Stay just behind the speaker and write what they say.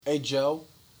Hey, Joe.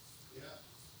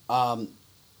 Um,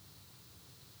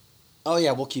 oh,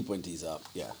 yeah, we'll keep Winties up.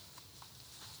 Yeah.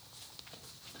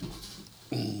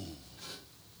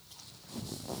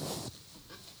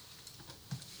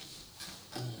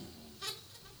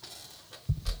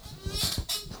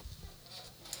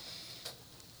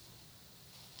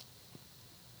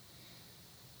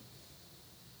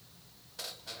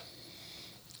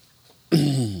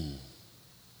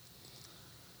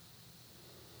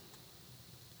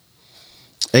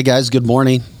 Hey, guys, good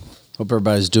morning. Hope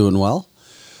everybody's doing well.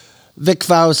 Vic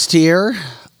Faust here. Here's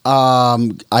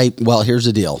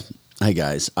the deal. Hey,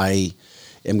 guys, I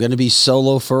am going to be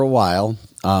solo for a while.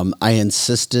 I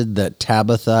insisted that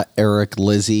Tabitha, Eric,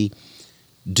 Lizzie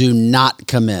do not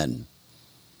come in.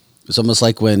 It's almost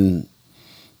like when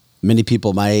many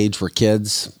people my age were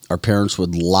kids, our parents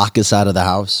would lock us out of the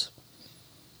house.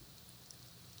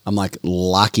 I'm like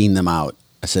locking them out.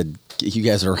 I said, you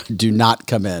guys do not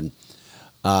come in.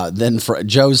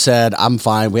 Joe said, I'm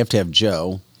fine. We have to have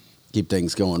Joe keep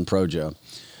things going, pro Joe.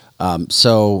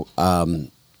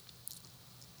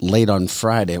 Late on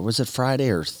Friday, was it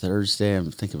Friday or Thursday? I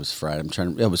think it was Friday.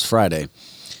 It was Friday.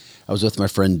 I was with my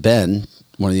friend Ben,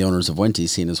 one of the owners of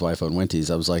Winties, he and his wife own Winties.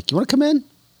 I was like, you want to come in?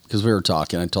 Because we were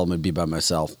talking. I told him I'd be by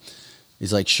myself.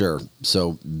 He's like, sure.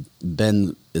 So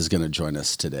Ben is going to join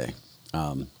us today.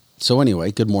 So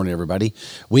anyway, good morning, everybody.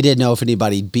 We didn't know if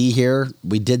anybody'd be here.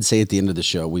 We did say at the end of the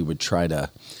show we would try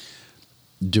to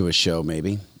do a show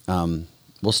maybe.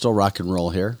 We'll still rock and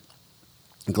roll here.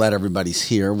 I'm glad everybody's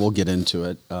here. We'll get into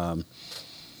it. I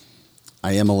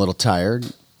am a little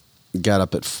tired. Got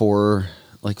up at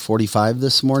 4:45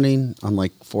 this morning on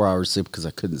like 4 hours sleep because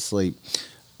I couldn't sleep.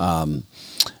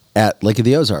 At Lake of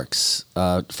the Ozarks,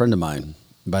 a friend of mine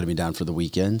invited me down for the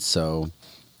weekend, so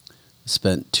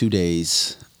spent 2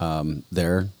 days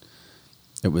there.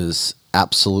 It was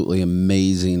absolutely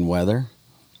amazing weather.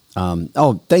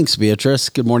 Thanks, Beatrice.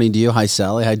 Good morning to you. Hi,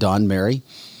 Sally. Hi, Dawn, Mary,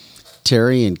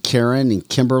 Terry, and Karen, and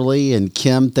Kimberly, and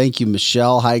Kim. Thank you,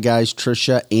 Michelle. Hi, guys.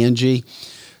 Trisha, Angie.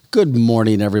 Good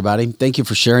morning, everybody. Thank you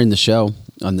for sharing the show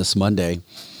on this Monday.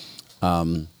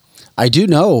 I do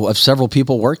know of several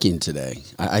people working today.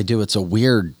 I do. It's a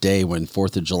weird day when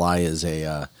 4th of July is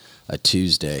a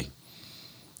Tuesday.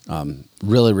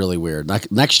 Really, really weird.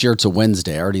 Next year, it's a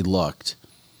Wednesday. I already looked.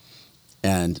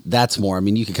 And that's more. I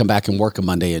mean, you can come back and work a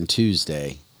Monday and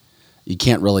Tuesday. You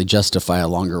can't really justify a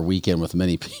longer weekend with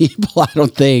many people, I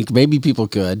don't think. Maybe people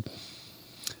could.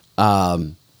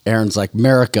 Aaron's like,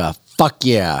 America, fuck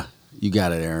yeah. You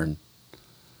got it, Aaron.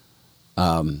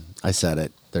 I said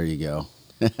it. There you go.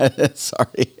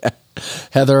 Sorry.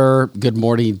 Heather, good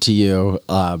morning to you.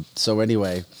 So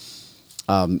anyway,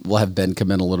 we'll have Ben come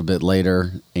in a little bit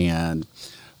later. And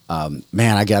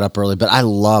man, I got up early, but I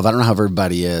don't know how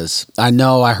everybody is. I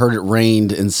know I heard it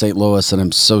rained in St. Louis, and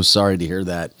I'm so sorry to hear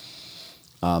that.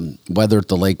 Weather at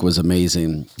the lake was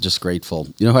amazing. Just grateful.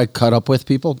 You know who I caught up with,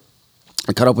 people?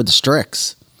 I caught up with the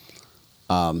Stricks.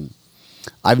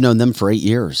 I've known them for 8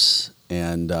 years,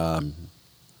 and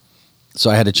so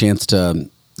I had a chance to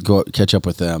go catch up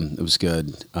with them. It was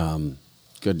good.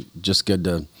 Just good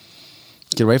to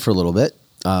get away for a little bit.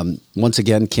 Once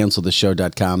again,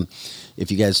 canceltheshow.com. If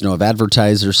you guys know of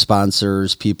advertisers,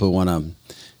 sponsors, people who want to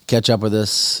catch up with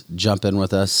us, jump in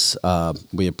with us,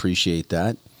 we appreciate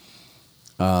that.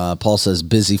 Paul says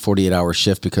busy 48-hour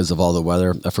shift because of all the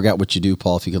weather. I forgot what you do,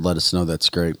 Paul. If you could let us know, that's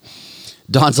great.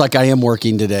 Dawn's like, I am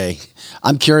working today.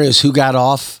 I'm curious who got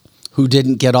off, who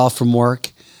didn't get off from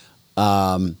work.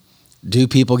 Do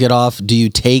people get off? Do you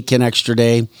take an extra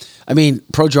day? I mean,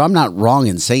 Projo, I'm not wrong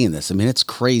in saying this. I mean, it's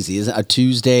crazy. Isn't it a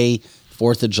Tuesday,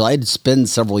 4th of July? It's been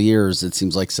several years, it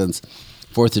seems like, since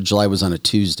 4th of July was on a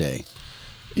Tuesday.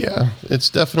 Yeah, it's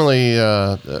definitely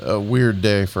a weird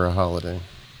day for a holiday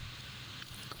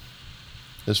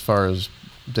as far as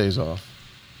days off.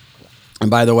 And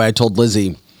by the way, I told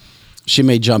Lizzie she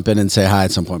may jump in and say hi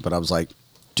at some point, but I was like,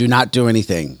 do not do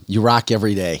anything. You rock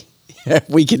every day.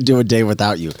 We can do a day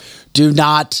without you. Do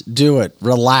not do it.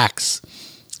 Relax.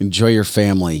 Enjoy your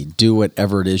family. Do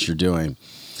whatever it is you're doing.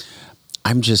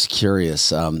 I'm just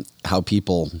curious how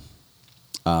people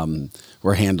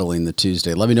were handling the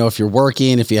Tuesday. Let me know if you're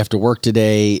working, if you have to work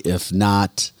today. If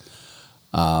not,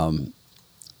 that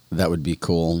would be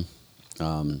cool.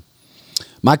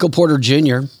 Michael Porter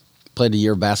Jr. played a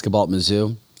year of basketball at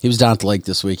Mizzou. He was down at the lake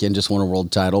this weekend, just won a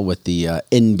world title with the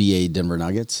NBA Denver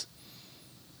Nuggets.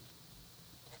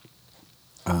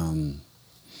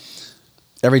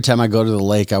 Every time I go to the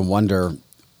lake, I wonder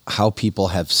how people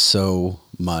have so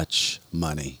much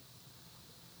money.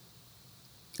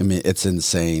 I mean, it's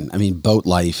insane. I mean, boat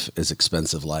life is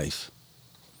expensive life.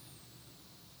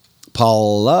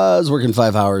 Paula's working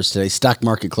 5 hours today. Stock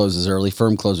market closes early.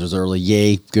 Firm closes early.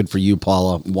 Yay. Good for you,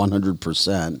 Paula.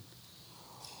 100%.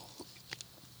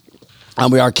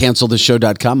 We are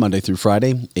canceltheshow.com Monday through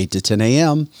Friday, 8 to 10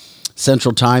 a.m.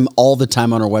 Central Time, all the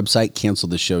time on our website,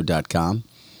 canceltheshow.com.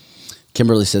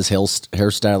 Kimberly says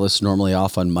hairstylists normally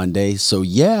off on Monday. So,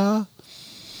 yeah.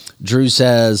 Drew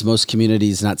says most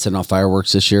communities not setting off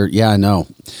fireworks this year. Yeah, I know.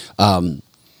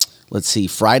 Let's see.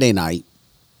 Friday night.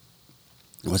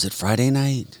 Was it Friday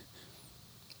night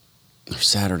or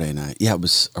Saturday night? Yeah, it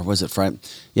was. Or was it Friday?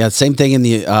 Yeah, same thing in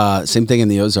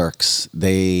the Ozarks.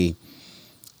 They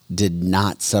did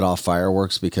not set off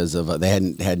fireworks because of they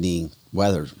hadn't had any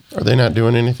weather. Are they not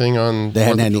doing anything on? They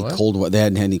hadn't had any cold. They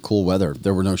hadn't had any cool weather.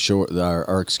 There were no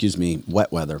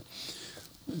wet weather.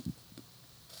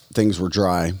 Things were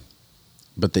dry,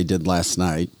 but they did last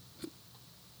night.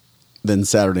 Then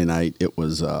Saturday night it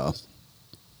was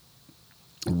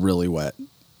really wet.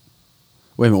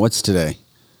 Wait a minute, what's today?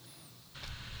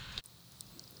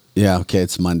 Yeah, okay,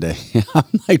 it's Monday. I'm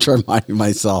like reminding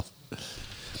myself.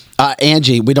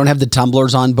 Angie, we don't have the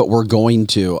tumblers on, but we're going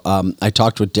to. I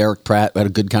talked with Derek Pratt. We had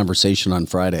a good conversation on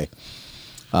Friday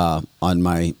on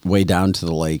my way down to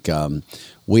the lake.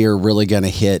 We are really going to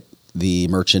hit the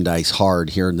merchandise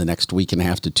hard here in the next week and a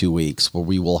half to 2 weeks, where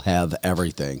we will have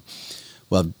everything.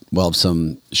 We'll have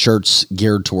some shirts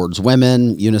geared towards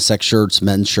women, unisex shirts,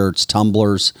 men's shirts,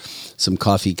 tumblers, some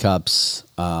coffee cups.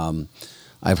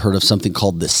 I've heard of something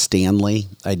called the Stanley.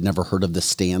 I'd never heard of the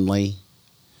Stanley.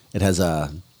 It has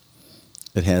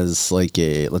like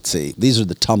a, let's see, these are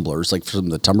the tumblers, like from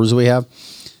the tumblers we have.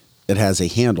 It has a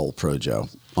handle,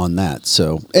 Projo, on that.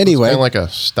 So anyway. It's kind of like a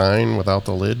Stein without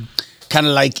the lid. Kind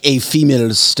of like a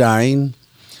female Stein.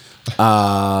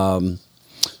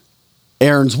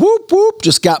 Aaron's whoop whoop.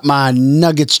 Just got my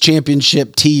Nuggets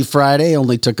championship tee Friday.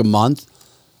 Only took a month.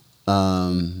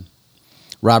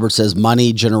 Robert says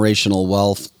money, generational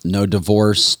wealth, no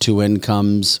divorce, 2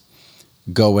 incomes,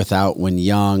 go without when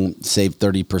young, save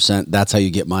 30%. That's how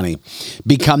you get money.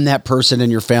 Become that person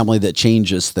in your family that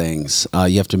changes things.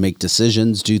 You have to make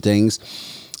decisions, do things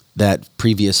that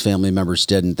previous family members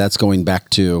didn't. That's going back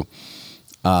to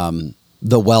the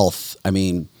wealth. I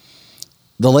mean,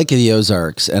 the Lake of the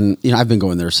Ozarks, and I've been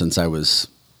going there since I was,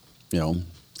 in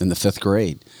the 5th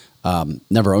grade.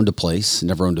 Never owned a place,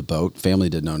 never owned a boat. Family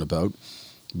didn't own a boat,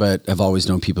 but I've always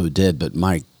known people who did. But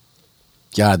my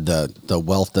God, the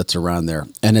wealth that's around there.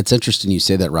 And it's interesting you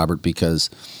say that, Robert,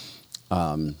 because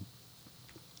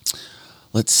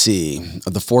let's see,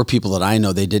 of the 4 people that I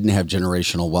know, they didn't have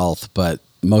generational wealth, but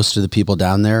most of the people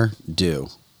down there do.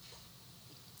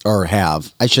 Or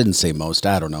have. I shouldn't say most.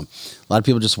 I don't know. A lot of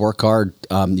people just work hard.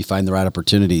 You find the right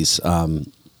opportunities to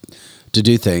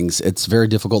do things. It's very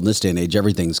difficult in this day and age.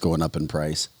 Everything's going up in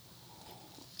price.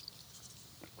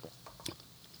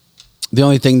 The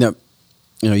only thing that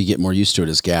you get more used to it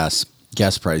is gas.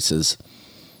 Gas prices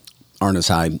aren't as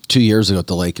high. 2 years ago at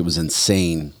the lake, it was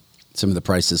insane. Some of the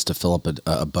prices to fill up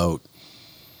a boat.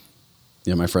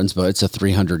 My friend's boat. It's a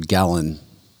 300-gallon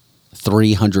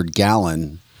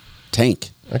tank.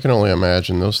 I can only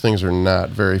imagine. Those things are not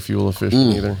very fuel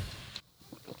efficient either.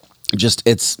 Just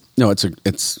it's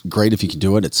great if you can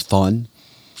do it. It's fun,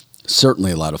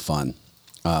 certainly a lot of fun,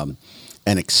 and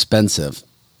expensive.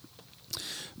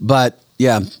 But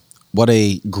yeah, what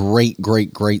a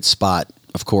great spot,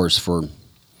 of course, for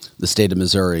the state of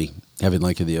Missouri, having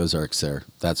Lake of the Ozarks there.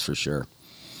 That's for sure.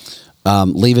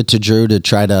 Leave it to Drew to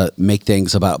try to make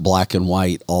things about black and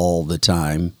white all the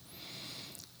time.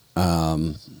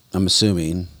 I'm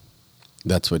assuming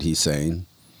that's what he's saying.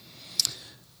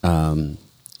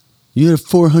 You had a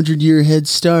 400-year head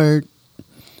start.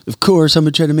 Of course, I'm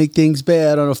going to try to make things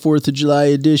bad on a 4th of July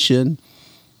edition.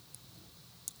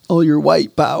 All your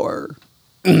white power.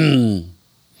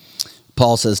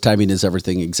 Paul says timing is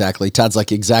everything. Exactly. Todd's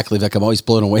like, exactly, Vic. I'm always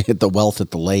blown away at the wealth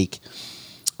at the lake.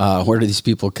 Where do these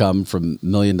people come from? $1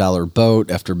 million boat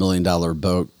after $1 million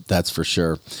boat. That's for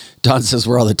sure. Don says,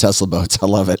 where are all the Tesla boats? I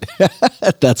love it.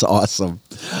 That's awesome.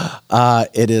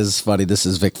 It is funny. This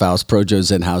is Vic Faust,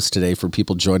 Projo's in-house today for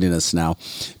people joining us now.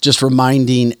 Just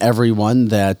reminding everyone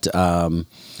that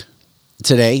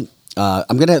today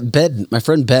I'm going to my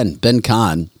friend Ben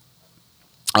Kahn.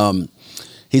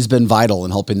 He's been vital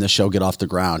in helping this show get off the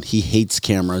ground. He hates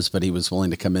cameras, but he was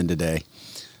willing to come in today.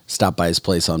 Stop by his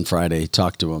place on Friday,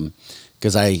 talk to him,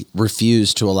 because I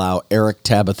refuse to allow Eric,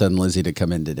 Tabitha, and Lizzie to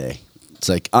come in today. It's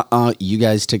like, you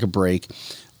guys take a break,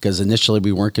 because initially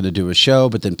we weren't going to do a show,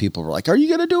 but then people were like, are you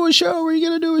going to do a show? Are you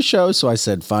going to do a show? So I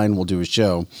said, fine, we'll do a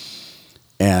show.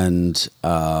 And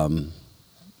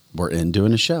we're in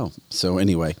doing a show. So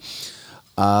anyway,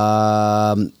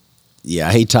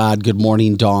 Yeah. Hey, Todd. Good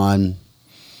morning, Dawn.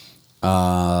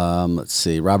 Let's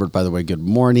see. Robert, by the way, good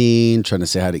morning. Trying to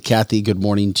say hi to Kathy. Good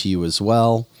morning to you as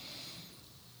well.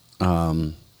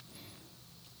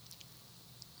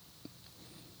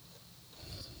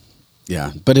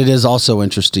 Yeah, but it is also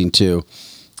interesting too.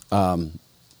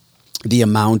 The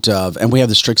amount of, and we have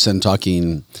the Strixon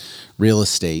talking real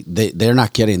estate. They're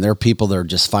not kidding. There are people that are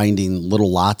just finding little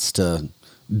lots to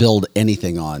build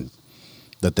anything on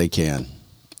that they can.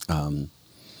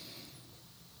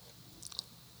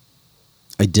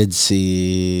 I did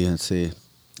see, let's see,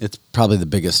 it's probably the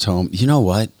biggest home. You know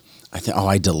what?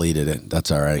 I deleted it.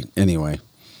 That's all right. Anyway.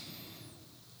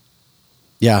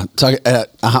 Yeah,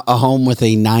 a home with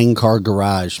a 9-car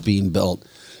garage being built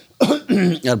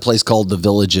at a place called The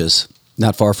Villages,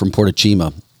 not far from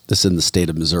Portachima. This is in the state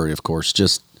of Missouri, of course.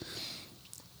 Just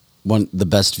one of the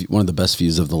best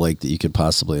views of the lake that you could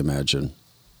possibly imagine.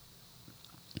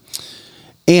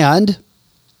 And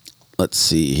let's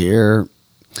see here.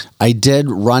 I did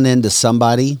run into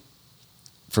somebody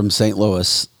from St.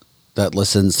 Louis that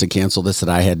listens to Cancel This that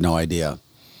I had no idea.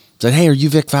 Said, "Hey, are you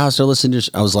Vic Faust? Or listening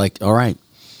to?" I was like, "All right."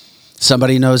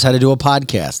 Somebody knows how to do a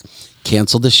podcast.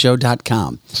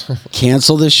 CancelThisShow.com.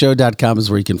 CancelThisShow.com is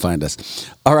where you can find us.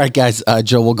 All right, guys.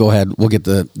 Joe, we'll go ahead. We'll get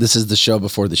this is the show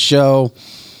before the show.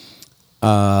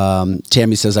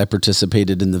 Tammy says, I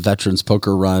participated in the Veterans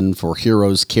Poker Run for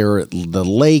Heroes Care at the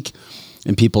lake,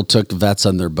 and people took vets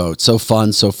on their boat. So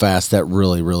fun, so fast. That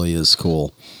really, really is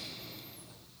cool.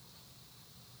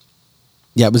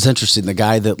 Yeah, it was interesting. The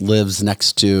guy that lives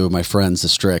next to my friends, the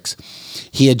Strix,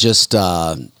 he had just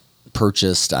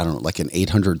purchased, I don't know, like an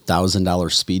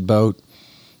 $800,000 speedboat.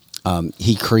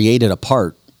 He created a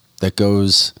part that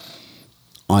goes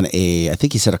on I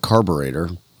think he said a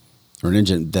carburetor or an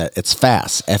engine that it's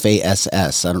FASS,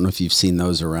 FASS. I don't know if you've seen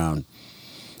those around.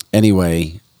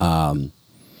 Anyway,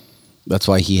 that's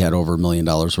why he had over $1 million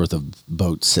worth of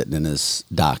boats sitting in his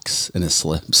docks, in his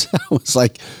slips. I was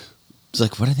like,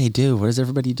 what do they do? What does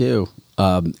everybody do?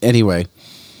 Anyway,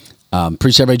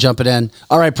 appreciate everybody jumping in.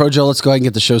 All right, Pro Joe, let's go ahead and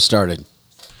get the show started.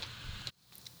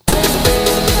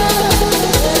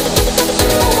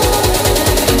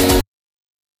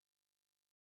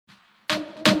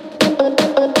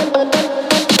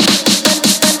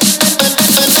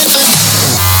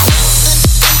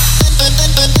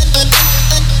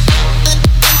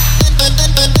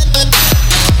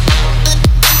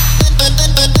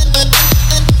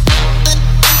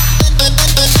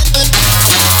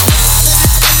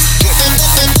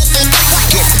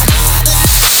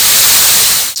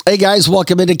 Hey guys,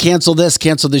 welcome into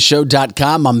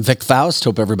CancelThisShow.com. I'm Vic Faust.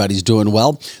 Hope everybody's doing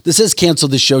well. This is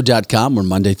CancelThisShow.com. We're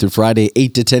Monday through Friday,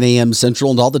 8 to 10 a.m.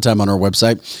 Central, and all the time on our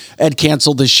website at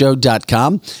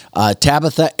CancelThisShow.com.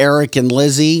 Tabitha, Eric, and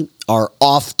Lizzie are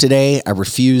off today. I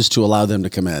refuse to allow them to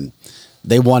come in.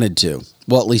 They wanted to.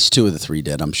 Well, at least 2 of the 3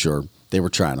 did, I'm sure. They were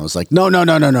trying. I was like, no,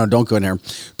 don't go in there.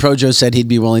 Projo said he'd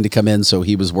be willing to come in, so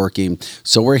he was working.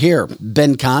 So we're here.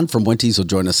 Ben Kahn from Winties will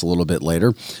join us a little bit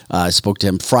later. I spoke to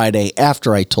him Friday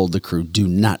after I told the crew, do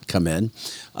not come in.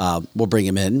 We'll bring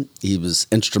him in. He was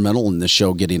instrumental in the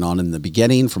show getting on in the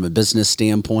beginning from a business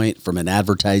standpoint, from an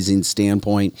advertising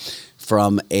standpoint,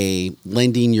 from a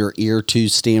lending your ear to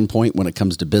standpoint when it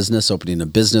comes to business. Opening a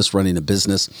business, running a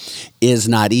business is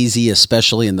not easy,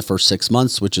 especially in the first 6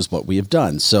 months, which is what we have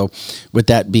done. So with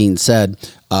that being said,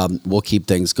 we'll keep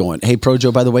things going. Hey,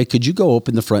 Projo, by the way, could you go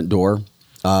open the front door?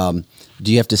 Do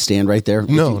you have to stand right there?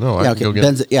 No. Yeah, okay.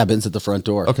 Ben's at the front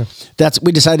door. Okay.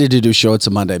 We decided to do a show. It's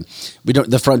a Monday.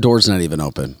 The front door's not even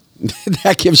open.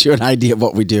 That gives you an idea of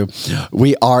what we do.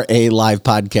 We are a live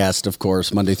podcast, of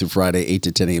course, Monday through Friday, 8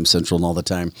 to 10 a.m. Central and all the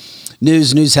time.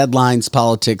 News headlines,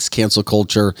 politics, cancel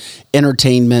culture,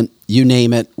 entertainment, you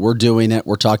name it. We're doing it.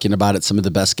 We're talking about it. Some of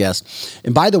the best guests.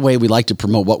 And by the way, we like to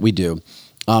promote what we do.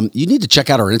 You need to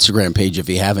check out our Instagram page if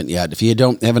you haven't yet. If you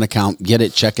don't have an account, get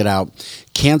it, check it out.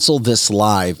 Cancel This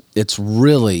Live. It's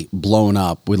really blown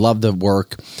up. We love the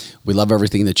work. We love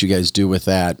everything that you guys do with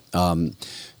that.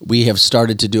 We have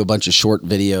started to do a bunch of short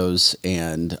videos,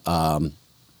 and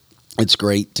it's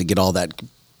great to get all that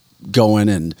going.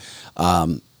 And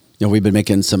we've been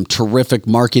making some terrific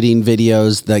marketing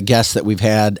videos. The guests that we've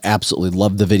had absolutely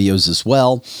love the videos as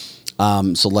well.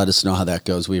 So let us know how that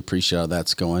goes. We appreciate how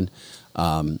that's going.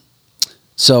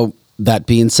 So that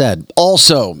being said,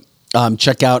 also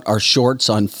check out our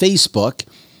shorts on Facebook.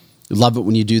 Love it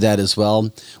when you do that as well.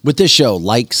 With this show,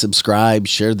 like, subscribe,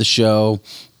 share the show,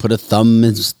 put a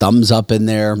thumbs up in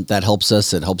there. That helps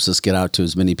us. It helps us get out to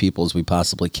as many people as we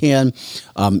possibly can.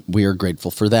 We are grateful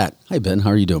for that. Hi, Ben. How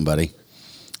are you doing, buddy?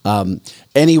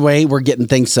 Anyway, we're getting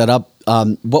things set up.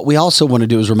 What we also want to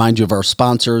do is remind you of our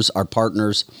sponsors, our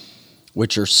partners,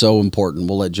 which are so important.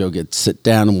 We'll let Joe sit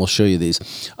down and we'll show you these.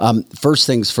 First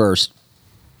things first,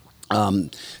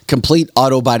 Complete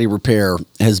Auto Body Repair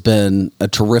has been a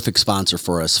terrific sponsor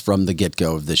for us from the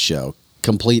get-go of this show.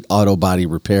 Complete Auto Body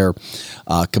Repair,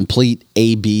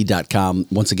 CompleteAB.com.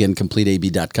 Once again,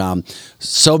 CompleteAB.com.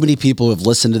 So many people who have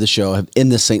listened to the show in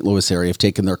the St. Louis area have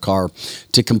taken their car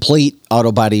to Complete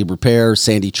Auto Body Repair.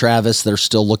 Sandy Travis, they're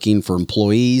still looking for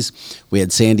employees. We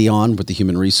had Sandy on with the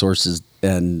Human Resources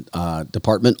and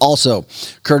Department. Also,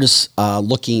 Curtis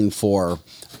looking for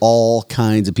all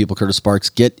kinds of people. Curtis Sparks,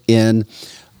 get in,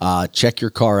 check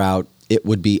your car out. It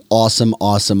would be awesome,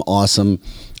 awesome, awesome.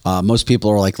 Most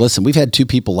people are like, listen, we've had 2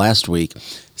 people last week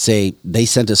say they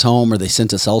sent us home or they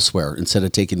sent us elsewhere instead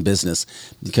of taking business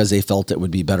because they felt it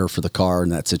would be better for the car in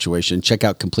that situation. Check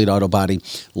out Complete Auto Body.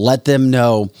 Let them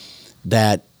know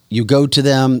that you go to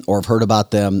them or have heard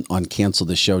about them on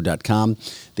canceltheshow.com.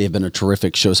 They have been a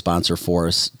terrific show sponsor for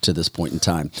us to this point in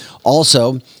time.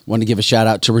 Also, want to give a shout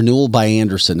out to Renewal by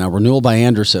Anderson. Now, Renewal by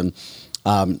Anderson,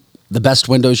 the best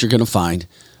windows you're going to find.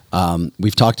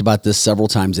 We've talked about this several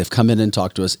times. They've come in and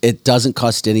talked to us. It doesn't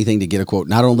cost anything to get a quote.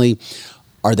 Not only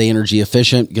are they energy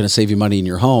efficient, going to save you money in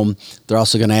your home, they're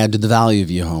also going to add to the value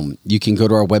of your home. You can go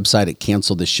to our website at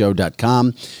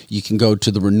canceltheshow.com. You can go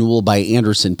to the Renewal by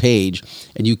Anderson page,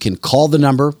 and you can call the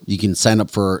number. You can sign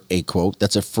up for a quote.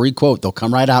 That's a free quote. They'll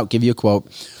come right out, give you a quote,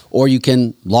 or you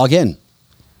can log in.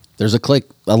 There's a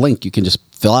link you can just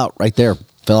fill out right there.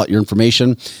 Fill out your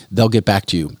information. They'll get back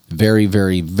to you. Very,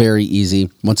 very, very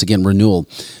easy. Once again, Renewal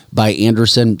by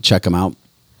Anderson. Check them out.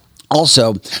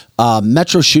 Also,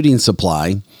 Metro Shooting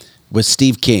Supply with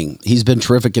Steve King. He's been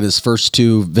terrific in his first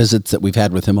 2 visits that we've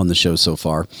had with him on the show so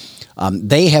far.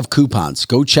 They have coupons.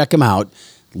 Go check them out.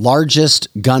 Largest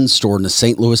gun store in the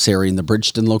St. Louis area in the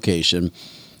Bridgeton location.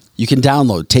 You can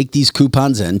download, take these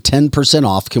coupons in, 10%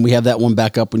 off. Can we have that one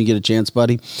back up when you get a chance,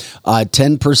 buddy?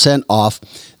 10% off.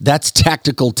 That's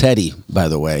Tactical Teddy, by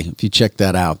the way, if you check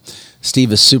that out.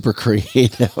 Steve is super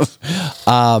creative.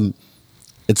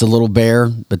 It's a little bear,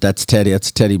 but that's Teddy. That's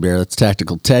a teddy bear. That's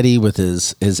Tactical Teddy with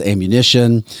his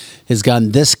ammunition, his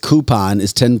gun. This coupon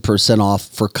is 10% off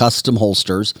for custom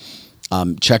holsters.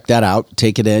 Check that out.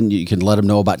 Take it in. You can let him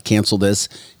know about Cancel This.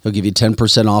 He'll give you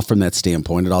 10% off from that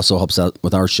standpoint. It also helps out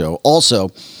with our show. Also,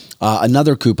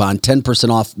 another coupon, 10%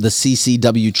 off the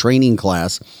CCW training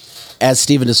class. As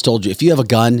Steven has told you, if you have a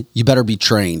gun, you better be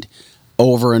trained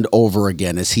over and over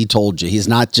again, as he told you. He's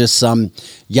not just some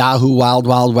Yahoo Wild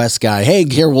Wild West guy. Hey,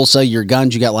 here, we'll sell your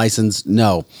guns. You got license.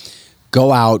 No.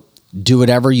 Go out. Do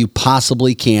whatever you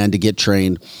possibly can to get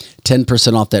trained.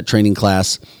 10% off that training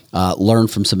class. Learn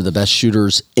from some of the best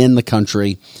shooters in the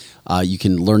country. You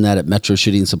can learn that at Metro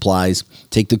Shooting Supplies.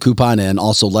 Take the coupon in.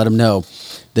 Also, let them know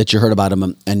that you heard about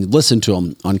them and listen to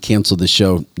them on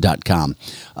canceltheshow.com.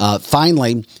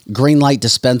 Finally, Greenlight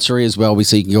Dispensary as well. We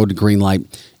say you can go to Greenlight.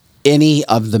 Any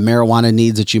of the marijuana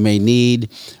needs that you may need,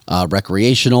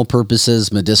 recreational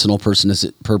purposes, medicinal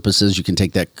purposes, you can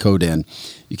take that code in.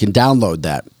 You can download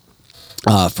that.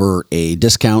 For a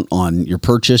discount on your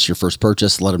purchase, your first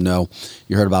purchase. Let them know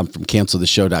you heard about them from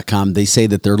canceltheshow.com. They say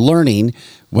that they're learning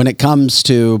when it comes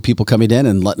to people coming in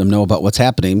and letting them know about what's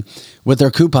happening with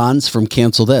their coupons from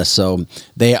Cancel This. So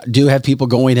they do have people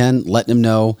going in, letting them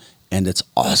know, and it's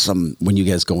awesome when you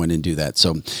guys go in and do that.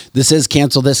 So this is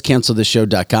Cancel This,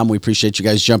 canceltheshow.com. We appreciate you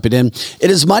guys jumping in.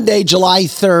 It is Monday, July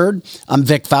 3rd. I'm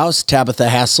Vic Faust, Tabitha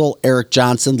Hassel, Eric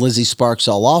Johnson, Lizzie Sparks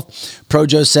all off.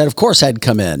 Projo said, of course, I'd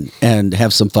come in and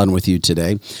have some fun with you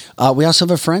today. We also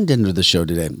have a friend into the show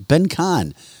today, Ben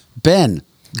Kahn. Ben,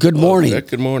 good morning. Vic,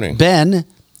 good morning. Ben,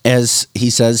 as he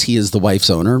says, he is the wife's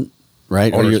owner,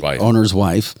 right? Owner's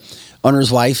wife.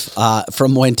 Owner's wife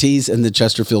from Wenty's in the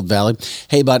Chesterfield Valley.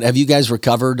 Hey, bud, have you guys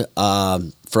recovered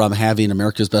from having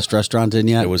America's Best Restaurant in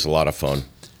yet? It was a lot of fun.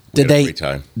 Did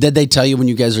they tell you when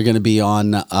you guys are going to be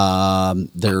on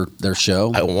their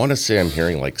show? I want to say I'm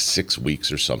hearing like 6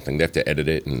 weeks or something. They have to edit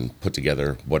it and put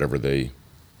together whatever they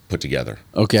put together.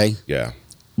 Okay. Yeah.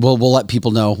 Well, we'll let people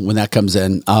know when that comes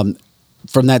in.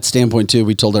 From that standpoint, too,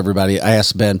 we told everybody. I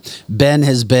asked Ben. Ben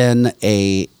has been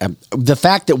the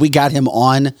fact that we got him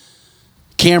on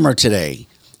camera today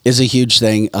is a huge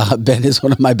thing. Ben is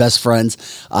one of my best friends.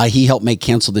 He helped make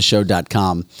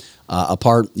canceltheshow.com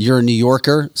apart. You're a New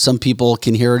Yorker. Some people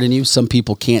can hear it in you. Some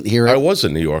people can't hear it. I was a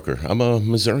New Yorker. I'm a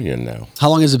Missourian now. How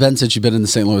long has it been since you've been in the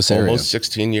St. Louis area? Almost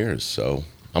 16 years. So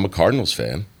I'm a Cardinals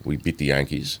fan. We beat the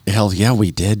Yankees. Hell yeah, we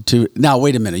did too. Now,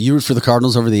 wait a minute. You root for the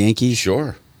Cardinals over the Yankees?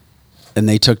 Sure. And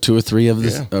they took 2 or 3 of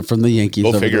the, from the Yankees.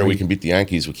 Go figure we can beat the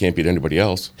Yankees. We can't beat anybody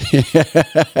else.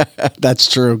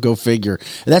 That's true. Go figure.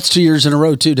 That's 2 years in a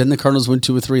row, too. Didn't the Cardinals win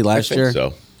 2 or 3 last year?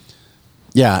 So.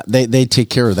 Yeah, they take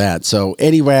care of that. So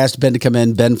anyway, I asked Ben to come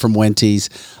in. Ben from Wenty's.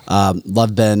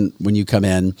 Love Ben when you come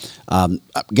in. Got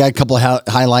a couple of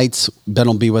highlights. Ben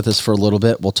will be with us for a little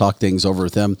bit. We'll talk things over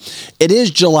with him. It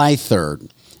is July 3rd.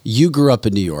 You grew up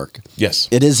in New York. Yes.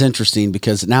 It is interesting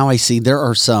because now I see there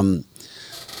are some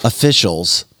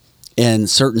officials in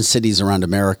certain cities around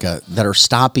America that are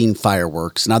stopping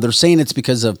fireworks. Now, they're saying it's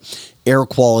because of air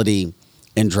quality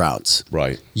and droughts.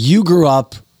 Right. You grew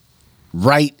up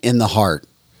right in the heart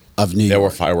of New York. There were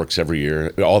fireworks every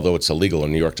year, although it's illegal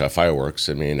in New York to have fireworks.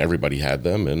 I mean, everybody had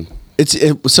them and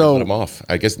so let them off.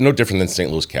 I guess no different than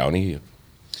St. Louis County.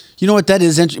 You know what? That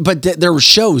is interesting. But there were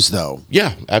shows, though.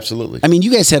 Yeah, absolutely. I mean,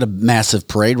 you guys had a massive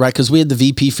parade, right? Because we had the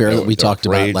VP fair that we talked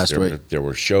about last week. There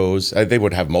were shows. They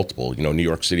would have multiple. You know, New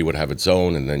York City would have its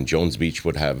own, and then Jones Beach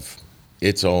would have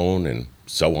its own, and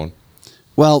so on.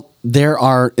 Well, there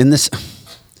are in this.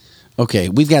 Okay,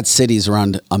 we've got cities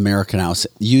around America now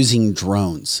using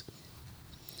drones.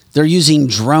 They're using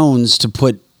drones to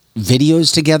put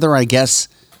videos together, I guess,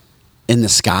 in the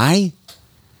sky.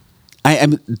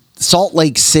 Salt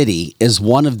Lake City is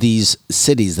one of these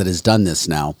cities that has done this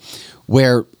now,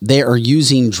 where they are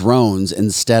using drones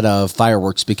instead of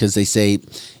fireworks because they say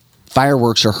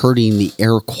fireworks are hurting the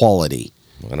air quality.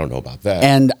 I don't know about that.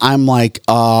 And I'm like,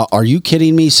 are you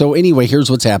kidding me? So anyway,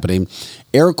 here's what's happening.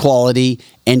 Air quality,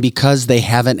 and because they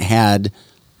haven't had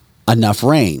enough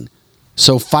rain.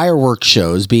 So fireworks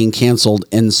shows being canceled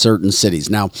in certain cities.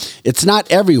 Now, it's not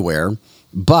everywhere,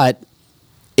 but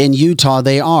in Utah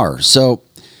they are. So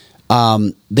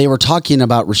they were talking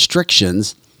about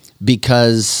restrictions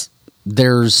because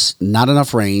there's not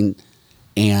enough rain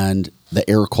and the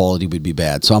air quality would be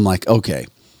bad. So I'm like, okay.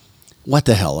 What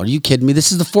the hell? Are you kidding me?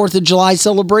 This is the 4th of July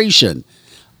celebration.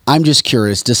 I'm just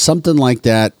curious. Does something like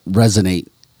that resonate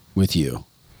with you?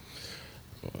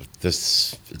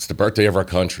 It's the birthday of our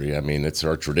country. I mean, it's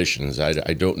our traditions. I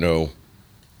don't know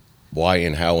why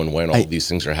and how and when all these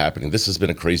things are happening. This has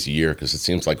been a crazy year because it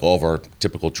seems like all of our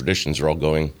typical traditions are all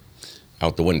going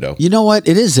out the window. You know what?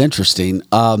 It is interesting.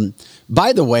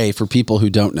 By the way, for people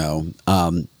who don't know,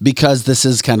 because this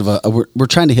is kind of we're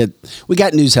trying to hit, we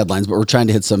got news headlines, but we're trying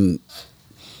to hit some,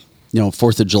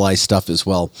 4th of July stuff as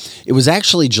well. It was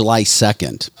actually July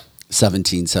 2nd,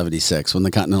 1776, when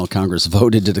the Continental Congress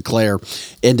voted to declare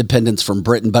independence from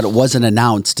Britain, but it wasn't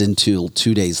announced until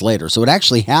 2 days later. So it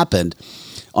actually happened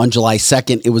on July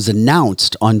 2nd. It was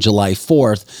announced on July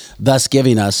 4th, thus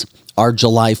giving us our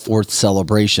July 4th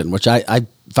celebration, which I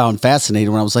found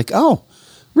fascinating when I was like, oh,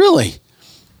 really?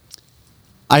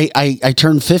 I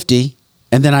turned 50,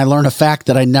 and then I learned a fact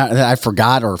that I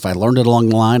forgot, or if I learned it along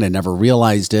the line, I never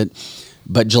realized it.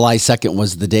 But July 2nd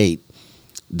was the date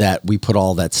that we put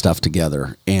all that stuff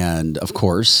together. And, of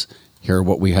course, here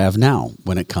what we have now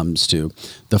when it comes to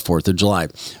the 4th of July.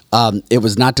 It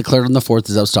was not declared on the 4th,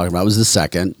 as I was talking about. It was the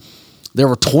 2nd. There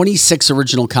were 26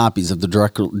 original copies of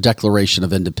the Declaration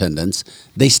of Independence.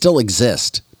 They still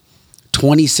exist.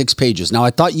 26 pages. Now,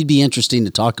 I thought you'd be interesting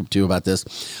to talk to about this.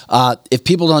 If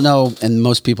people don't know, and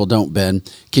most people don't, Ben,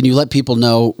 can you let people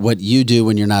know what you do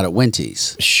when you're not at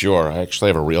Wenty's? Sure. I actually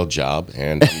have a real job,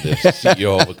 and I'm the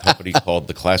CEO of a company called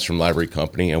the Classroom Library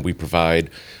Company, and we provide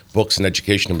books and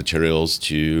educational materials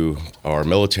to our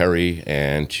military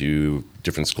and to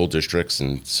different school districts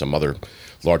and some other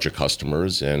larger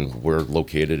customers. And we're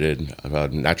located in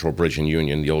Natural Bridge and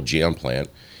Union, the old GM plant.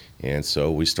 And so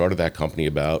we started that company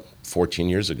about 14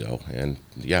 years ago. And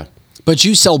yeah. But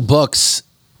you sell books.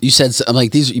 You said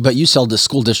like these, but you sell to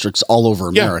school districts all over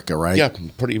America, right? Yeah,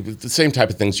 pretty the same type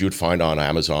of things you would find on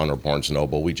Amazon or Barnes &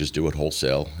 Noble. We just do it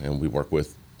wholesale, and we work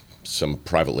with some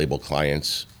private label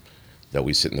clients that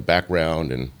we sit in the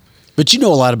background. And but you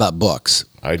know a lot about books.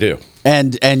 I do.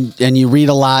 And you read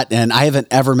a lot, and I haven't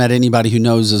ever met anybody who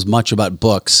knows as much about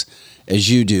books as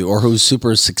you do, or who's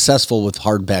super successful with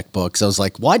hardback books. I was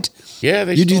like, what? Yeah,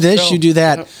 you do this, sell. You do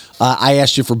that. Yeah. I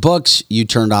asked you for books. You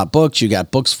turned out books. You got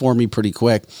books for me pretty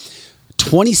quick.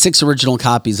 26 original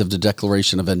copies of the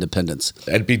Declaration of Independence.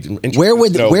 That'd be interesting. Where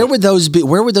would those be?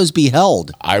 Where would those be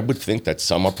held? I would think that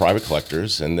some are private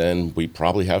collectors, and then we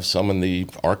probably have some in the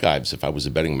archives. If I was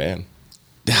a betting man.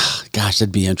 Gosh,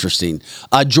 that'd be interesting.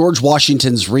 George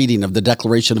Washington's reading of the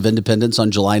Declaration of Independence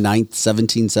on July 9th,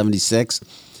 1776,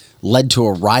 led to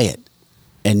a riot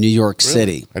in New York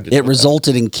City. It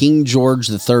resulted in King George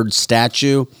III's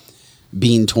statue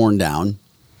being torn down.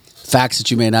 Facts that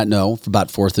you may not know about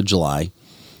 4th of July.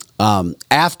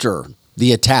 After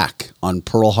the attack on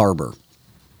Pearl Harbor,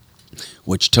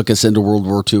 which took us into World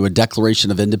War II, a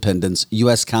Declaration of Independence,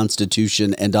 U.S.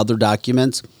 Constitution, and other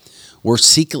documents were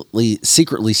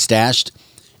secretly stashed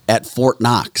at Fort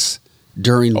Knox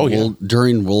during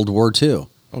World War II.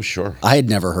 Oh, sure. I had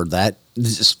never heard that.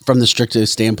 This is from the strict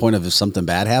standpoint of if something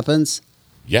bad happens.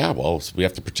 Yeah, well, we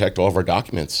have to protect all of our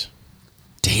documents.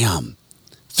 Damn.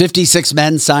 56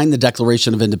 men signed the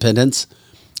Declaration of Independence,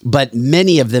 but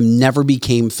many of them never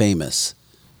became famous.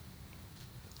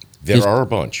 There are a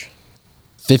bunch.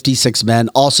 56 men.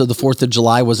 Also, the 4th of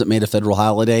July wasn't made a federal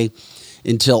holiday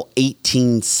until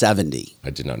 1870. I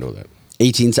did not know that.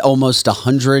 Almost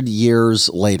 100 years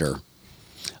later.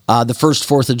 The first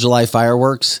 4th of July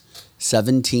fireworks,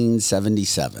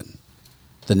 1777.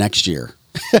 The next year.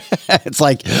 It's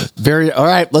like, all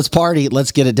right, let's party.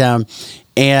 Let's get it down.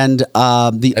 And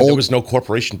there was no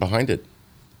corporation behind it.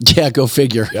 Yeah, go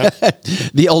figure. Yeah.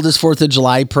 The oldest 4th of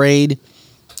July parade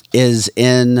is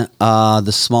in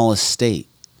the smallest state.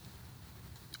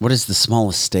 What is the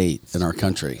smallest state in our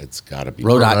country? It's got to be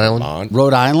Rhode Island.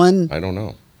 Rhode Island? I don't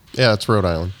know. Yeah, it's Rhode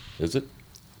Island. Is it?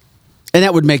 And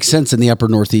that would make sense in the upper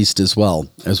Northeast as well,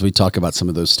 as we talk about some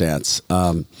of those stats.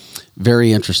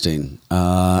 Very interesting. And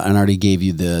I already gave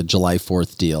you the July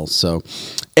 4th deal. So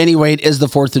anyway, it is the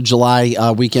 4th of July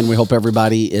weekend. We hope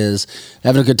everybody is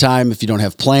having a good time. If you don't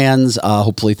have plans,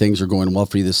 hopefully things are going well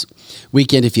for you this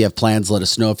weekend. If you have plans, let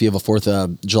us know. If you have a 4th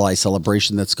of July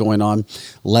celebration that's going on,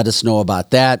 let us know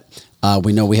about that.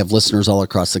 We know we have listeners all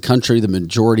across the country, the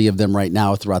majority of them right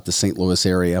now throughout the St. Louis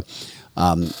area.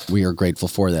 We are grateful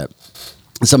for that.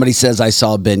 Somebody says, I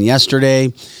saw Ben yesterday.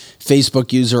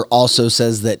 Facebook user also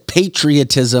says that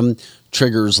patriotism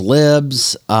triggers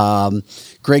libs.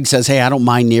 Greg says, hey, I don't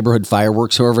mind neighborhood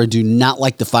fireworks. However, I do not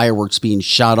like the fireworks being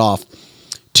shot off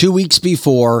 2 weeks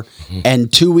before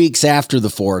and 2 weeks after the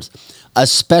 4th,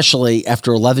 especially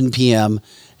after 11 p.m.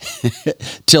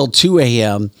 till 2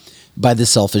 a.m. by the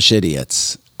selfish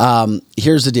idiots.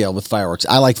 Here's the deal with fireworks.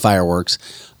 I like fireworks.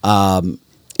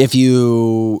 If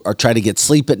you are trying to get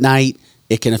sleep at night,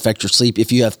 it can affect your sleep.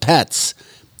 If you have pets,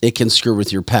 it can screw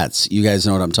with your pets. You guys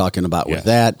know what I'm talking about with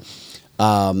that.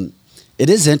 It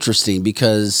is interesting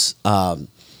because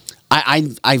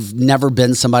I've never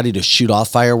been somebody to shoot off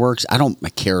fireworks. I don't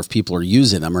care if people are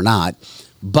using them or not.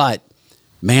 But,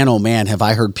 man, oh, man, have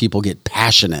I heard people get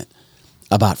passionate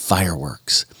about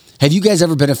fireworks. Have you guys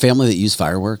ever been a family that used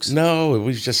fireworks? No, it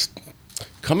was just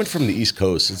coming from the East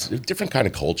Coast. It's a different kind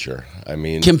of culture. I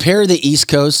mean, compare the East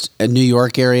Coast and New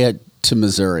York area to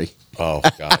Missouri. Oh,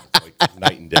 God, like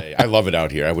night and day. I love it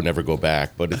out here. I would never go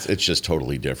back, but it's just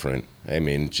totally different. I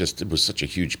mean, it was such a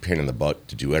huge pain in the butt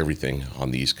to do everything on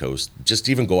the East Coast. Just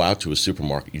even go out to a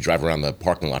supermarket. You drive around the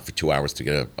parking lot for 2 hours to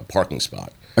get a parking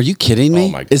spot. Are you kidding me? Oh,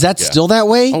 my God. Is that still that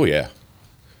way? Oh, yeah.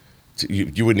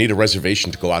 You would need a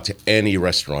reservation to go out to any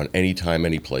restaurant, anytime,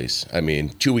 any place. I mean,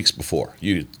 2 weeks before.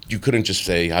 You couldn't just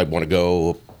say, I want to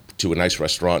go to a nice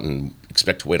restaurant and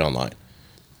expect to wait online.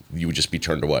 You would just be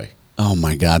turned away. Oh,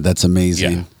 my God. That's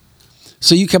amazing. Yeah.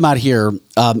 So you come out here,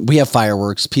 we have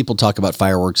fireworks. People talk about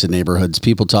fireworks in neighborhoods.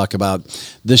 People talk about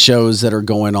the shows that are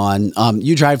going on.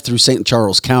 You drive through St.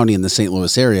 Charles County in the St.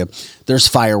 Louis area, there's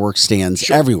fireworks stands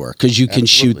everywhere because you can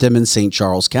shoot them in St.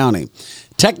 Charles County.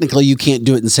 Technically, you can't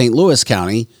do it in St. Louis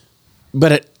County,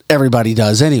 but everybody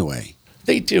does anyway.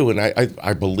 They do, and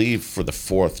I believe for the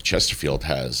 4th, Chesterfield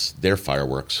has their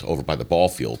fireworks over by the ball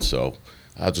field, so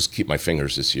I'll just keep my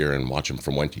fingers this year and watch them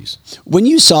from Wendy's. When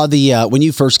you saw when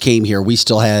you first came here, we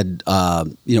still had,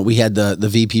 we had the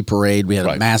VP parade. We had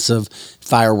a massive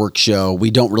fireworks show. We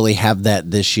don't really have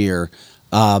that this year.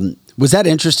 Was that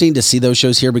interesting to see those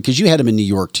shows here? Because you had them in New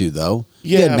York too, though.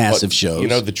 Yeah, you had massive shows. You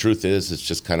know, the truth is, it's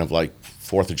just kind of like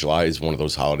 4th of July is one of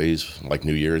those holidays, like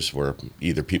New Year's, where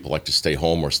either people like to stay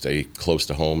home or stay close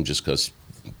to home just because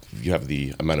you have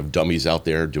the amount of dummies out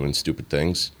there doing stupid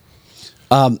things.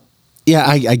 Yeah,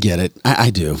 I get it. I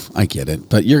do. I get it.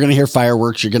 But you're going to hear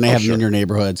fireworks. You're going to have them in your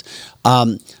neighborhoods.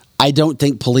 I don't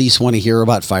think police want to hear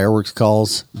about fireworks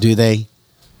calls, do they?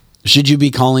 Should you be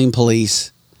calling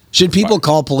police? Should people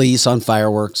call police on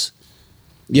fireworks?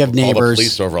 You have neighbors. Call the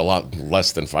police over a lot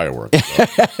less than fireworks. So.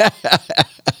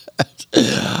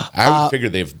 I would figure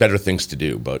they have better things to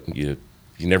do, but you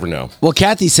never know. Well,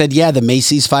 Kathy said, yeah, the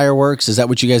Macy's fireworks. Is that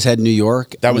what you guys had in New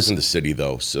York? That was in the city,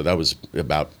 though, so that was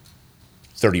about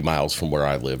 30 miles from where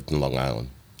I lived in Long Island.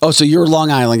 Oh, so you're a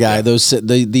Long Island guy. Yeah.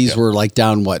 These were like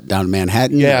down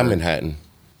Manhattan? Yeah, Manhattan.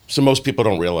 So most people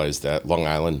don't realize that Long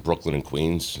Island, Brooklyn, and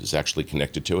Queens is actually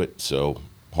connected to it. So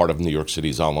part of New York City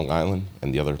is on Long Island,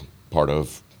 and the other part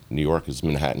of New York is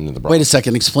Manhattan and the Bronx. Wait a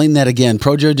second. Explain that again.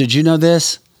 Projo, did you know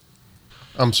this?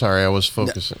 I'm sorry, I was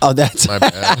focusing. Oh, that's my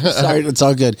bad. sorry. It's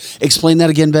all good. Explain that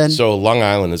again, Ben. So Long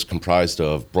Island is comprised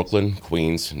of Brooklyn,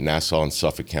 Queens, Nassau, and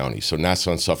Suffolk County. So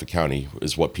Nassau and Suffolk County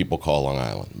is what people call Long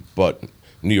Island. But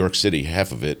New York City,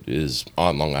 half of it is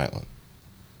on Long Island.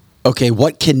 Okay,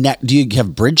 what connect? Do you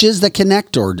have bridges that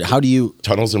connect, or how do you?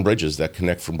 Tunnels and bridges that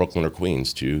connect from Brooklyn or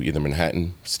Queens to either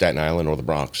Manhattan, Staten Island, or the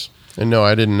Bronx. And no,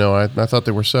 I didn't know. I thought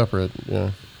they were separate.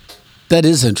 Yeah. That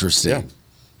is interesting. Yeah.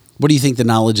 What do you think the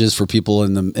knowledge is for people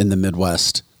in the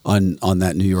Midwest on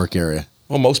that New York area?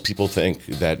 Well, most people think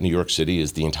that New York City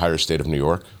is the entire state of New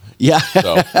York. Yeah.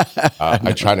 So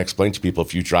I try to explain to people,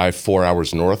 if you drive 4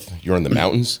 hours north, you're in the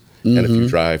mountains. And if you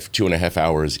drive 2.5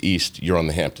 hours east, you're on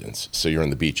the Hamptons. So you're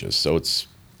on the beaches. So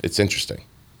it's interesting.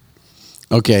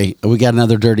 Okay, we got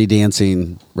another Dirty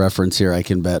Dancing reference here, I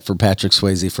can bet, for Patrick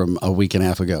Swayze from a week and a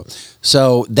half ago.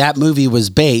 So that movie was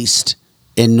based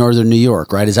in northern New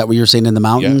York, right? Is that what you're saying, in the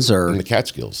mountains? Yeah, or in the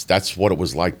Catskills. That's what it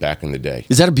was like back in the day.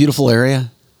 Is that a beautiful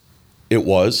area? It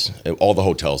was. All the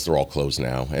hotels, they're all closed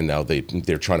now. And now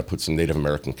they're trying to put some Native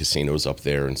American casinos up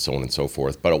there and so on and so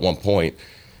forth. But at one point,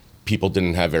 people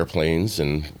didn't have airplanes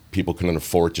and people couldn't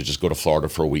afford to just go to Florida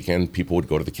for a weekend. People would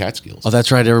go to the Catskills. Oh,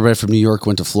 that's right. Everybody from New York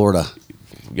went to Florida.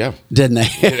 Yeah. Didn't they?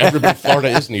 Everybody, Florida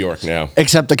is New York now.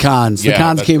 Except the Cons. The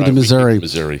Cons that's came right. to We Missouri. came to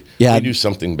Missouri. Yeah. They knew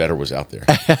something better was out there.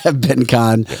 Ben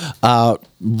Con,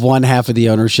 one half of the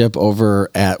ownership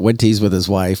over at Winty's with his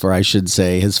wife, or I should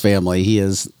say his family. He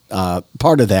is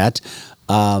part of that.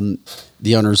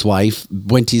 The owner's wife,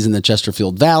 Winty's in the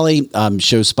Chesterfield Valley,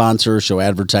 show sponsor, show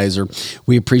advertiser.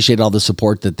 We appreciate all the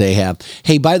support that they have.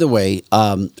 Hey, by the way,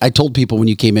 I told people when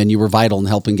you came in, you were vital in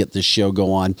helping get this show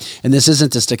go on. And this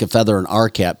isn't to stick a feather in our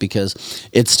cap, because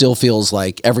it still feels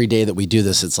like every day that we do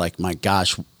this, it's like, my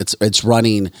gosh, it's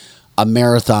running a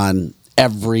marathon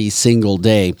every single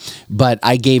day. But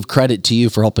I gave credit to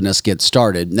you for helping us get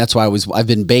started. And that's why I've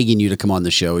been begging you to come on the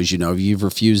show. As you know, you've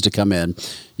refused to come in.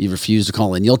 You've refused to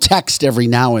call in. You'll text every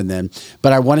now and then.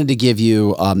 But I wanted to give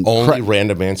you only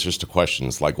random answers to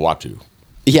questions like Watu.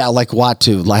 Yeah, like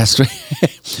Watu last week.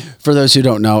 For those who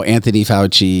don't know, Anthony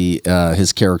Fauci,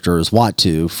 his character is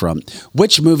Watu from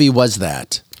which movie was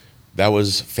that? That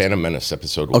was Phantom Menace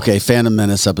episode 1. Okay, Phantom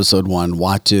Menace episode 1.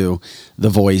 Watu, the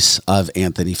voice of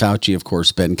Anthony Fauci. Of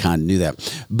course, Ben Kahn knew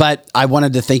that. But I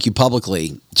wanted to thank you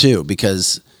publicly, too,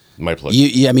 because my pleasure.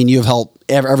 You've helped.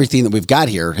 Everything that we've got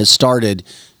here has started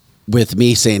with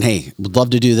me saying, hey, would love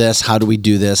to do this. How do we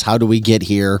do this? How do we get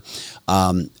here?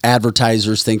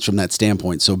 Advertisers, things from that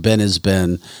standpoint. So Ben has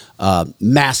been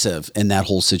massive in that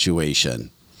whole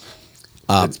situation.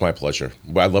 It's my pleasure.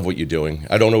 I love what you're doing.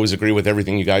 I don't always agree with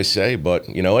everything you guys say, but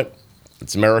you know what?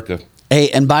 It's America. Hey,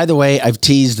 and by the way, I've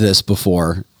teased this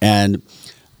before, and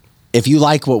if you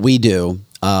like what we do,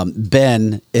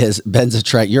 Ben's a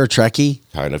Trek. You're a Trekkie?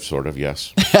 Kind of, sort of,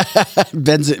 yes.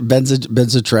 Ben's a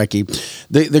Trekkie.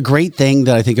 The great thing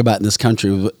that I think about in this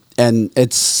country, and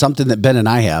it's something that Ben and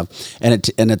I have, and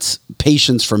it's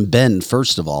patience from Ben,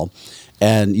 first of all,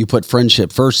 and you put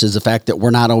friendship first, is the fact that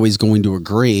we're not always going to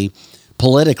agree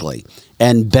politically.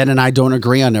 And Ben and I don't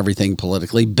agree on everything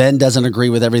politically. Ben doesn't agree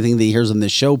with everything that he hears on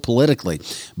this show politically.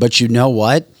 But you know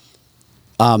what?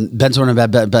 Ben's one of my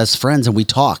best friends, and we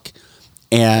talk.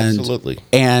 And, absolutely.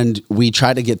 And we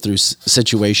try to get through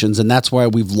situations, and that's why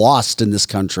we've lost in this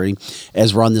country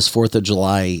as we're on this 4th of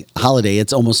July holiday.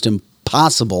 It's almost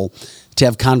impossible to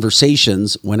have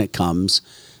conversations when it comes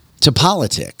to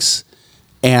politics.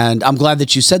 And I'm glad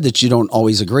that you said that you don't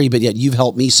always agree, but yet you've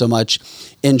helped me so much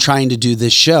in trying to do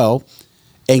this show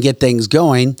and get things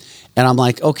going. And I'm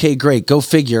like, okay, great. Go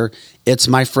figure. It's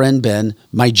my friend Ben,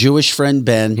 my Jewish friend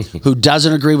Ben, who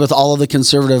doesn't agree with all of the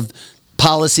conservative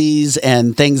policies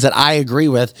and things that I agree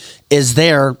with, is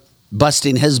there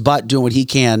busting his butt, doing what he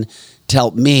can to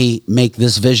help me make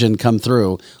this vision come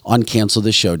through on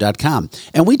cancelthisshow.com.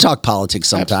 And we talk politics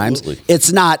sometimes. Absolutely.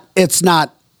 It's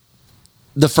not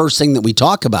the first thing that we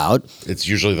talk about. It's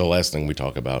usually the last thing we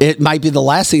talk about. It might be the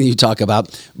last thing you talk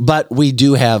about, but we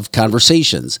do have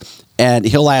conversations. And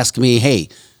he'll ask me, hey,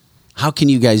 how can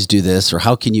you guys do this? Or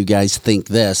how can you guys think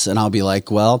this? And I'll be like,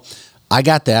 well, I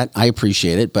got that. I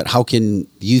appreciate it. But how can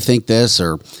you think this?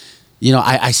 Or, you know,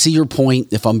 I see your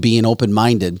point if I'm being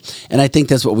open-minded. And I think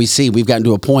that's what we see. We've gotten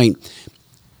to a point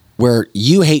where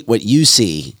you hate what you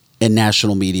see in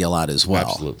national media a lot as well.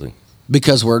 Absolutely.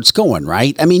 Because where it's going,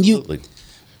 right? I mean, you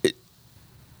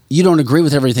don't agree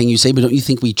with everything you say, but don't you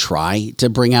think we try to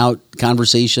bring out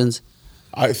conversations?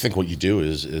 I think what you do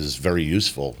is very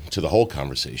useful to the whole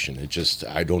conversation.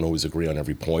 I don't always agree on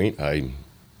every point. I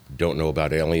don't know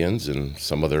about aliens and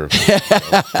some other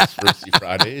conspiracy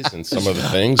Fridays and some other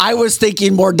things. I was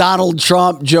thinking more Donald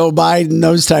Trump, Joe Biden,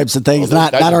 those types of things.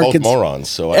 Well, not our both morons,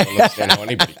 so I don't understand how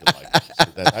anybody could like it. So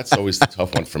that's always the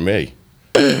tough one for me.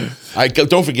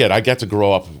 Don't forget, I got to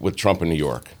grow up with Trump in New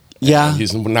York. Yeah.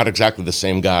 He's not exactly the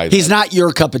same guy. He's not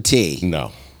your cup of tea.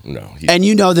 No. And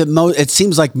you know that it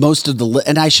seems like most of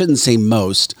and I shouldn't say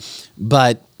most,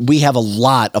 but we have a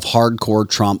lot of hardcore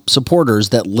Trump supporters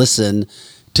that listen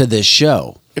to this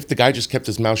show. If the guy just kept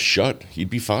his mouth shut, he'd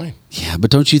be fine. Yeah,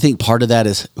 but don't you think part of that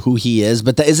is who he is?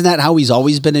 But isn't that how he's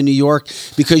always been in New York?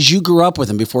 Because you grew up with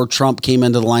him before Trump came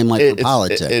into the limelight for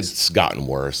politics. It's gotten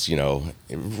worse,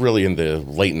 really in the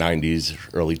late 90s,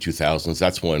 early 2000s.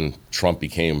 That's when Trump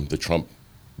became the Trump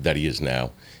that he is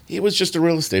now. He was just a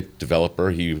real estate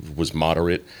developer. He was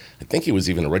moderate. I think he was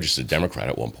even a registered Democrat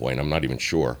at one point. I'm not even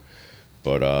sure.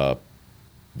 But,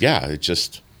 yeah, he's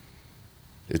just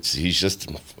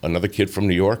another kid from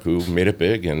New York who made it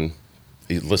big. And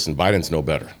listen, Biden's no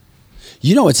better.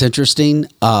 You know what's interesting?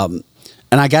 And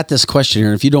I got this question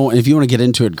here. If you want to get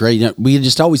into it, great. We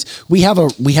have a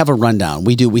rundown.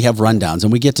 We have rundowns,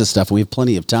 and we get to stuff. And we have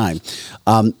plenty of time.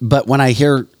 But when I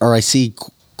hear or I see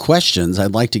questions,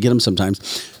 I'd like to get them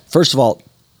sometimes. First of all,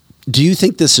 do you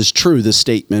think this is true, this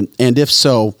statement? And if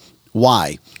so,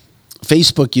 why?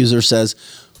 Facebook user says,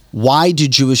 why do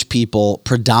Jewish people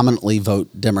predominantly vote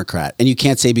Democrat? And you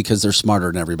can't say because they're smarter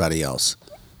than everybody else.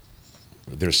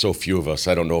 There's so few of us.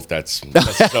 I don't know if that's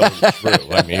necessarily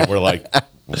true. I mean, we're like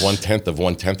 1/10 of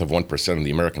 1% of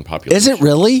the American population. Is it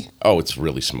really? Oh, it's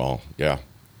really small. Yeah.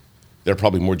 There are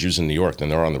probably more Jews in New York than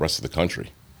there are in the rest of the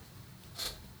country.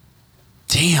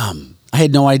 Damn. I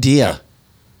had no idea. Yeah.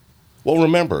 Well,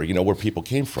 remember, where people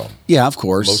came from. Yeah, of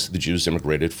course. Most of the Jews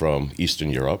immigrated from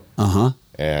Eastern Europe. Uh-huh.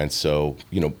 And so,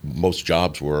 most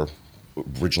jobs were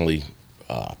originally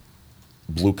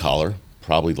blue collar,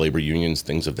 probably labor unions,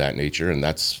 things of that nature. And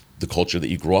that's the culture that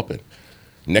you grew up in.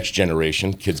 Next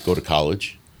generation, kids go to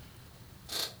college.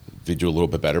 They do a little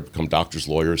bit better, become doctors,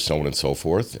 lawyers, so on and so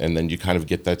forth. And then you kind of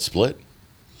get that split.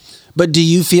 But do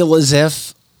you feel as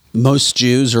if most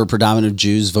Jews or predominant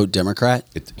Jews vote Democrat?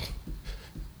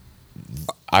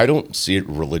 I don't see it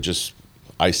religious.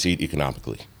 I see it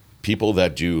economically. People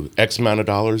that do X amount of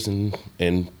dollars in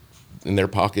their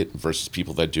pocket versus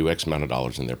people that do X amount of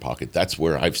dollars in their pocket. That's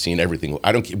where I've seen everything.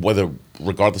 I don't care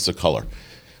regardless of color.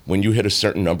 When you hit a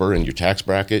certain number in your tax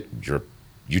bracket,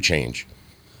 you change.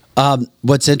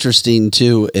 What's interesting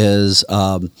too is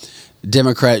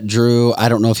Democrat Drew. I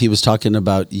don't know if he was talking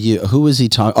about you. Who was he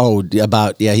talking? Oh,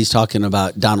 he's talking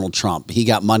about Donald Trump. He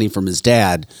got money from his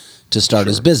dad to start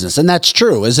his business. And that's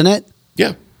true, isn't it?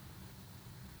 Yeah.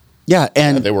 Yeah.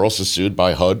 And they were also sued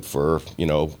by HUD for,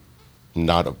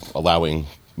 not allowing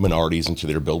minorities into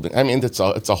their building. I mean, it's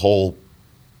a whole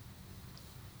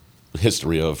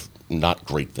history of not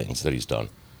great things that he's done.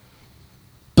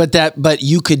 But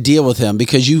you could deal with him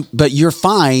because you're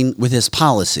fine with his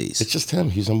policies. It's just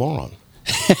him. He's a moron.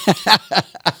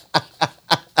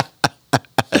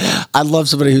 I love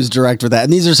somebody who's direct with that.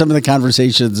 And these are some of the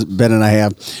conversations Ben and I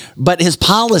have. But his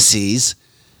policies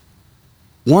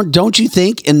don't you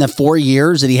think in the 4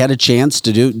 years that he had a chance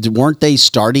to do, weren't they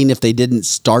starting if they didn't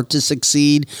start to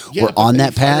succeed or on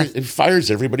that path? It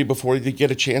fires everybody before you get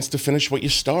a chance to finish what you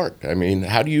start. I mean,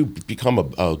 how do you become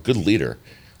a good leader?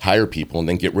 Hire people and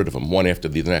then get rid of them one after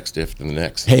the next after the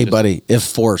next. Hey, buddy, if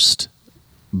forced,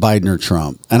 Biden or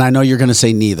Trump. And I know you're going to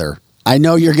say neither.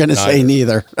 Say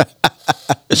neither.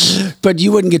 But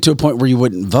you wouldn't get to a point where you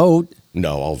wouldn't vote.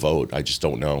 No, I'll vote. I just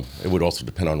don't know. It would also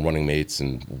depend on running mates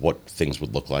and what things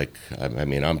would look like. I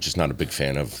mean, I'm just not a big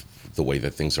fan of the way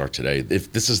that things are today.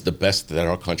 If this is the best that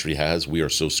our country has, we are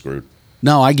so screwed.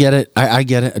 No, I get it. I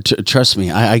get it. Trust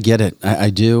me, I get it. I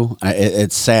do.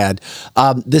 It's sad.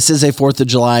 This is a 4th of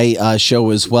July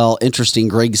show as well. Interesting.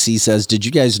 Greg C. says, did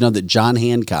you guys know that John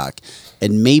Hancock,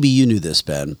 and maybe you knew this,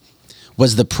 Ben,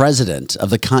 was the president of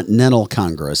the Continental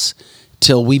Congress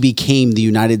till we became the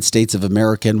United States of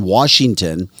America, and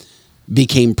Washington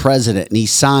became president. And he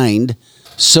signed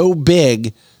so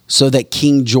big so that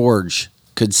King George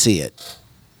could see it.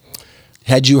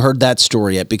 Had you heard that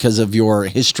story yet because of your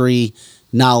history,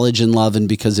 knowledge, and love, and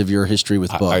because of your history with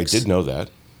books? I did know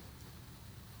that.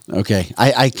 Okay.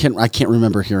 I can't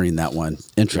remember hearing that one.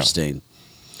 Interesting.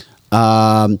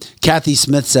 Yeah. Kathy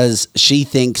Smith says she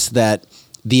thinks that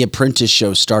The Apprentice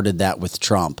show started that with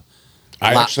Trump.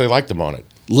 I actually liked him on it.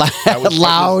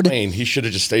 Loud. He should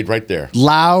have just stayed right there.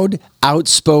 Loud,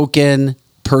 outspoken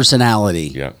personality.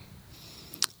 Yeah.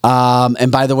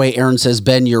 And by the way, Aaron says,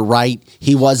 Ben, you're right.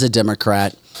 He was a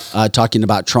Democrat. Talking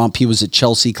about Trump, he was at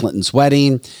Chelsea Clinton's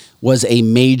wedding. was a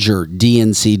major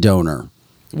DNC donor.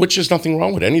 Which is nothing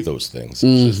wrong with any of those things.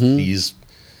 It's just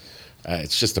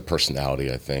it's just a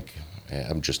personality, I think.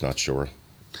 I'm just not sure.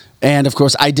 And, of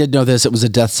course, I did know this. It was a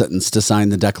death sentence to sign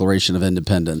the Declaration of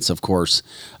Independence, of course.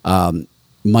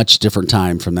 Much different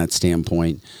time from that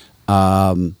standpoint.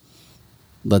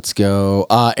 Let's go.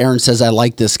 Aaron says, I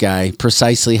like this guy.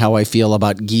 Precisely how I feel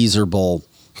about Geezer Bowl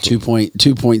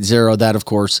 2.0. That, of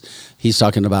course, he's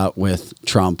talking about with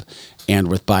Trump and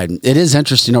with Biden. It is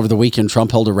interesting. Over the weekend,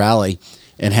 Trump held a rally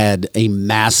and had a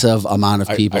massive amount of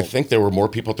people. I think there were more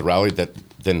people at the rally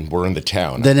than were in the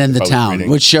town.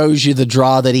 Which shows you the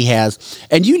draw that he has.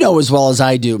 And you know as well as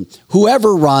I do,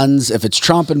 whoever runs, if it's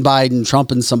Trump and Biden,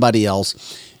 Trump and somebody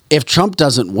else, if Trump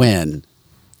doesn't win,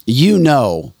 you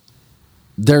know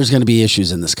there's going to be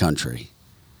issues in this country.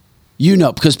 You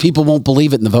know, because people won't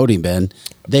believe it in the voting bin.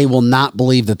 They will not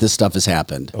believe that this stuff has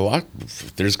happened.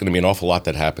 There's going to be an awful lot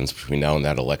that happens between now and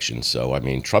that election. So, I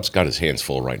mean, Trump's got his hands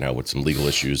full right now with some legal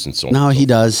issues and so on. No, he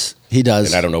does. He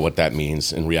does. And I don't know what that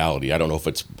means in reality. I don't know if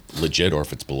it's legit or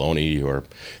if it's baloney. Or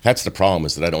that's the problem,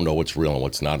 is that I don't know what's real and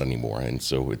what's not anymore. And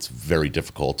so it's very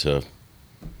difficult to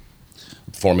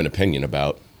form an opinion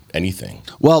about anything.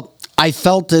 Well, I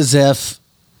felt as if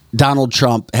Donald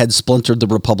Trump had splintered the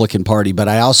Republican Party, but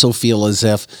I also feel as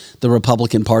if the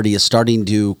Republican Party is starting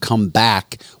to come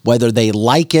back, whether they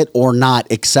like it or not,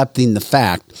 accepting the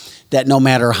fact that no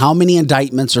matter how many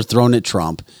indictments are thrown at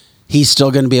Trump, he's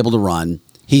still going to be able to run.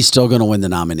 He's still going to win the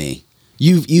nominee.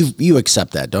 You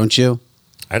accept that, don't you?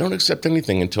 I don't accept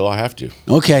anything until I have to.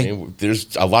 Okay. I mean,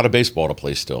 there's a lot of baseball to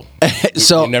play still.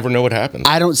 So you never know what happens.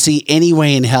 I don't see any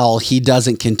way in hell he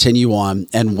doesn't continue on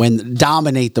and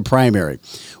dominate the primary.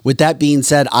 With that being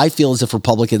said, I feel as if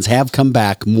Republicans have come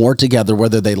back more together,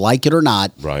 whether they like it or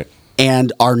not, right,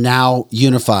 and are now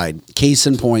unified. Case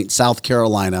in point, South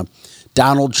Carolina,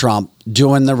 Donald Trump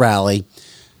doing the rally.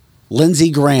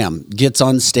 Lindsey Graham gets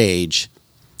on stage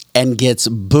and gets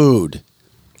booed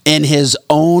in his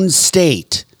own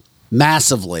state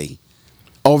massively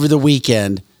over the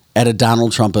weekend at a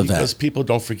Donald Trump event. Because people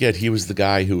don't forget, he was the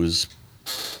guy who was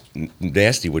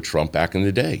nasty with Trump back in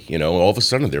the day. You know, all of a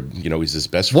sudden, he's his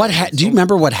best friend. Do you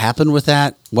remember what happened with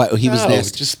that? Was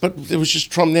nasty? But it was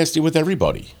just Trump nasty with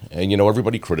everybody. And,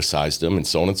 everybody criticized him and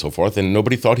so on and so forth. And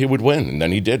nobody thought he would win. And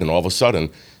then he did. And all of a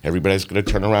sudden, everybody's going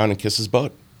to turn around and kiss his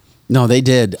butt. No, they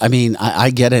did. I mean,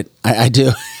 I get it. I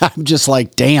do. I'm just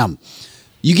like, damn.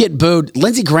 You get booed.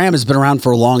 Lindsey Graham has been around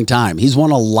for a long time. He's won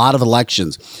a lot of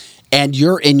elections. And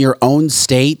you're in your own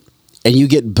state and you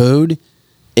get booed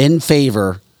in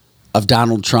favor of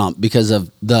Donald Trump because of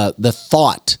the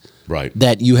thought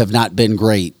that you have not been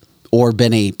great or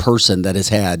been a person that has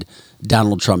had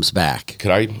Donald Trump's back.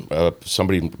 Could I,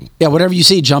 somebody... Yeah, whatever you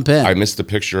see, jump in. I missed the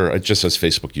picture. It just says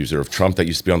Facebook user of Trump that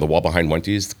used to be on the wall behind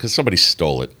Wendy's because somebody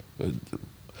stole it.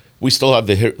 We still have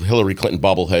the Hillary Clinton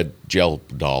bobblehead jail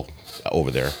doll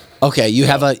over there. Okay, you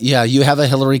have a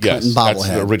Hillary Clinton bobblehead. That's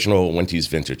the original Wendy's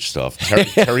vintage stuff.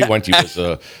 Terry Wenty was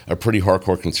a pretty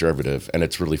hardcore conservative, and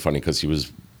it's really funny because he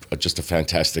was just a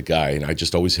fantastic guy, and I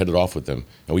just always hit it off with him.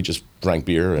 And we just drank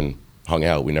beer and hung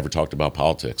out. We never talked about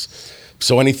politics.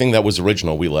 So anything that was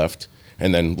original, we left.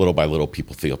 And then little by little,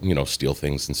 people steal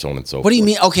things and so on and so forth. What do you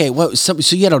mean? Okay, well, so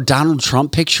you had a Donald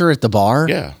Trump picture at the bar?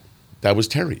 Yeah, that was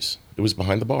Terry's. It was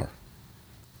behind the bar.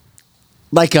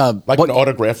 Like an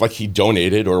autograph, like he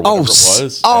donated or whatever it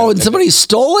was. And somebody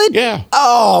stole it? Yeah.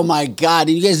 Oh, my God.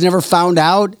 You guys never found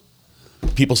out?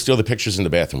 People steal the pictures in the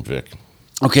bathroom, Vic.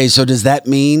 Okay, so does that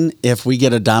mean if we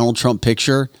get a Donald Trump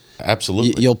picture,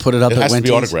 absolutely, you'll put it up at Wendy's? It has to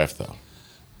be autographed, though.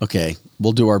 Okay,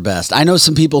 we'll do our best. I know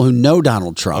some people who know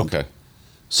Donald Trump. Okay.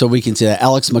 So we can see that.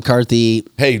 Alex McCarthy.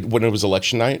 Hey, when it was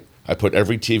election night, I put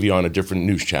every TV on a different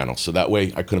news channel, so that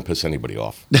way I couldn't piss anybody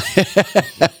off.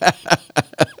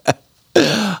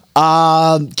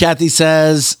 Kathy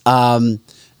says, come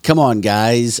on,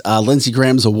 guys. Lindsey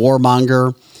Graham's a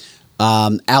warmonger.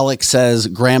 Alex says,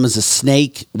 Graham is a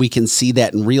snake. We can see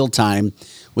that in real time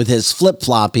with his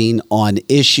flip-flopping on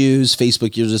issues.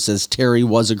 Facebook user says, Terry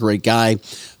was a great guy.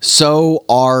 So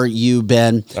are you,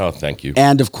 Ben. Oh, thank you.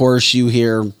 And, of course, you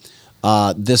hear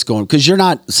this going, because you're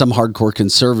not some hardcore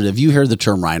conservative. You hear the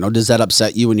term rhino. Does that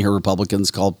upset you when you hear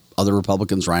Republicans call other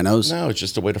Republicans rhinos? No, it's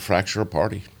just a way to fracture a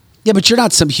party. Yeah, but you're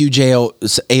not some huge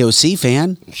AOC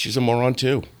fan. She's a moron,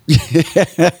 too.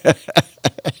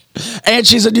 And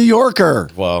she's a New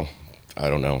Yorker. Well, I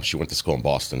don't know. She went to school in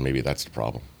Boston. Maybe that's the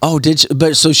problem. Oh, did she?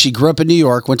 But so she grew up in New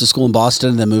York, went to school in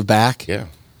Boston, and then moved back? Yeah.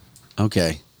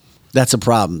 Okay. That's a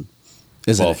problem,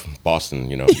 isn't it? Well, Boston,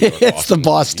 New York, it's the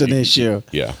Boston issue.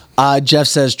 Yeah. Jeff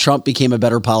says Trump became a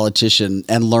better politician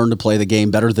and learned to play the game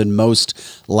better than most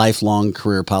lifelong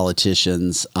career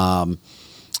politicians. Yeah,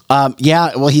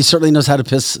 well, he certainly knows how to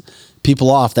piss people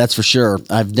off. That's for sure.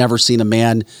 I've never seen a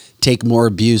man take more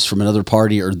abuse from another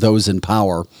party or those in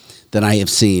power than I have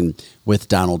seen with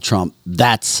Donald Trump.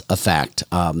 That's a fact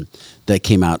that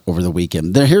came out over the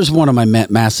weekend. Here's one of my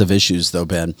massive issues, though,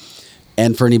 Ben,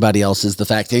 and for anybody else, is the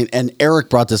fact, and Eric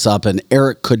brought this up, and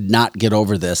Eric could not get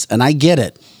over this, and I get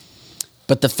it.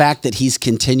 But the fact that he's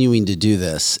continuing to do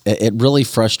this, it really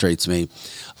frustrates me.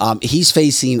 He's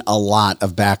facing a lot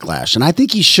of backlash, and I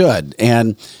think he should.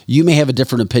 And you may have a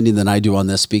different opinion than I do on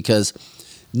this, because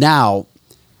now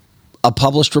a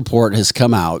published report has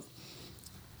come out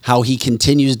how he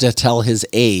continues to tell his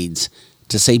aides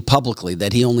to say publicly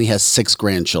that he only has 6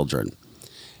 grandchildren.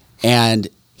 And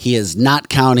he is not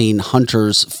counting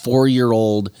Hunter's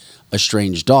 4-year-old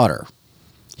estranged daughter.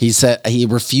 He said he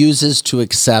refuses to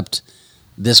accept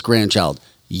this grandchild.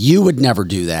 You would never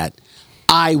do that.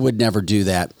 I would never do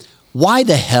that. Why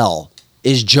the hell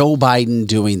is Joe Biden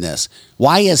doing this?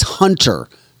 Why is Hunter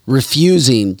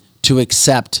refusing to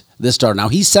accept this daughter? Now,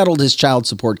 he settled his child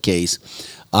support case.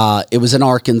 It was in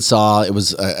Arkansas. It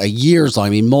was a years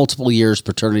long, multiple years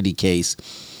paternity case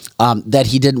that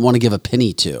he didn't want to give a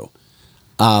penny to.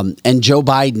 And Joe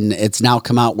Biden, it's now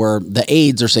come out where the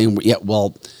aides are saying, yeah,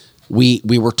 well, we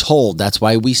were told. That's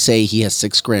why we say he has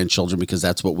 6 grandchildren, because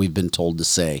that's what we've been told to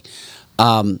say.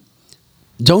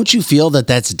 Don't you feel that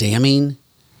that's damning?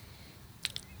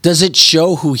 Does it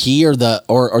show who he or the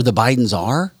Bidens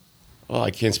are? Well,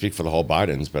 I can't speak for the whole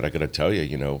Bidens, but I got to tell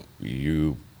you,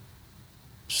 you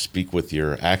speak with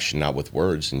your action, not with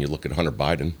words. And you look at Hunter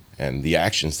Biden and the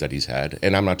actions that he's had.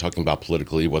 And I'm not talking about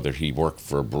politically, whether he worked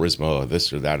for Burisma or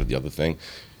this or that or the other thing.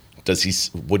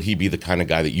 Would he be the kind of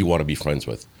guy that you want to be friends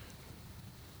with?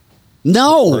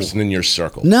 No. The person in your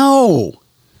circle?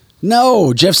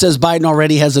 No. Jeff says Biden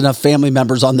already has enough family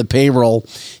members on the payroll.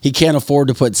 He can't afford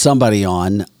to put somebody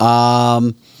on.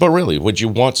 But really, would you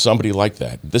want somebody like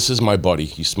that? This is my buddy.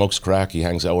 He smokes crack. He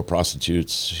hangs out with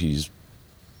prostitutes. He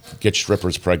gets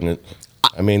strippers pregnant.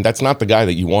 That's not the guy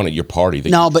that you want at your party.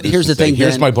 No, but here's the thing.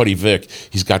 Here's Ben. my buddy Vic.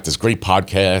 He's got this great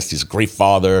podcast. He's a great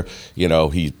father.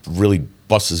 He really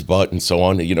busts his butt and so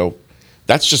on.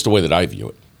 That's just the way that I view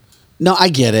it. No, I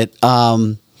get it.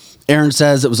 Aaron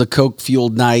says it was a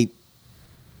coke-fueled night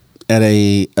at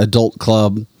a adult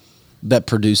club that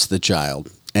produced the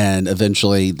child. And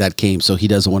eventually that came, so he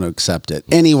doesn't want to accept it.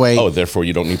 Anyway. Oh, therefore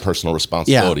you don't need personal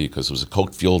responsibility because it was a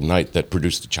coke-fueled night that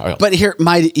produced the child. But here,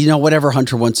 whatever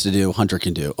Hunter wants to do, Hunter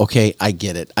can do. Okay, I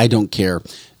get it. I don't care.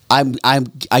 I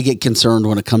get concerned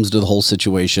when it comes to the whole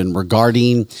situation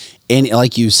regarding, and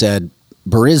like you said,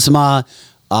 Burisma,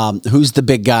 who's the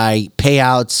big guy,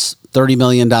 payouts, $30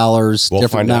 million,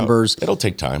 different numbers. It'll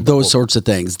take time. Those sorts of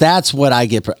things. That's what I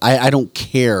get. I don't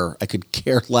care. I could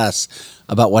care less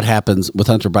about what happens with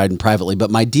Hunter Biden privately.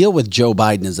 But my deal with Joe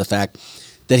Biden is the fact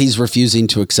that he's refusing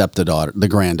to accept the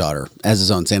granddaughter as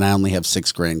his own, saying I only have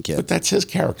 6 grandkids. But that's his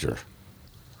character.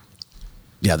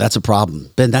 Yeah, that's a problem.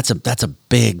 Ben, that's a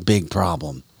big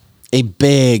problem. A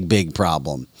big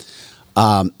problem.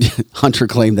 Hunter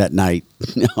claimed that night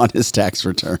on his tax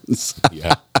returns.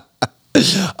 Yeah.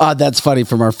 That's funny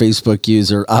from our Facebook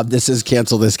user. This is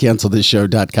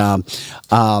cancelthisshow.com.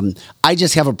 I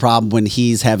just have a problem when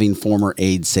he's having former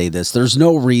aides say this. There's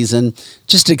no reason.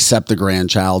 Just accept the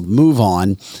grandchild. Move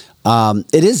on.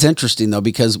 It is interesting, though,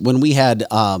 because when we had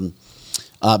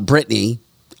Brittany,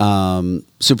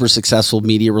 super successful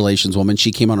media relations woman,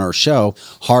 she came on our show,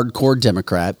 hardcore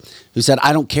Democrat, who said,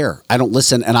 I don't care. I don't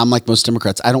listen. And I'm like most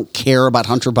Democrats. I don't care about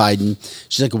Hunter Biden.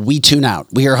 She's like, we tune out.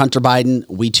 We hear Hunter Biden.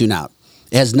 We tune out.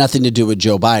 It has nothing to do with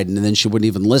Joe Biden. And then she wouldn't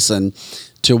even listen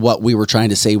to what we were trying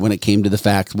to say when it came to the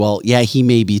fact, well, yeah, he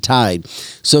may be tied.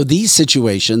 So these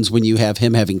situations, when you have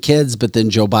him having kids, but then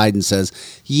Joe Biden says,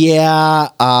 yeah,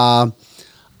 I'm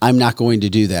not going to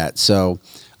do that. So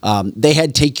they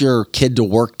had Take Your Kid to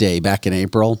Work Day back in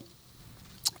April.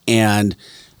 And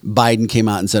Biden came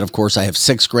out and said, of course, I have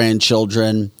 6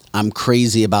 grandchildren. I'm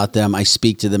crazy about them. I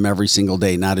speak to them every single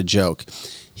day. Not a joke.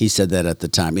 He said that at the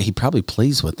time. He probably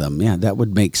plays with them. Yeah, that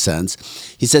would make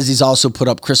sense. He says he's also put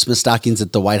up Christmas stockings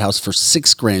at the White House for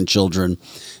 6 grandchildren,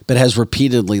 but has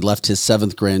repeatedly left his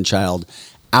 7th grandchild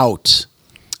out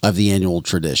of the annual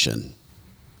tradition.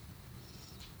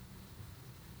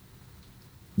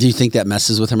 Do you think that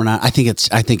messes with him or not? I think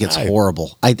it's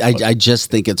horrible. I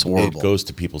just think it's horrible. It goes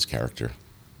to people's character.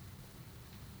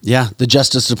 Yeah, the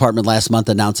Justice Department last month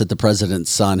announced that the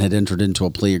president's son had entered into a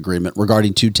plea agreement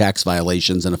regarding 2 tax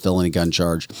violations and a felony gun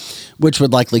charge, which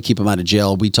would likely keep him out of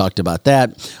jail. We talked about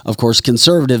that. Of course,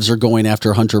 conservatives are going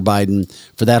after Hunter Biden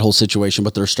for that whole situation,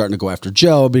 but they're starting to go after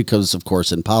Joe because, of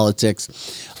course, in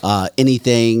politics,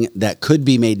 anything that could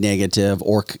be made negative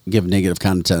or give negative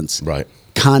context,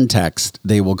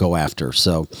 they will go after.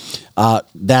 So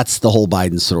that's the whole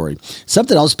Biden story.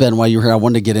 Something else, Ben, while you're here, I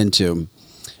wanted to get into,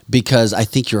 because I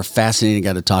think you're a fascinating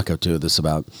guy to talk to this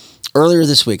about. Earlier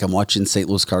this week, I'm watching St.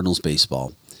 Louis Cardinals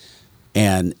baseball,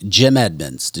 and Jim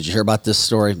Edmonds. Did you hear about this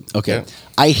story? Okay. Yeah.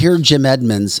 I hear Jim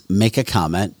Edmonds make a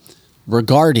comment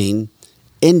regarding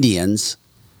Indians,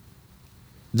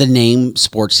 the name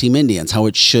sports team Indians, how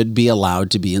it should be allowed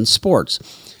to be in sports.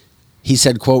 He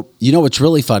said, quote, "You know what's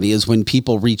really funny is when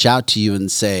people reach out to you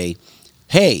and say,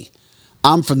 hey,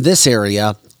 I'm from this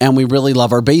area and we really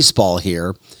love our baseball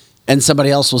here. And somebody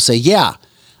else will say, yeah,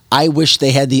 I wish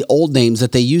they had the old names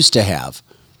that they used to have.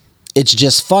 It's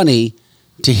just funny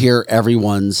to hear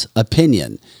everyone's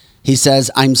opinion." He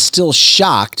says, "I'm still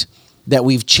shocked that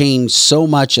we've changed so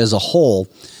much as a whole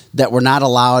that we're not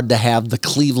allowed to have the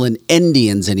Cleveland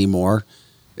Indians anymore.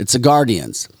 It's the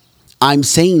Guardians. I'm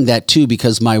saying that too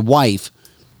because my wife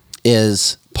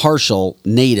is partial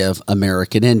Native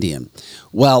American Indian."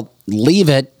 Well, leave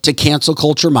it to cancel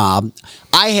culture mob.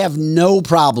 I have no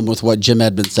problem with what Jim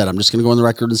Edmonds said. I'm just going to go on the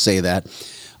record and say that.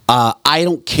 I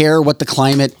don't care what the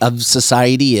climate of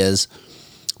society is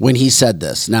when he said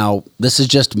this. Now, this is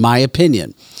just my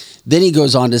opinion. Then he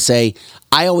goes on to say,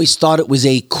 I always thought it was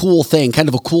a cool thing, kind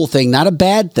of a cool thing, not a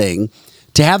bad thing,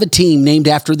 to have a team named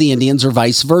after the Indians or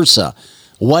vice versa.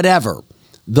 Whatever.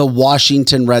 The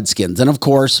Washington Redskins. And of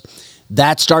course,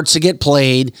 that starts to get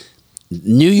played.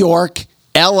 New York,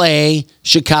 LA,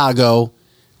 Chicago,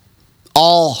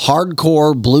 all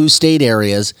hardcore blue state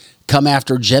areas come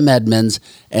after Jim Edmonds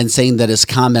and saying that his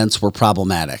comments were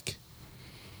problematic.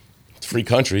 It's a free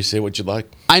country. Say what you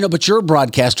like. I know, but you're a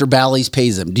broadcaster. Bally's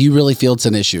pays him. Do you really feel it's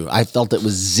an issue? I felt it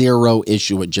was zero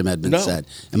issue what Jim Edmonds said.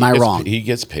 Am I wrong? He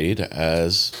gets paid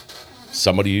as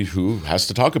somebody who has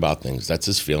to talk about things. That's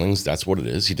his feelings. That's what it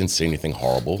is. He didn't say anything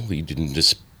horrible. He didn't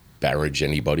disparage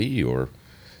anybody or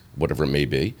whatever it may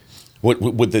be.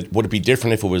 Would it be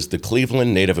different if it was the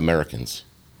Cleveland Native Americans?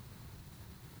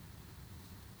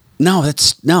 No,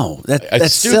 that's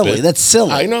silly. That's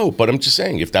silly. I know, but I'm just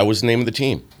saying, if that was the name of the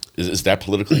team, is that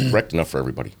politically correct enough for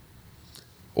everybody?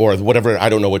 Or whatever, I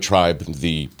don't know what tribe,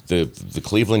 the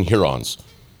Cleveland Hurons.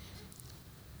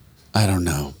 I don't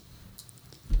know.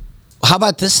 How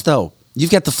about this, though?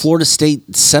 You've got the Florida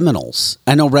State Seminoles.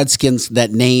 I know Redskins,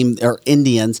 that name, are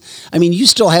Indians. I mean, you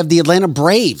still have the Atlanta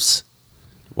Braves.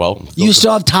 Well, you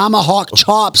still have tomahawk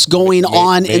chops going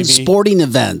on in sporting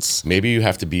events. Maybe you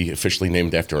have to be officially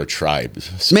named after a tribe.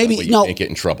 So maybe you can't get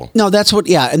in trouble. No, that's what.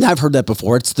 Yeah, and I've heard that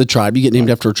before. It's the tribe. You get named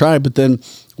after a tribe, but then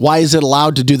why is it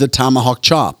allowed to do the tomahawk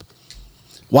chop?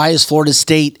 Why does Florida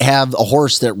State have a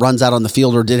horse that runs out on the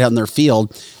field or did on their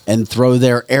field and throw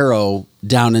their arrow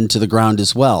down into the ground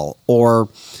as well? Or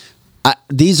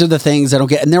these are the things I don't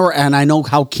get. And I know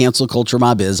how cancel culture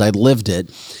mob is. I lived it.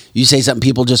 You say something,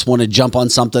 people just want to jump on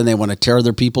something. They want to tear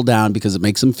other people down because it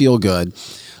makes them feel good.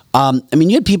 I mean,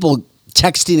 you had people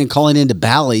texting and calling into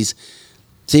Bally's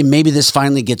saying maybe this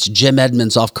finally gets Jim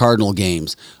Edmonds off Cardinal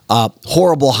games.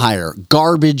 Horrible hire,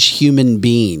 garbage human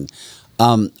being.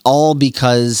 All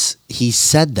because he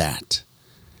said that.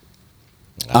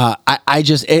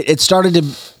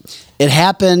 It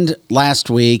happened last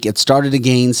week. It started to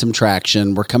gain some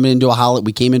traction. We came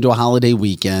into a holiday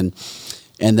weekend,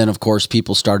 and then of course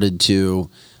people started to.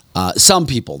 Some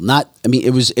people,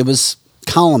 it was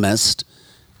columnists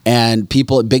and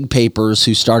people at big papers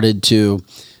who started to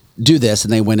do this,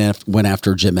 and they went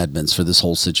after Jim Edmonds for this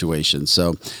whole situation.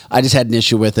 So I just had an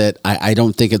issue with it. I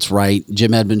don't think it's right.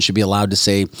 Jim Edmonds should be allowed to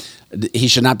say he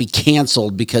should not be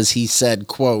canceled because he said,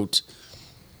 quote,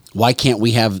 why can't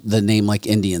we have the name like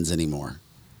Indians anymore?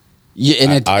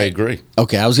 I agree.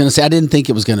 Okay, I was going to say, I didn't think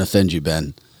it was going to offend you,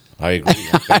 Ben. I agree.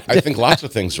 I think lots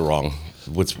of things are wrong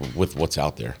with what's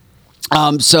out there.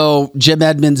 So Jim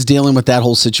Edmonds dealing with that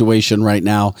whole situation right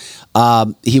now.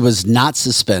 He was not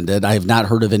suspended. I have not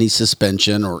heard of any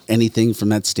suspension or anything from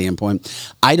that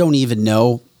standpoint. I don't even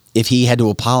know if he had to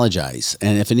apologize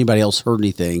and if anybody else heard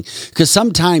anything. Because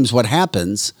sometimes what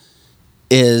happens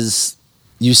is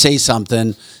you say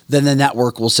something, then the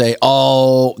network will say,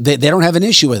 oh, they don't have an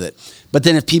issue with it. But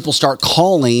then if people start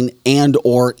calling and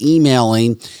or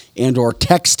emailing and or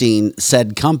texting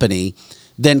said company,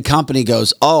 then company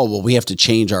goes, oh, well, we have to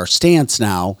change our stance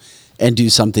now. and do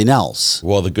something else.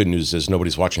 Well, the good news is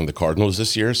nobody's watching the Cardinals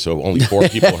this year, so only 4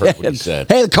 people heard what he said.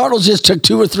 Hey, the Cardinals just took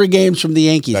 2 or 3 games from the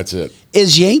Yankees. That's it.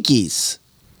 Is Yankees,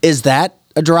 is that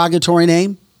a derogatory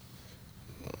name?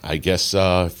 I guess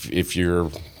if you're...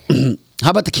 How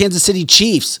about the Kansas City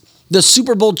Chiefs? The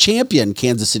Super Bowl champion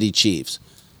Kansas City Chiefs.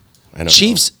 I don't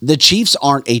Chiefs. know. The Chiefs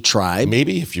aren't a tribe.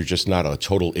 Maybe if you're just not a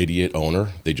total idiot owner,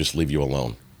 they just leave you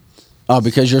alone. Oh,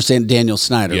 because you're saying Daniel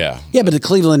Snyder. Yeah. Yeah, but the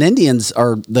Cleveland Indians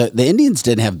the Indians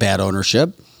didn't have bad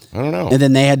ownership. I don't know. And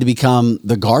then they had to become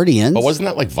the Guardians. But wasn't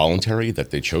that like voluntary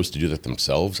that they chose to do that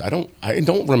themselves? I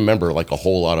don't remember like a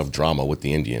whole lot of drama with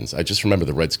the Indians. I just remember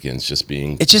the Redskins just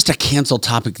being... It's just a canceled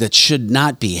topic that should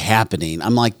not be happening.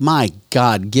 I'm like, my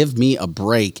God, give me a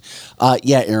break.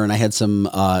 Yeah, Aaron, I had some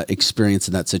experience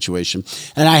in that situation.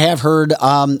 And I have heard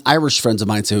Irish friends of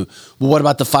mine say, well, what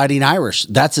about the Fighting Irish?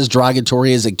 That's as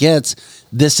derogatory as it gets.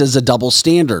 This is a double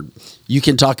standard. You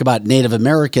can talk about Native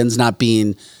Americans not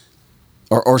being...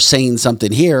 Or saying something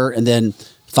here, and then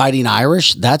Fighting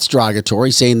Irish, that's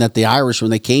derogatory, saying that the Irish, when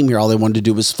they came here, all they wanted to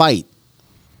do was fight.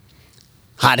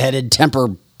 Hot-headed,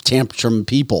 tantrum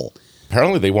people.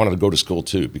 Apparently they wanted to go to school,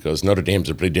 too, because Notre Dame's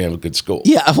a pretty damn good school.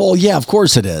 Yeah, well, yeah, of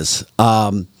course it is.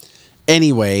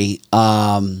 Anyway,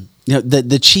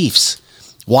 the Chiefs.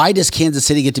 Why does Kansas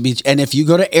City get to be... And if you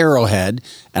go to Arrowhead,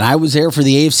 and I was there for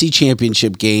the AFC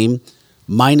Championship game,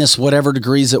 minus whatever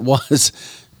degrees it was...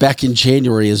 back in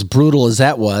January, as brutal as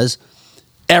that was,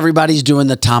 everybody's doing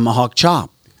the tomahawk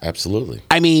chop. Absolutely.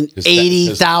 I mean,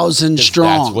 80,000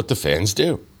 strong. That's what the fans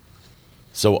do.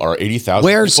 So are 80,000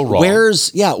 people wrong?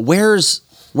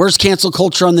 Where's cancel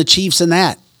culture on the Chiefs and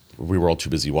that? We were all too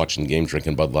busy watching the game,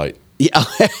 drinking Bud Light. Yeah.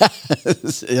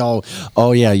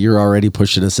 oh, yeah, you're already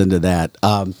pushing us into that.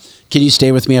 Can you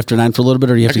stay with me after 9 for a little bit,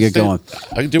 or do you have to get going?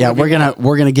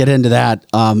 We're gonna get into that.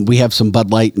 We have some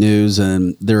Bud Light news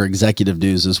and their executive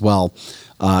news as well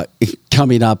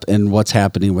coming up, and what's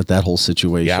happening with that whole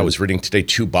situation. Yeah, I was reading today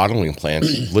 2 bottling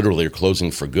plants literally are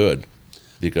closing for good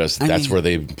because that's where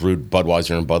they brewed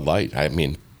Budweiser and Bud Light. I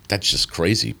mean, that's just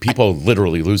crazy. People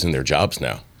literally losing their jobs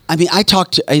now. I mean,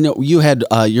 I know you had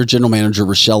your general manager,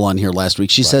 Rochelle, on here last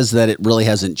week. She says that it really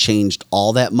hasn't changed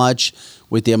all that much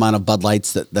with the amount of Bud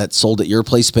Lights that sold at your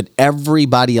place. But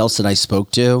everybody else that I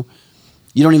spoke to,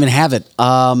 you don't even have it.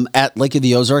 At Lake of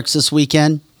the Ozarks this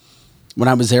weekend, when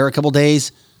I was there a couple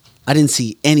days, I didn't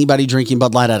see anybody drinking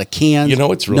Bud Light out of cans. You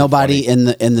know, it's really nobody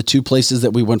funny. in the 2 places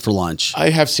that we went for lunch.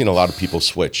 I have seen a lot of people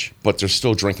switch, but they're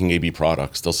still drinking AB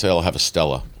products. They'll say, I'll have a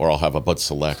Stella, or I'll have a Bud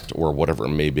Select, or whatever it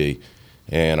may be.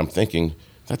 And I'm thinking,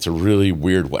 that's a really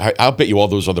weird way. I'll bet you all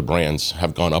those other brands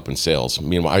have gone up in sales.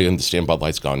 Meanwhile, I understand Bud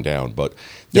Light's gone down, but...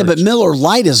 Yeah, but Miller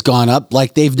Lite has gone up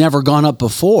like they've never gone up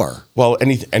before. Well,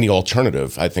 any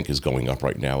alternative, I think, is going up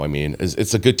right now. I mean,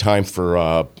 it's a good time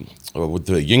for with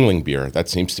the Yuengling beer. That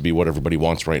seems to be what everybody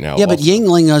wants right now. Yeah, but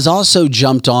Yuengling has also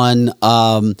jumped on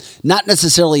not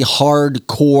necessarily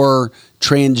hardcore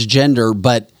transgender,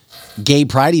 but... gay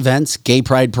pride events, gay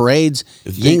pride parades.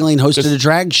 Yuengling hosted a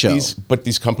drag show. But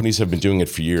these companies have been doing it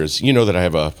for years. You know that I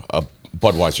have a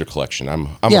Budweiser collection. I'm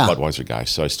a Budweiser guy,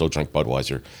 so I still drink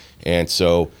Budweiser. And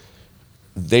so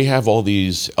they have all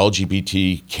these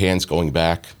LGBT cans going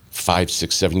back 5,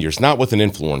 6, 7 years, not with an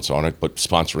influence on it, but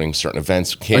sponsoring certain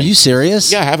events. Are you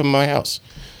serious? Yeah, I have them in my house.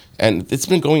 And it's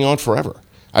been going on forever.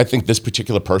 I think this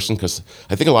particular person, because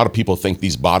I think a lot of people think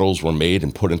these bottles were made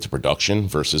and put into production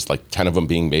versus like 10 of them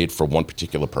being made for one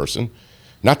particular person.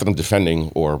 Not that I'm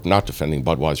defending or not defending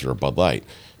Budweiser or Bud Light,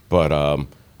 but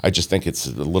I just think it's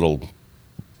a little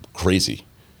crazy,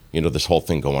 this whole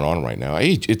thing going on right now.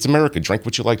 Hey, it's America. Drink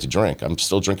what you like to drink. I'm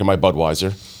still drinking my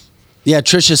Budweiser. Yeah,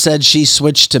 Trisha said she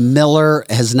switched to Miller,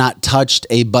 has not touched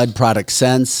a Bud product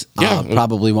since. Yeah.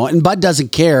 Probably won't. And Bud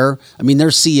doesn't care. I mean, their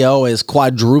CEO has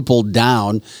quadrupled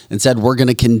down and said, we're going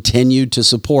to continue to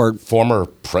support. Former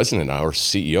president, our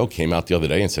CEO, came out the other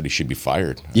day and said he should be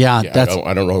fired. Yeah,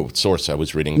 I don't know what source I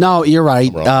was reading. No, you're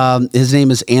right. His name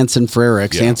is Anson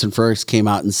Frericks. Yeah. Anson Frericks came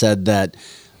out and said that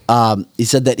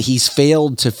he's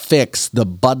failed to fix the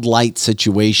Bud Light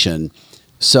situation.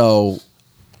 So...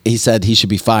 he said he should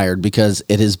be fired because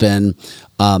it has been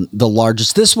the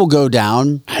largest. This will go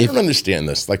down. I don't understand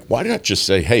this. Like, why not just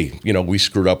say, hey, we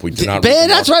screwed up. We did not. Ben,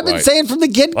 that's what I've been saying from the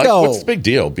get-go. What's the big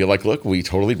deal? Be like, look, we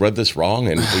totally read this wrong,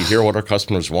 and we hear what our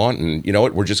customers want, and you know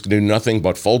what? We're just going to do nothing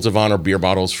but folds of honor beer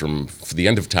bottles for the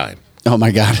end of time. Oh,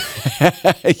 my God.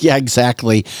 Yeah,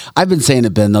 exactly. I've been saying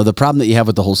it, Ben, though. The problem that you have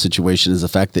with the whole situation is the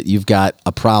fact that you've got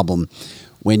a problem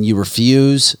when you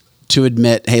refuse to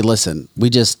admit, hey, listen,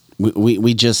 we just,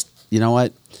 you know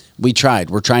what? We tried.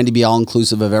 We're trying to be all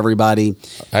inclusive of everybody.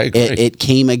 I agree. It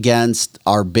came against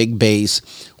our big base.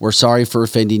 We're sorry for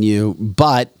offending you,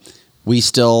 but we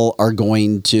still are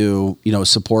going to,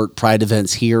 support Pride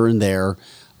events here and there.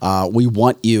 We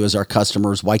want you as our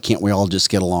customers. Why can't we all just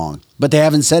get along? But they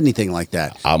haven't said anything like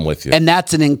that. I'm with you. And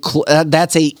that's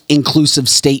that's a inclusive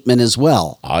statement as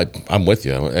well. I'm with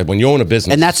you. When you own a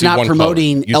business, and that's not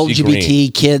promoting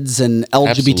LGBT kids and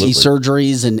LGBT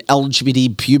surgeries and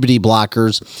LGBT puberty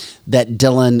blockers that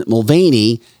Dylan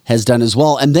Mulvaney has done as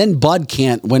well. And then Bud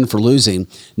can't win for losing.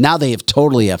 Now they have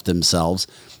totally effed themselves.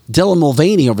 Dylan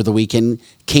Mulvaney over the weekend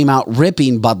came out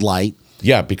ripping Bud Light.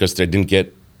 Yeah, because they didn't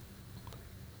get,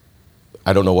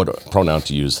 I don't know what pronoun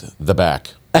to use, the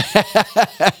back. Yeah,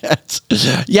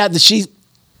 what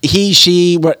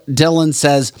Dylan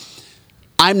says,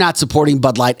 I'm not supporting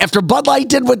Bud Light. After Bud Light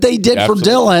did what they did for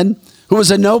Dylan, who was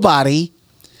a nobody,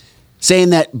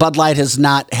 saying that Bud Light has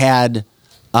not had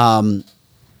her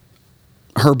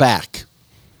back.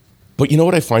 But you know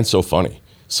what I find so funny?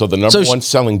 So the number one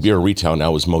selling beer retail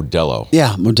now is Modelo.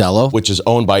 Yeah, Modelo. Which is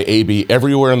owned by AB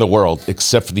everywhere in the world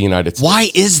except for the United States. Why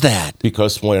is that?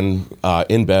 Because when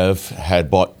InBev had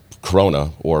bought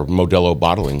Corona or Modelo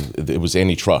bottling, it was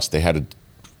antitrust. They had to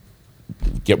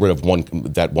get rid of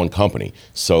that one company.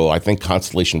 So I think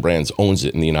Constellation Brands owns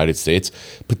it in the United States.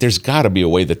 But there's got to be a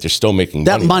way that they're still making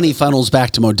money. That money funnels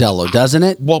back to Modelo, doesn't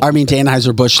it? Well, to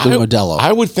Anheuser-Busch through Modelo.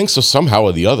 I would think so somehow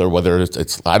or the other, whether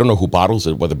it's I don't know who bottles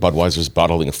it, whether Budweiser's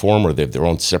bottling it for them or they have their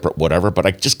own separate whatever, but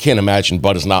I just can't imagine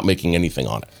Bud is not making anything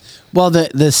on it. Well, the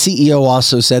CEO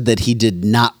also said that he did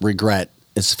not regret,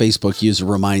 as Facebook user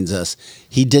reminds us,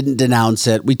 he didn't denounce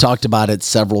it. We talked about it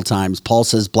several times. Paul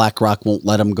says BlackRock won't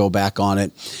let him go back on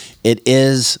it. It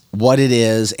is what it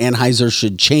is. Anheuser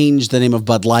should change the name of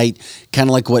Bud Light, kind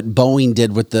of like what Boeing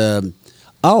did with the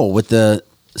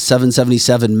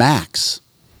 777 MAX.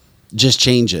 Just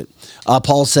change it.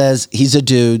 Paul says he's a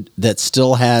dude that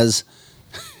still has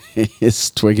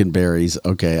his twig and berries.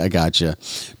 Okay, I got you.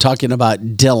 Talking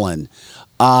about Dylan.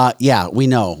 Yeah, we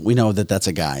know that that's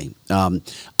a guy.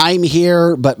 I'm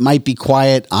here, but might be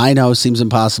quiet. I know, seems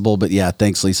impossible, but yeah,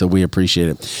 thanks, Lisa. We appreciate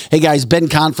it. Hey, guys, Ben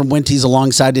Kahn from Winty's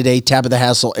alongside today. Tabitha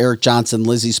Hassel, Eric Johnson,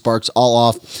 Lizzie Sparks, all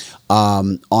off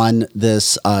on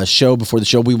this show before the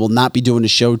show. We will not be doing a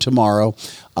show tomorrow.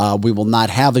 We will not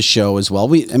have a show as well.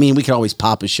 We can always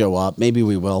pop a show up. Maybe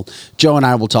we will. Joe and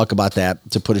I will talk about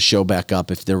that to put a show back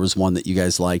up if there was one that you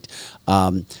guys liked.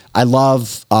 I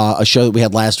love a show that we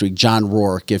had last week, John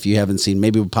Rourke. If you haven't seen,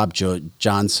 maybe we'll pop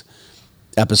John's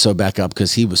episode back up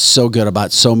because he was so good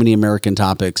about so many American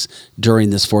topics during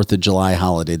this 4th of July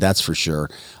holiday. That's for sure.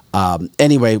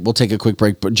 Anyway, we'll take a quick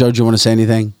break. But Joe, do you want to say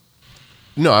anything?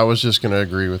 No, I was just going to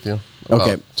agree with you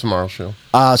about tomorrow's show.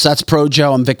 So that's Pro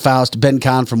Joe. I'm Vic Faust. Ben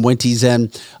Kahn from Winty's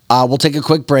in. We'll take a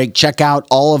quick break. Check out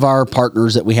all of our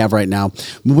partners that we have right now.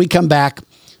 When we come back,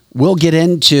 we'll get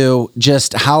into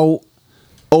just how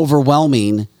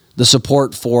overwhelming the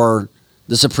support for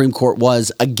the Supreme Court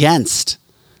was against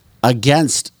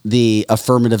the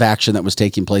affirmative action that was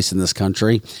taking place in this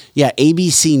country. Yeah,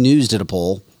 ABC News did a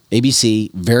poll.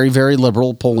 ABC, very, very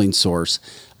liberal polling source.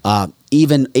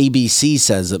 Even ABC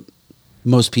says that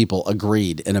most people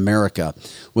agreed in America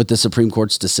with the Supreme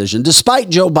Court's decision, despite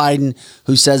Joe Biden,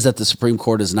 who says that the Supreme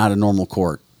Court is not a normal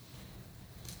court.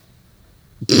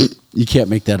 You can't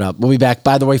make that up. We'll be back.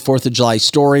 By the way, 4th of July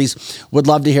stories. Would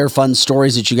love to hear fun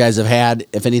stories that you guys have had.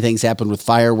 If anything's happened with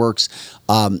fireworks,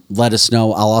 let us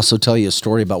know. I'll also tell you a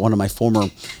story about one of my former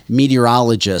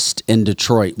meteorologists in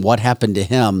Detroit. What happened to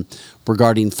him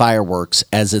regarding fireworks,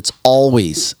 as it's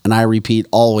always, and I repeat,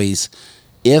 always,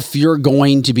 if you're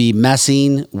going to be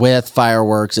messing with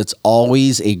fireworks, it's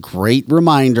always a great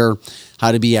reminder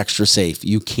how to be extra safe.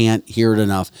 You can't hear it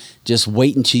enough. Just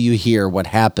wait until you hear what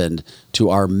happened to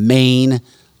our main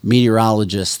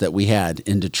meteorologist that we had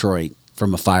in Detroit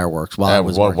from a fireworks.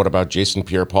 What about Jason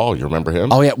Pierre-Paul? You remember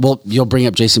him? Oh, yeah. Well, you'll bring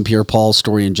up Jason Pierre-Paul's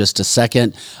story in just a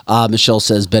second. Michelle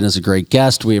says Ben is a great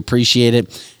guest. We appreciate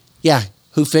it. Yeah.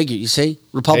 Who figured? You see,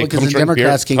 Republicans and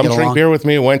Democrats can get along. Come drink beer with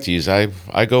me at Winty's. I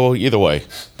go either way.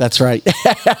 That's right.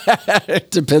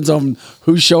 It depends on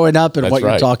who's showing up and what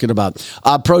you're talking about.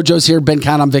 Pro Joe's here. Ben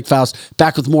Kahn, I'm Vic Faust.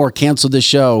 Back with more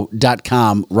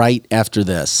cancelthisshow.com right after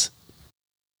this.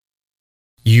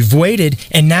 You've waited,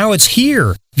 and now it's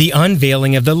here. The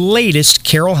unveiling of the latest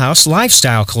Carroll House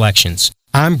lifestyle collections.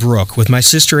 I'm Brooke with my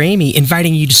sister Amy,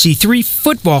 inviting you to see 3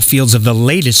 football fields of the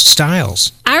latest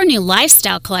styles. Our new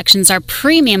lifestyle collections are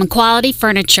premium quality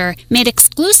furniture made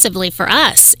exclusively for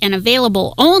us and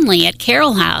available only at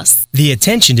Carroll House. The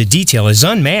attention to detail is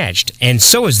unmatched, and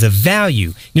so is the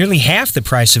value, nearly half the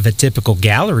price of a typical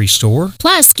gallery store.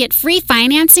 Plus, get free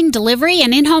financing, delivery,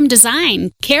 and in-home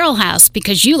design. Carroll House,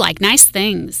 because you like nice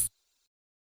things.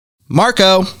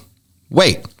 Marco,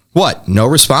 wait. What? No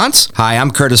response? Hi,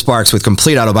 I'm Curtis Barks with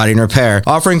Complete Auto Body and Repair,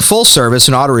 offering full service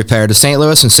and auto repair to St.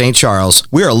 Louis and St. Charles.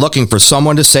 We are looking for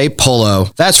someone to say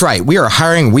polo. That's right, we are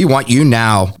hiring. We want you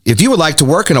now. If you would like to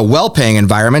work in a well-paying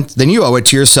environment, then you owe it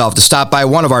to yourself to stop by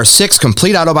one of our 6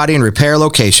 Complete Auto Body and Repair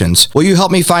locations. Will you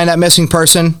help me find that missing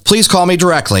person? Please call me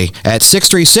directly at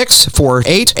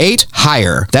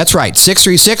 636-488-HIRE. That's right,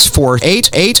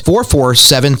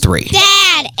 636-488-4473.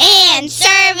 Dad, and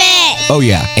service. Oh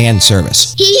yeah, and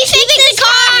service. He fixed the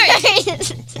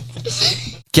cars.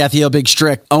 Kathy O. Big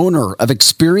Strick, owner of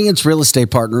Experience Real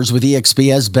Estate Partners with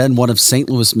eXp, has been one of St.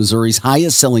 Louis, Missouri's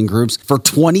highest selling groups for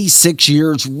 26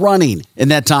 years running. In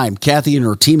that time, Kathy and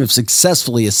her team have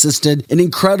successfully assisted an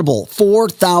incredible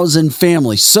 4,000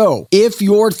 families. So if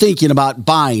you're thinking about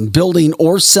buying, building,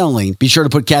 or selling, be sure to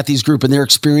put Kathy's group and their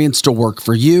experience to work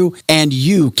for you, and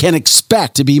you can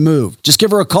expect to be moved. Just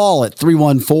give her a call at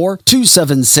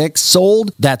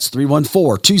 314-276-SOLD. That's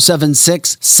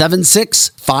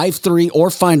 314-276-7653, or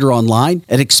find her online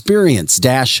at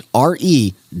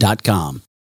experience-re.com.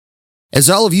 As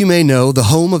all of you may know, the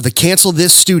home of the Cancel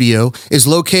This studio is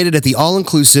located at the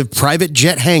all-inclusive private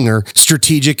jet hangar,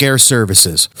 Strategic Air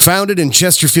Services. Founded in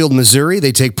Chesterfield, Missouri,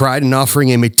 they take pride in offering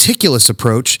a meticulous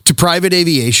approach to private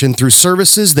aviation through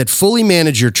services that fully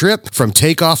manage your trip from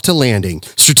takeoff to landing.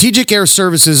 Strategic Air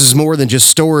Services is more than just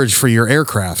storage for your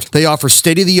aircraft. They offer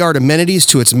state-of-the-art amenities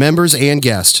to its members and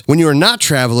guests. When you are not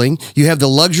traveling, you have the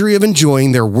luxury of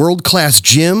enjoying their world-class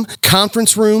gym,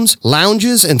 conference rooms,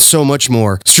 lounges, and so much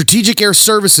more. Strategic Air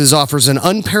Services offers an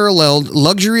unparalleled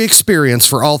luxury experience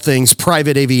for all things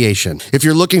private aviation. If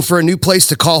you're looking for a new place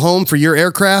to call home for your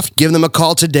aircraft, give them a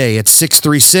call today at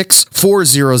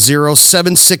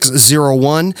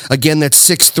 636-400-7601. Again, that's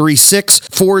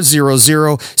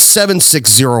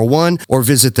 636-400-7601, or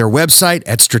visit their website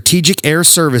at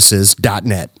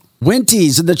strategicairservices.net.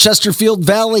 Winty's in the Chesterfield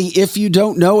Valley, if you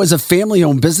don't know, is a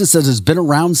family-owned business that has been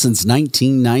around since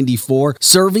 1994,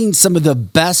 serving some of the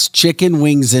best chicken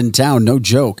wings in town, no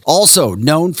joke. Also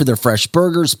known for their fresh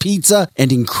burgers, pizza,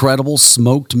 and incredible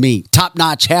smoked meat.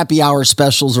 Top-notch happy hour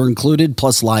specials are included,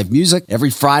 plus live music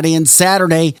every Friday and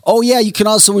Saturday. Oh yeah, you can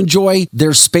also enjoy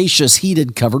their spacious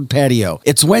heated covered patio.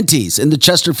 It's Winty's in the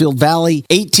Chesterfield Valley,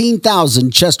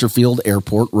 18,000 Chesterfield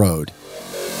Airport Road.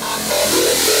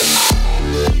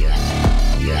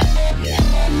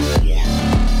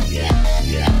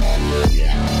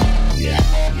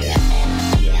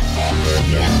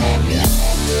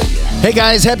 Hey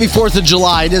guys, happy 4th of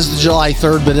July. It is the July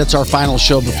 3rd, but it's our final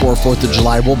show before 4th of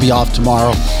July. We'll be off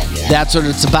tomorrow. That's what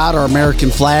it's about, our American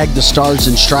flag, the stars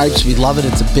and stripes. We love it.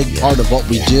 It's a big part of what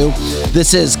we do.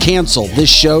 This is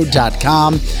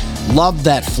cancelthisshow.com. Love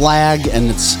that flag, and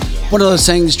it's one of those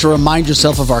things to remind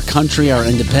yourself of our country, our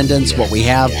independence, what we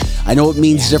have. I know it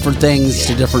means different things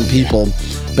to different people,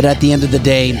 but at the end of the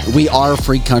day, we are a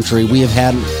free country. We have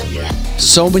had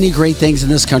so many great things in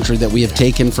this country that we have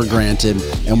taken for granted,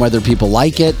 and whether people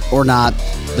like it or not,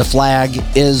 the flag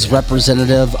is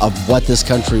representative of what this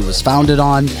country was founded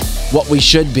on, what we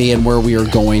should be, and where we are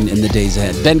going in the days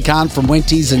ahead. Ben Kahn from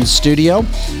Winty's in studio,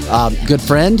 good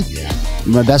friend.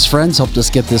 My best friends helped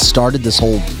us get this started, this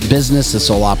whole business, this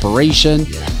whole operation.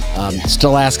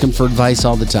 Still ask him for advice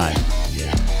all the time.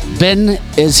 Ben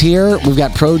is here. We've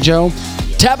got Pro Joe,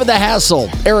 Tabitha Hassel,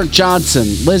 Eric Johnson,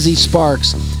 Lizzie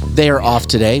Sparks. They are off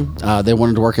today. They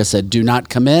wanted to work. I said, do not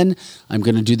come in. I'm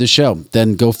going to do the show.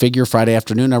 Then go figure, Friday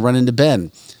afternoon, I run into Ben.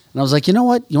 And I was like, you know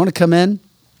what? You want to come in?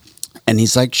 And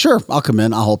he's like, sure, I'll come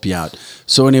in. I'll help you out.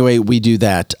 So anyway, we do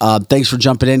that. Thanks for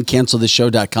jumping in.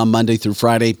 Cancelthisshow.com, Monday through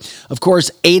Friday. Of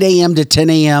course, 8 a.m. to 10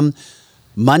 a.m.,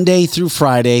 Monday through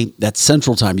Friday. That's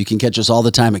Central Time. You can catch us all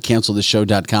the time at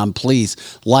cancelthisshow.com. Please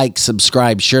like,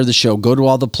 subscribe, share the show. Go to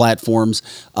all the platforms.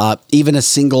 Even a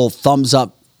single thumbs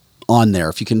up on there.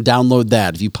 If you can download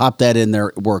that, if you pop that in there,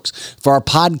 it works. For our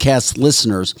podcast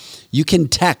listeners, you can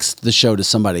text the show to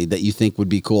somebody that you think would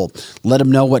be cool. Let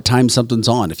them know what time something's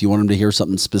on if you want them to hear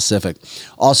something specific.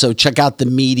 Also, check out the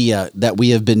media that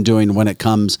we have been doing when it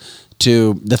comes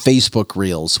to the Facebook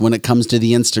Reels, when it comes to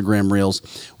the Instagram Reels,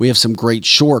 we have some great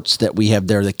shorts that we have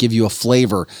there that give you a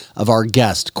flavor of our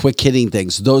guest, quick hitting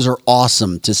things. Those are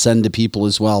awesome to send to people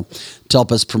as well to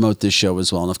help us promote this show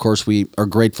as well. And of course, we are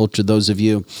grateful to those of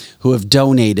you who have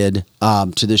donated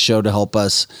to the show to help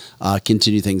us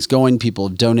continue things going. People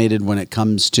have donated when it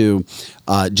comes to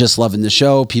just loving the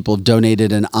show. People have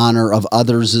donated in honor of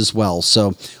others as well.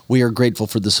 So we are grateful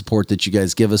for the support that you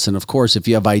guys give us. And of course, if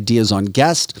you have ideas on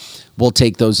guests, we'll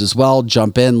take those as well.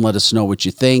 Jump in, let us know what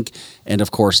you think. And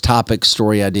of course, topics,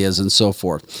 story ideas, and so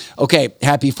forth. Okay,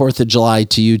 happy 4th of July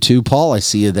to you too, Paul. I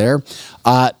see you there.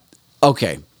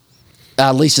 Okay.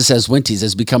 Lisa says Winty's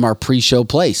has become our pre-show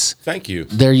place. Thank you.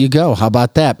 There you go. How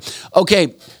about that?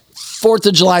 Okay, 4th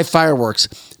of July fireworks.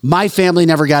 My family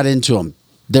never got into them.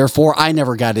 Therefore, I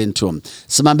never got into them.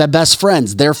 Some of my best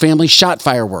friends, their family shot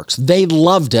fireworks. They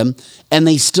loved them, and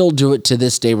they still do it to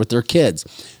this day with their kids.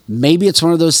 Maybe it's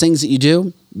one of those things that you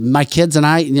do. My kids and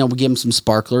I, we give them some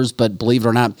sparklers, but believe it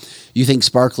or not, you think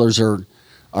sparklers are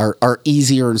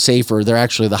easier and safer. They're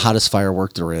actually the hottest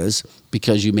firework there is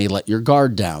because you may let your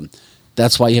guard down.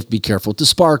 That's why you have to be careful with the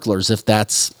sparklers.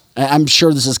 I'm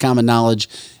sure this is common knowledge.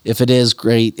 If it is,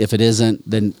 great. If it isn't,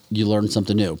 then you learn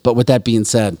something new. But with that being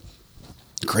said,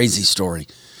 crazy story.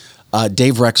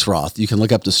 Dave Rexroth, you can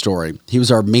look up the story. He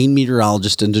was our main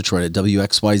meteorologist in Detroit at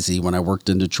WXYZ when I worked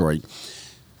in Detroit.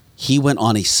 He went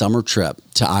on a summer trip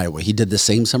to Iowa. He did the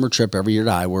same summer trip every year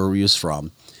to Iowa, where he was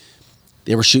from.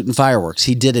 They were shooting fireworks.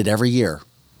 He did it every year.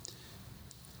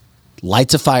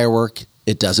 Lights a firework.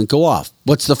 It doesn't go off.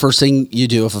 What's the first thing you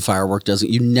do if a firework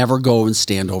doesn't? You never go and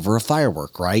stand over a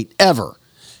firework, right? Ever.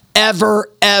 Ever,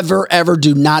 ever, ever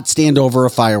do not stand over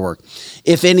a firework.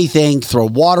 If anything, throw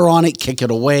water on it, kick it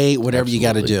away, whatever you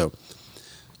got to do.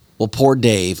 Well, poor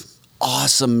Dave,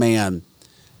 awesome man,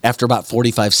 after about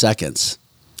 45 seconds,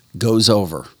 goes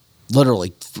over.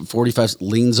 Literally, 45,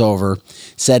 leans over,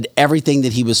 said everything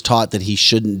that he was taught that he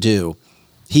shouldn't do.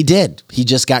 He did. He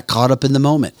just got caught up in the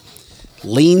moment.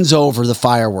 Leans over the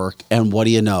firework, and what do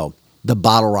you know? The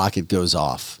bottle rocket goes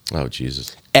off. Oh,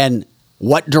 Jesus. And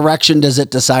what direction does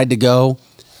it decide to go?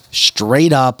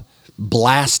 Straight up,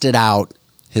 blasted out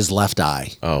his left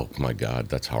eye. Oh, my God.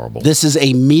 That's horrible. This is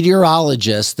a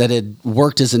meteorologist that had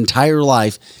worked his entire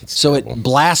life. So terrible. It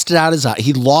blasted out his eye.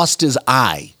 He lost his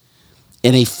eye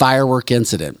in a firework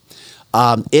incident.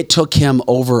 It took him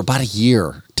over about a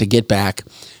year to get back.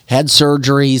 Had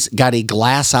surgeries, got a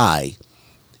glass eye.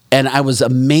 And I was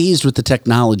amazed with the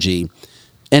technology.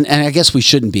 And I guess we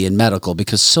shouldn't be in medical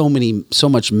because so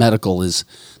much medical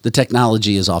the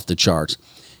technology is off the charts.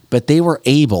 But they were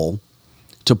able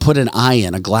to put an eye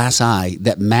in, a glass eye,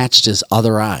 that matched his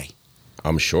other eye.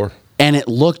 I'm sure. And it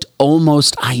looked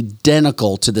almost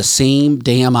identical to the same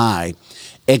damn eye,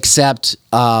 except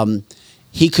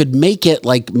he could make it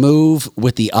like move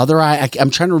with the other eye.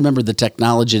 I'm trying to remember the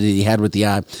technology that he had with the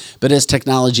eye. But as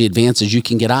technology advances, you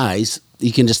can get eyes.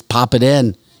 You can just pop it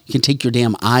in. You can take your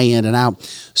damn eye in and out.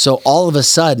 So all of a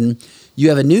sudden, you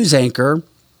have a news anchor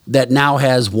that now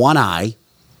has one eye,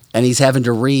 and he's having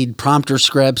to read prompter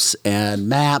scripts and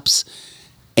maps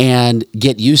and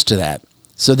get used to that.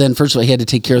 So then, first of all, he had to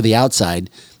take care of the outside.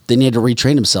 Then he had to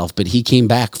retrain himself. But he came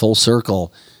back full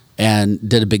circle and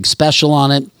did a big special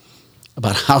on it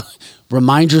about how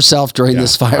remind yourself during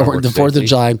this firework, the 4th of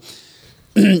July,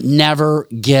 never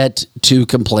get too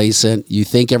complacent. You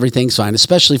think everything's fine,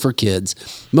 especially for kids.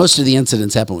 Most of the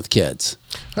incidents happen with kids.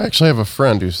 I actually have a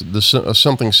friend who's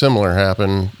something similar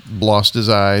happened, lost his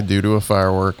eye due to a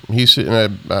firework.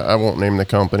 I won't name the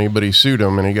company, but he sued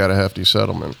him and he got a hefty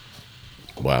settlement.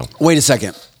 Wow. Wait a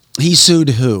second. He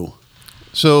sued who?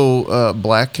 So,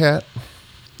 Black Cat.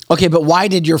 Okay, but why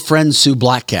did your friend sue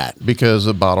Black Cat? Because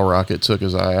a bottle rocket took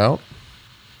his eye out.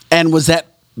 And was that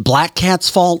Black Cat's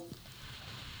fault?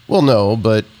 Well, no,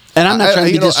 but and I'm not trying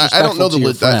to be disrespectful I don't know to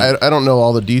your friend. I don't know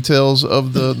all the details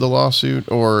of the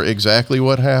lawsuit or exactly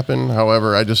what happened.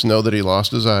 However, I just know that he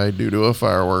lost his eye due to a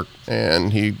firework,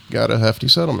 and he got a hefty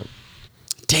settlement.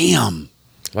 Damn.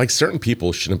 Like, certain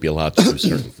people shouldn't be allowed to do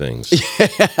certain things.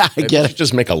 I get it.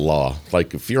 Just make a law.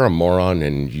 Like, if you're a moron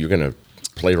and you're going to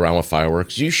play around with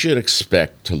fireworks, you should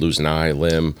expect to lose an eye,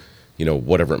 limb,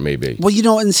 whatever it may be.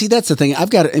 Well, and see, that's the thing. I've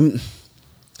got it.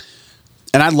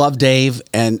 And I love Dave,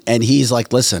 and he's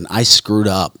like, listen, I screwed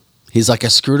up. He's like, I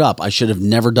screwed up. I should have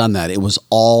never done that. It was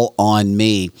all on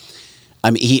me.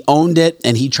 I mean, he owned it,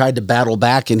 and he tried to battle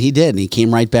back, and he did, and he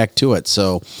came right back to it.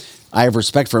 So I have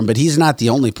respect for him, but he's not the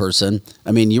only person.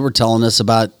 I mean, you were telling us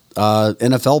about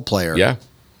NFL player. Yeah.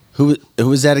 Who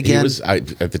was that again?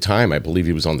 At the time, I believe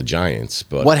he was on the Giants.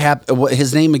 But what happened?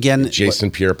 His name again?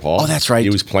 Jason Pierre-Paul. Oh, that's right. He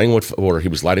was playing he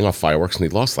was lighting off fireworks, and he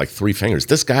lost like 3 fingers.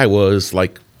 This guy was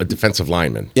like a defensive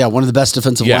lineman. Yeah, one of the best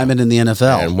defensive linemen in the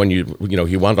NFL. And when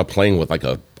he wound up playing with like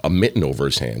a mitten over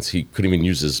his hands. He couldn't even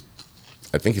use his.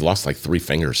 I think he lost like 3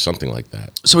 fingers, something like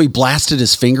that. So he blasted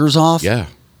his fingers off? Yeah.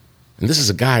 And this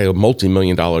is a guy, a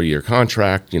multi-million-dollar a year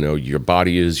contract. Your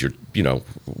body is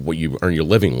what you earn your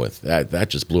living with. That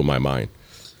just blew my mind.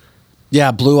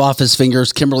 Yeah, blew off his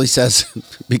fingers. Kimberly says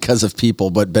because of people,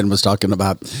 what Ben was talking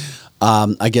about.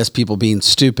 I guess people being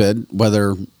stupid,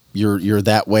 whether you're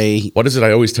that way. What is it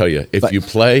I always tell you? If you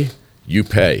play, you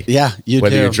pay. Yeah,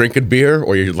 Whether you're drinking beer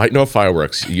or you're lighting off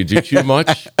fireworks, you do too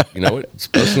much, it's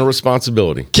personal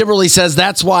responsibility. Kimberly says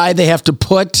that's why they have to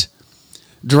put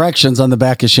directions on the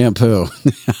back of shampoo.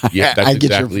 Yeah, that's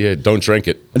exactly it. Don't drink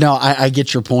it. No, I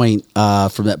get your point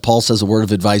from that. Paul says a word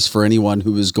of advice for anyone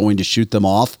who is going to shoot them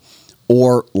off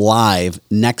or live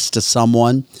next to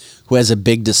someone who has a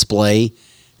big display.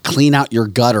 Clean out your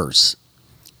gutters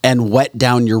and wet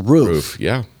down your roof.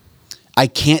 Yeah. I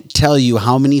can't tell you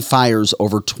how many fires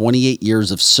over 28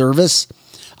 years of service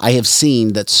I have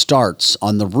seen that starts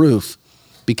on the roof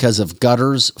because of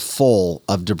gutters full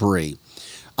of debris.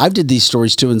 I've did these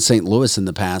stories too in St. Louis in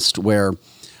the past where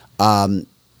dumpster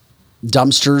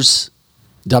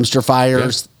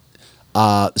fires,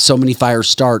 so many fires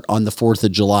start on the 4th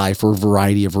of July for a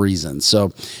variety of reasons.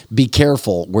 So be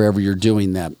careful wherever you're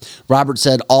doing that. Robert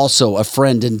said also a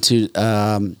friend in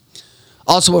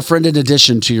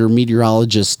addition to your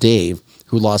meteorologist, Dave,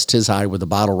 who lost his eye with a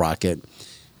bottle rocket.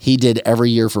 He did every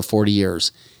year for 40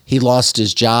 years. He lost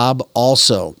his job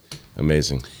also.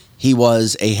 Amazing. He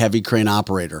was a heavy crane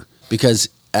operator because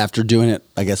after doing it,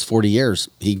 I guess, 40 years,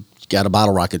 he got a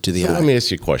bottle rocket to the eye. Let me ask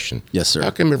you a question. Yes, sir.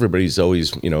 How come everybody's always,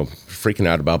 freaking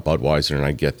out about Budweiser, and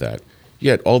I get that.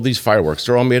 Yet all these fireworks,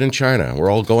 they're all made in China.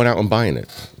 We're all going out and buying it.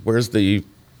 Where's the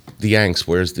angst?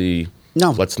 Where's the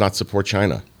let's not support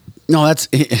China? No, that's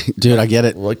dude, I get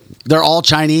it. They're all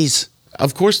Chinese.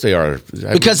 Of course they are.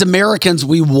 Because Americans,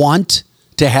 we want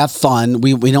to have fun.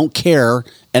 We don't care,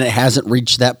 and it hasn't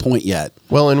reached that point yet.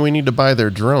 Well, and we need to buy their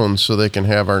drones so they can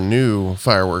have our new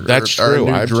fireworks. That's true.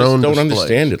 I just don't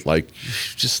understand it.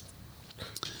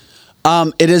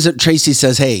 It isn't. Tracy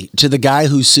says, hey, to the guy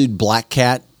who sued Black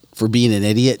Cat for being an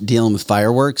idiot dealing with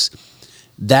fireworks,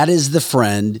 that is the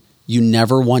friend you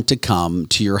never want to come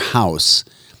to your house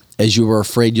as you were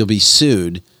afraid you'll be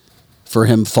sued for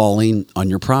him falling on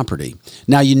your property.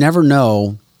 Now, you never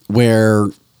know where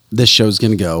this show's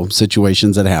going to go,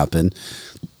 situations that happen.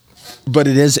 But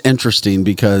it is interesting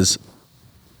because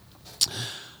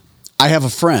I have a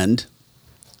friend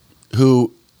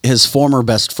who his former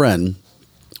best friend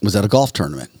was at a golf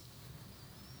tournament.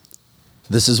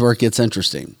 This is where it gets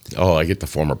interesting. Oh, I get the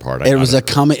former part. It was a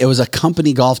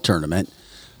company golf tournament.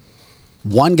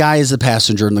 One guy is the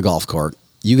passenger in the golf cart.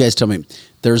 You guys tell me.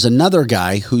 There's another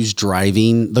guy who's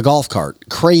driving the golf cart.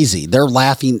 Crazy. They're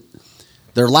laughing.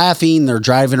 They're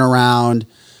driving around.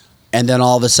 And then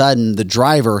all of a sudden, the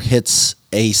driver hits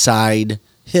a side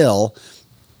hill.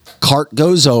 Cart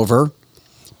goes over.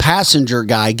 Passenger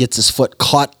guy gets his foot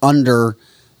caught under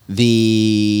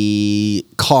the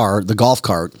golf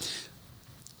cart.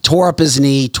 Tore up his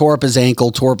knee, tore up his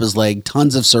ankle, tore up his leg.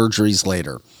 Tons of surgeries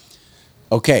later.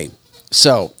 Okay,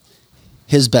 so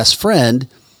his best friend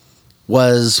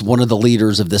was one of the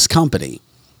leaders of this company.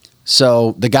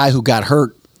 So the guy who got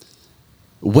hurt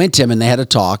went to him and they had a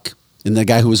talk. And the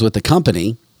guy who was with the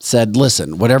company said,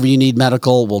 listen, whatever you need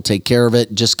medical, we'll take care of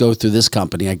it. Just go through this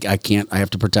company. I have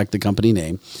to protect the company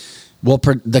name.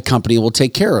 The company will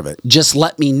take care of it. Just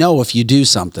let me know if you do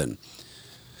something.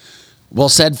 Well,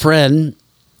 said friend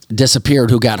disappeared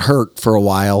who got hurt for a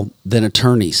while. Then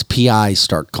attorneys, PIs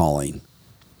start calling.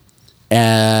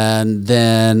 And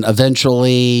then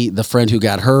eventually the friend who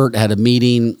got hurt had a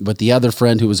meeting with the other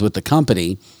friend who was with the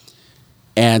company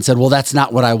and said, well, that's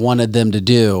not what I wanted them to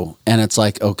do. And it's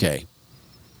like, okay,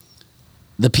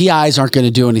 the PIs aren't going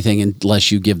to do anything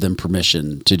unless you give them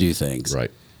permission to do things. Right.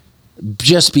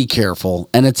 Just be careful.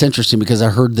 And it's interesting because I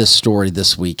heard this story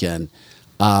this weekend.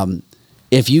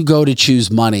 If you go to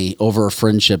choose money over a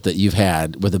friendship that you've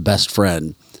had with a best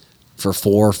friend for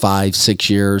 4, 5, 6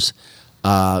 years,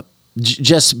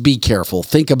 just be careful.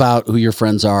 Think about who your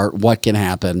friends are, what can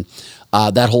happen.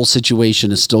 That whole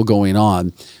situation is still going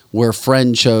on where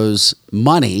friend chose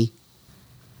money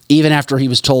even after he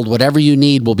was told whatever you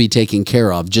need will be taken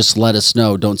care of. Just let us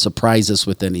know. Don't surprise us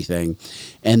with anything.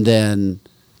 And then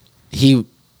he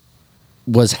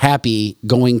was happy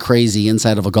going crazy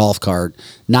inside of a golf cart,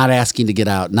 not asking to get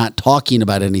out, not talking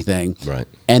about anything. Right.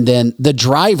 And then the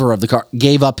driver of the car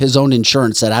gave up his own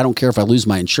insurance, said, I don't care if I lose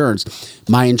my insurance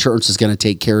is going to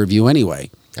take care of you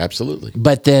anyway. Absolutely.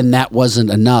 But then that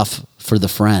wasn't enough for the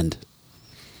friend.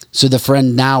 So the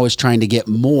friend now is trying to get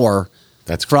more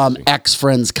from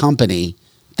ex-friend's company,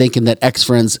 thinking that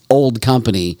ex-friend's old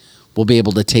company will be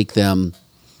able to take them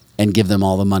and give them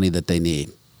all the money that they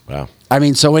need. Wow. I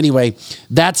mean, so anyway,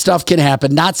 that stuff can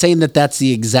happen. Not saying that that's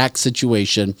the exact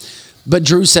situation, but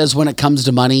Drew says when it comes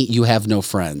to money, you have no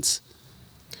friends.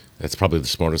 That's probably the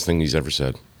smartest thing he's ever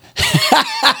said.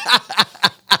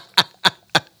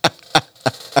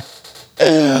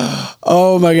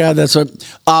 Oh my God, that's what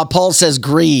Paul says.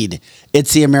 Greed.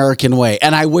 It's the American way.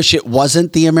 And I wish it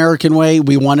wasn't the American way.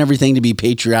 We want everything to be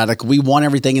patriotic. We want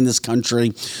everything in this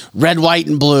country red, white,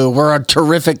 and blue. We're a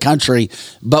terrific country,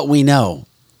 but we know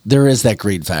there is that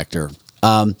greed factor.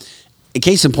 A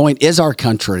case in point, is our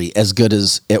country as good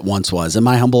as it once was? In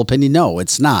my humble opinion, no,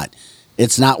 it's not.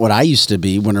 It's not what I used to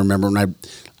be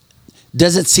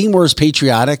does it seem we're as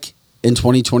patriotic in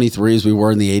 2023 as we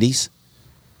were in the 80s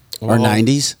or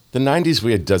 90s? The 90s,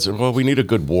 we had desert. Well, we need a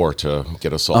good war to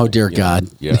get us all. Oh, dear God.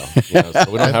 Yeah.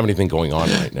 So we don't have anything going on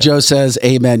right now. Joe says,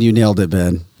 amen. You nailed it,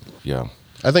 Ben. Yeah.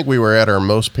 I think we were at our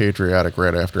most patriotic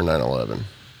right after 9/11.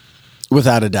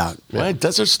 Without a doubt. Well,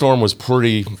 Desert Storm was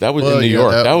that was in New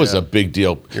York. That was a big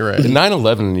deal. You're right. The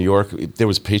 9/11 in New York, there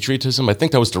was patriotism. I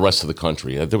think that was the rest of the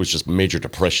country. There was just major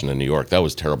depression in New York. That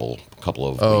was terrible. A couple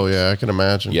of weeks. Yeah, I can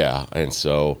imagine. Yeah, and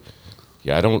so,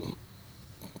 I don't,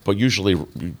 but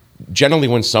generally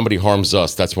when somebody harms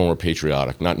us, that's when we're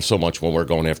patriotic, not so much when we're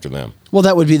going after them. Well,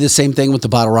 that would be the same thing with the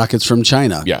bottle rockets from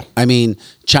China. Yeah. I mean,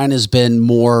 China's been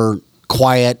more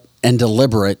quiet and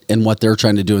deliberate in what they're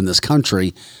trying to do in this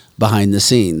country behind the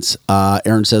scenes.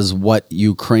 Aaron says,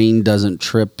 Ukraine doesn't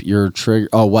trip your trigger?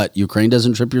 Ukraine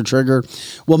doesn't trip your trigger?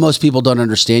 Well, most people don't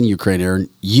understand Ukraine, Aaron.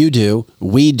 You do.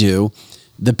 We do.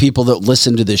 The people that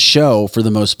listen to this show, for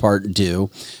the most part, do.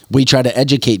 We try to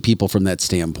educate people from that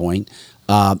standpoint.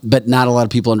 But not a lot of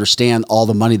people understand all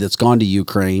the money that's gone to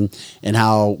Ukraine and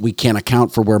how we can't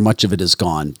account for where much of it has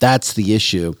gone. That's the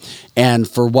issue. And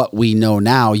for what we know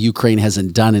now, Ukraine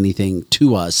hasn't done anything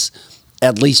to us,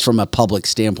 at least from a public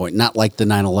standpoint, not like the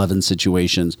 9/11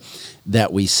 situations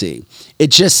that we see.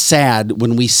 It's just sad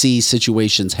when we see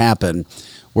situations happen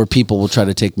where people will try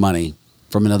to take money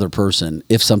from another person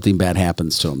if something bad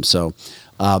happens to them. So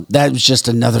that was just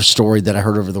another story that I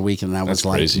heard over the weekend, and I was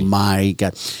like, crazy. My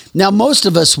God. Now, most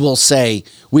of us will say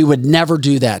we would never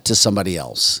do that to somebody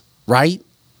else, right?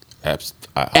 But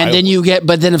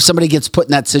then if somebody gets put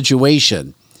in that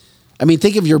situation, I mean,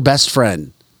 think of your best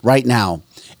friend right now,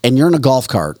 and you're in a golf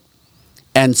cart,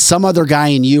 and some other guy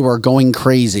and you are going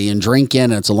crazy and drinking,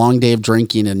 and it's a long day of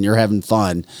drinking, and you're having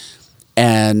fun,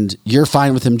 and you're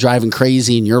fine with him driving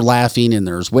crazy, and you're laughing, and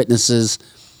there's witnesses,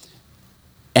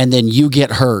 and then you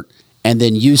get hurt, and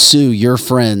then you sue your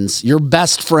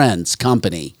best friend's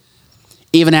company,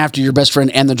 even after your best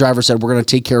friend and the driver said, we're going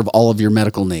to take care of all of your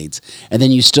medical needs, and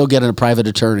then you still get a private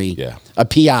attorney, a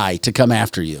PI, to come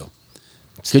after you.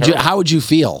 How would you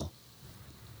feel?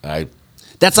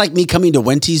 That's like me coming to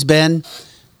Wenty's, Ben,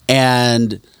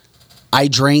 and I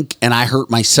drink and I hurt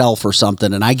myself or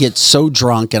something, and I get so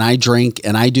drunk and I drink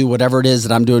and I do whatever it is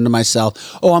that I'm doing to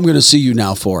myself. Oh, I'm going to sue you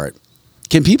now for it.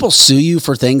 Can people sue you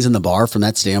for things in the bar from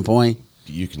that standpoint?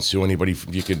 You can sue anybody.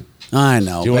 You could I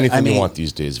know, do anything you want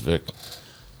these days, Vic.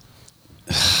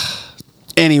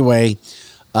 Anyway,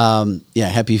 happy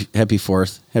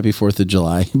 4th of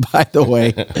July, by the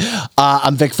way.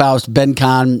 I'm Vic Faust, Ben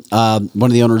Kahn, one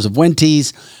of the owners of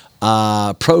Wenty's.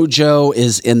 Projo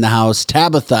is in the house.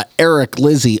 Tabitha, Eric,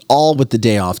 Lizzie, all with the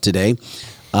day off today.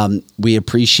 We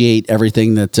appreciate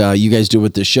everything that you guys do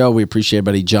with the show. We appreciate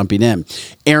everybody jumping in.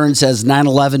 Aaron says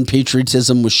 9/11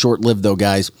 patriotism was short-lived, though,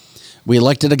 guys. We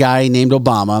elected a guy named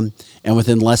Obama, and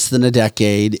within less than a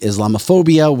decade,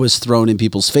 Islamophobia was thrown in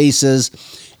people's faces.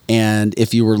 And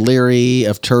if you were leery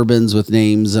of turbans with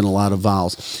names and a lot of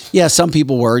vowels, yeah, some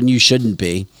people were, and you shouldn't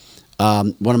be.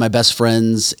 One of my best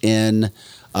friends in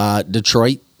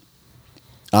Detroit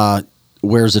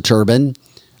wears a turban.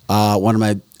 One of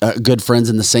my good friends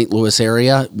in the St. Louis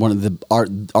area,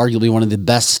 arguably one of the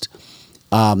best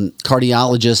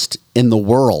cardiologists in the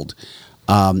world,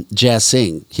 Jazz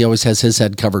Singh. He always has his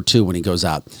head covered too when he goes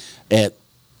out.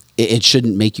 It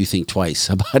shouldn't make you think twice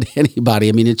about anybody.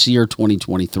 I mean, it's the year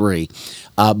 2023.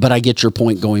 But I get your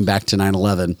point going back to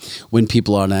 9/11 when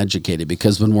people are uneducated,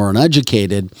 because when we're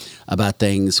uneducated about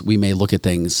things, we may look at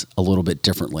things a little bit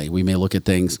differently. We may look at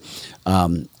things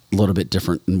a little bit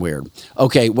different and weird.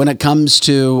 Okay, when it comes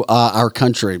to our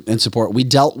country and support, we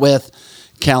dealt with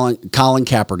Colin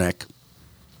Kaepernick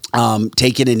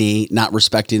taking a knee, not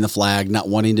respecting the flag, not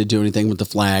wanting to do anything with the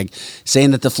flag,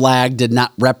 saying that the flag did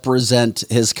not represent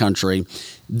his country.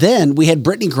 Then we had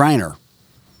Brittany Griner.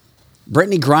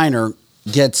 Brittany Griner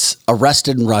gets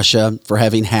arrested in Russia for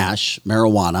having hash,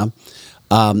 marijuana.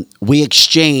 We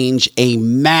exchange a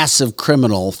massive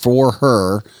criminal for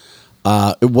her.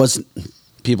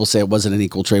 People say it wasn't an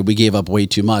equal trade. We gave up way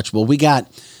too much. Well, we got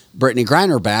Brittany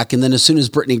Griner back. And then as soon as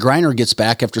Brittany Griner gets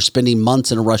back after spending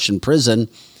months in a Russian prison,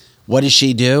 what does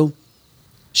she do?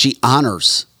 She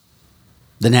honors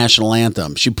the national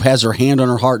anthem. She has her hand on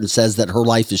her heart and says that her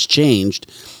life has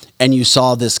changed. And you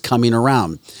saw this coming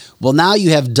around. Well, now you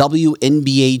have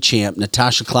WNBA champ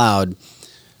Natasha Cloud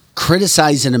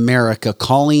criticizing America,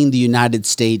 calling the United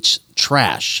States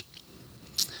trash.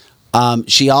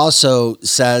 She also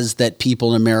says that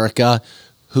people in America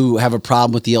who have a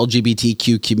problem with the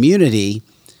LGBTQ community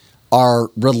are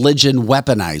religion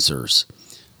weaponizers.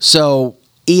 So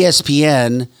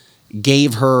ESPN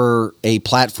gave her a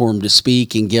platform to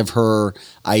speak and give her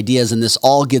ideas, and this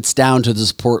all gets down to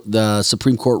the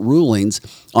Supreme Court rulings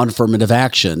on affirmative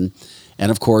action. And,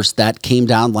 of course, that came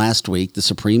down last week. The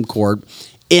Supreme Court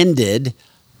ended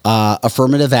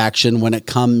affirmative action when it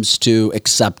comes to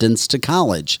acceptance to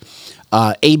college.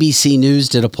 ABC News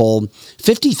did a poll.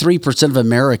 53% of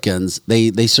Americans,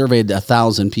 they surveyed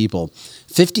 1,000 people.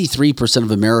 53%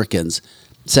 of Americans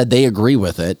said they agree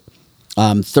with it.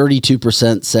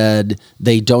 32% said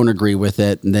they don't agree with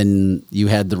it. And then you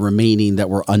had the remaining that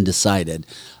were undecided.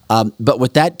 But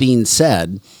with that being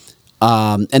said,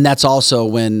 and that's also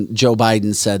when Joe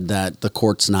Biden said that the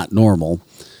court's not normal.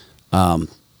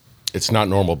 It's not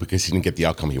normal because he didn't get the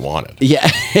outcome he wanted. Yeah,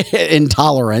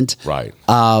 intolerant. Right.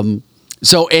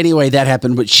 So anyway, that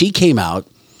happened. But she came out,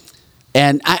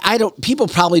 and people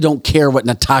probably don't care what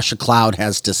Natasha Cloud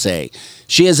has to say.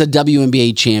 She is a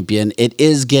WNBA champion. It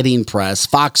is getting press.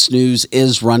 Fox News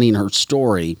is running her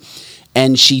story.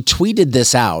 And she tweeted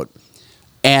this out.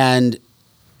 And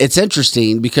it's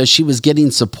interesting because she was getting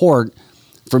support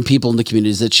from people in the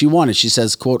communities that she wanted. She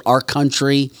says, quote, "Our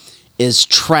country is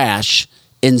trash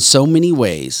in so many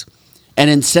ways. And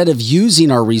instead of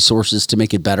using our resources to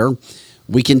make it better,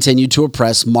 we continue to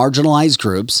oppress marginalized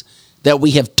groups that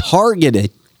we have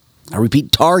targeted, I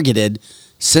repeat, targeted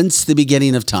since the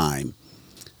beginning of time.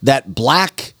 That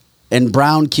black and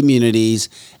brown communities,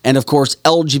 and of course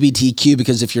LGBTQ,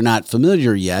 because if you're not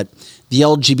familiar yet, the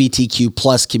LGBTQ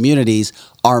plus communities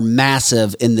are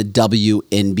massive in the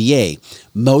WNBA.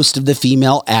 Most of the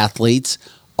female athletes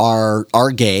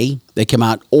are gay. They come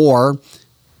out or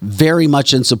very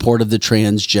much in support of the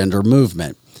transgender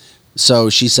movement. So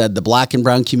she said the black and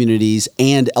brown communities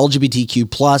and LGBTQ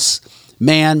plus,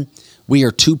 man, we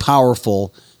are too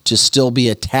powerful to still be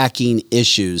attacking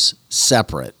issues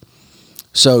separate.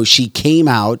 So she came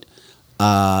out,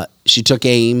 she took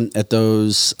aim at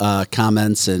those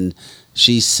comments, and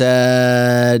she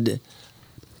said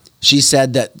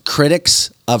that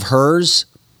critics of hers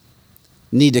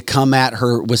need to come at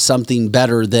her with something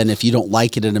better than, if you don't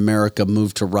like it in America,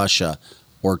 move to Russia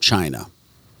or China.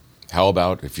 How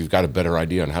about if you've got a better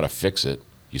idea on how to fix it,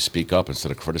 you speak up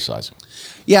instead of criticizing?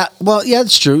 Yeah, well, yeah,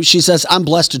 it's true. She says, "I'm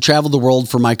blessed to travel the world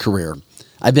for my career.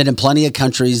 I've been in plenty of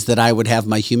countries that I would have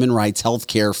my human rights, health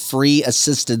care, free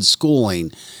assisted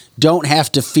schooling, don't have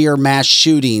to fear mass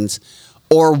shootings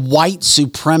or white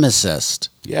supremacists.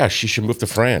 Yeah, she should move to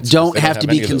France. Don't have to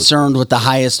be concerned with the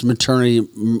highest maternal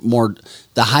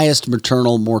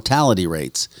mortality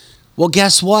rates." Well,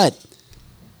 guess what?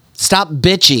 Stop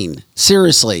bitching.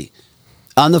 Seriously.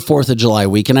 On the 4th of July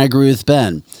week, and I agree with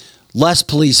Ben, less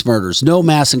police murders, no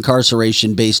mass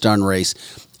incarceration based on race,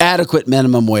 adequate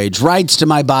minimum wage, rights to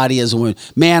my body as a woman.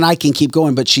 Man, I can keep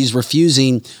going, but she's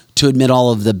refusing to admit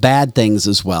all of the bad things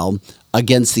as well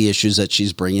against the issues that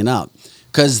she's bringing up.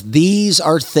 Because these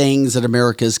are things that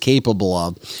America is capable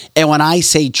of. And when I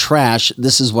say trash,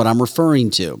 this is what I'm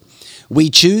referring to. We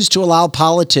choose to allow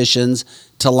politicians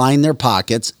to line their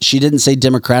pockets. She didn't say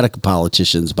Democratic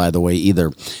politicians, by the way,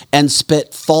 either. And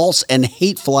spit false and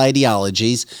hateful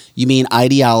ideologies. You mean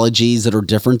ideologies that are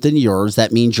different than yours.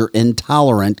 That means you're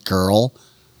intolerant, girl,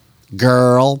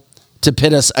 to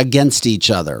pit us against each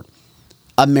other.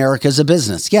 America's a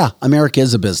business. Yeah, America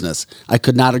is a business. I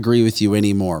could not agree with you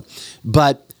anymore.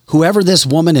 But whoever this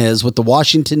woman is with the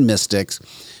Washington Mystics,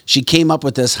 she came up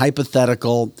with this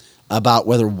hypothetical about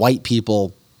whether white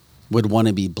people would want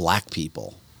to be black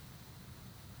people.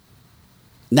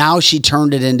 Now she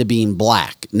turned it into being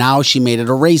black. Now she made it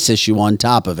a race issue on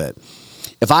top of it.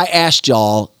 If I asked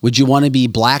y'all, would you want to be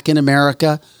black in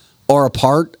America or a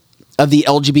part of the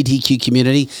LGBTQ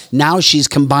community. Now she's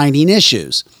combining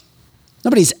issues.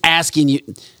 Nobody's asking you.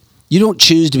 You don't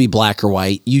choose to be black or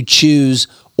white. You choose,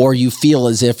 or you feel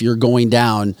as if you're going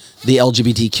down the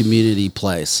LGBT community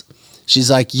place. She's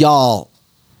like, y'all,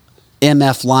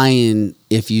 MF lying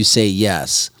if you say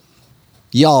yes.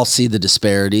 Y'all see the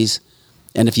disparities.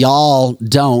 And if y'all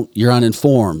don't, you're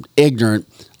uninformed, ignorant,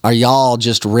 or y'all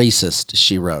just racist,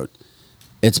 she wrote.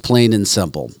 It's plain and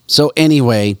simple. So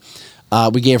anyway,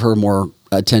 we gave her more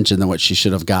attention than what she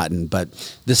should have gotten. But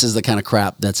this is the kind of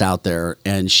crap that's out there.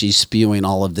 And she's spewing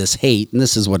all of this hate. And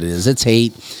this is what it is. It's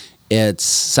hate. It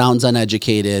sounds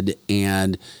uneducated.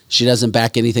 And she doesn't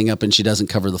back anything up, and she doesn't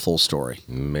cover the full story.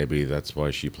 Maybe that's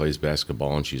why she plays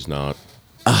basketball and she's not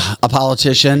a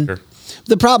politician.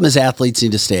 The problem is athletes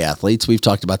need to stay athletes. We've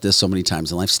talked about this so many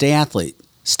times in life. Stay athlete.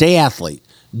 Stay athlete.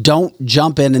 Don't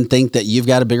jump in and think that you've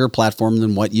got a bigger platform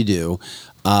than what you do.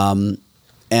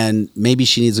 And maybe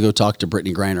she needs to go talk to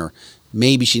Brittany Griner.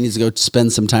 Maybe she needs to go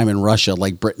spend some time in Russia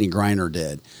like Brittany Griner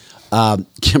did.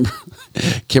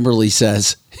 Kimberly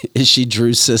says, is she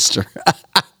Drew's sister?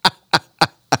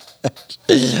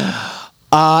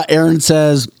 Aaron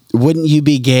says, wouldn't you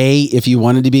be gay if you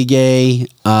wanted to be gay?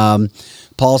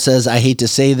 Paul says, I hate to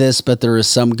say this, but there is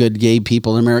some good gay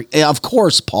people in America. Of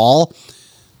course, Paul,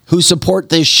 who support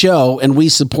this show, and we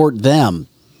support them.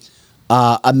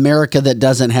 America that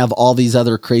doesn't have all these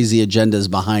other crazy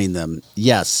agendas behind them.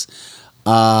 Yes.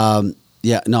 I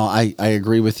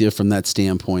agree with you from that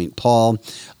standpoint, Paul.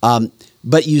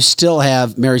 But you still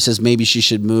have, Mary says, maybe she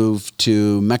should move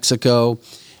to Mexico.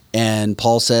 And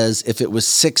Paul says, if it was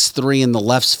 6-3 in the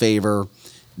left's favor,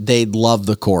 they'd love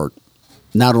the court.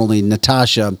 Not only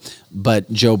Natasha,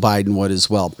 but Joe Biden would as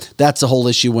well. That's the whole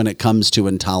issue when it comes to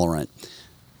intolerant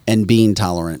and being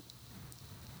tolerant.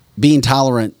 Being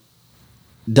tolerant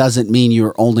doesn't mean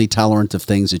you're only tolerant of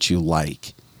things that you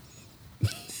like.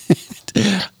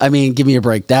 I mean, give me a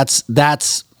break.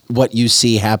 That's what you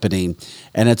see happening,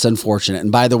 and it's unfortunate.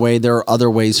 And by the way, there are other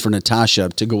ways for Natasha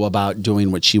to go about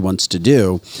doing what she wants to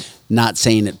do, not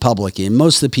saying it publicly. And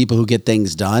most of the people who get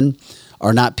things done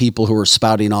are not people who are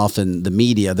spouting off in the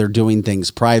media. They're doing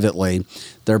things privately.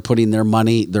 They're putting their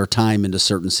money, their time into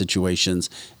certain situations,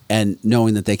 and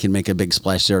knowing that they can make a big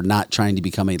splash. They're not trying to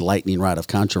become a lightning rod of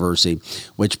controversy,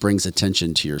 which brings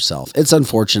attention to yourself. It's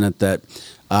unfortunate that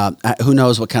who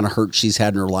knows what kind of hurt she's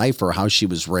had in her life or how she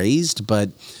was raised, but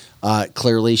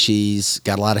clearly she's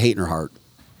got a lot of hate in her heart,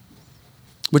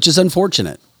 which is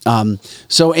unfortunate.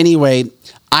 So anyway,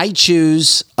 I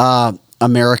choose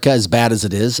America, as bad as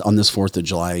it is on this 4th of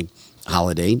July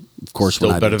holiday. Of course,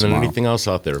 still better than anything else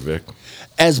out there, Vic.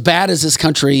 As bad as this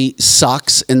country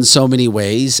sucks in so many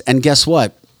ways, and guess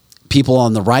what? People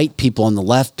on the right, people on the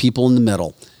left, people in the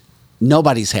middle.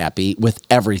 Nobody's happy with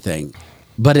everything,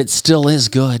 but it still is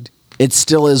good. It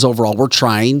still is overall. We're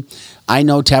trying. I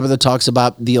know Tabitha talks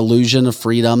about the illusion of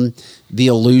freedom, the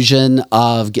illusion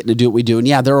of getting to do what we do. And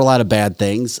yeah, there are a lot of bad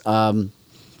things.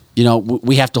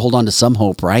 We have to hold on to some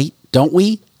hope, right? Don't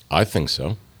we? I think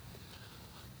so.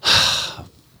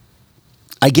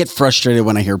 I get frustrated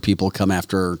when I hear people come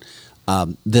after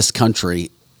this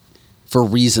country for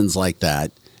reasons like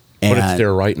that. But it's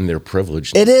their right and their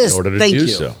privilege. It is. In order to Thank do you.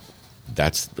 so.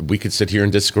 We could sit here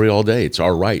and disagree all day. It's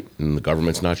our right, and the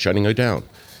government's not shutting it down,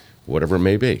 whatever it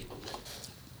may be.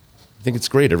 I think it's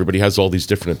great. Everybody has all these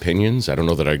different opinions. I don't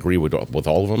know that I agree with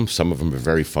all of them. Some of them are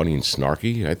very funny and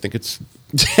snarky. I think it's...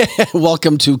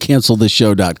 Welcome to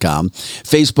canceltheshow.com.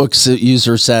 Facebook's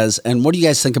user says, and what do you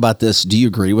guys think about this? Do you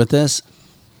agree with this?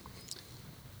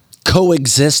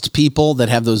 Coexist people that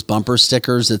have those bumper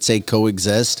stickers that say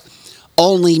coexist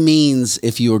only means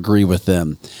if you agree with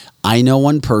them. I know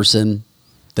one person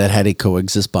that had a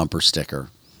coexist bumper sticker,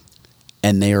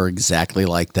 and they are exactly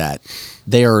like that.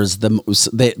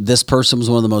 This person was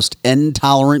one of the most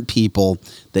intolerant people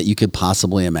that you could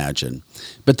possibly imagine.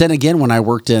 But then again, when I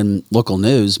worked in local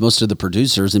news, most of the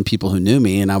producers and people who knew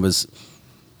me, and I was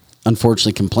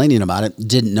unfortunately complaining about it,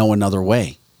 didn't know another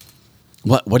way.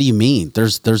 What do you mean?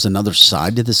 There's another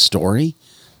side to this story?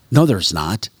 No, there's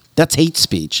not. That's hate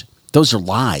speech. Those are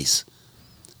lies.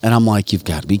 And I'm like, you've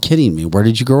got to be kidding me. Where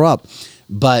did you grow up?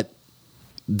 But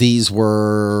these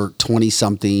were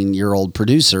 20-something-year-old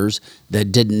producers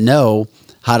that didn't know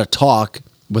how to talk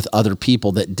with other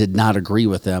people that did not agree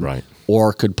with them, right,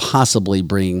 or could possibly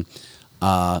bring,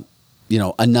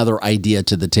 another idea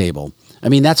to the table. I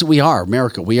mean, that's what we are,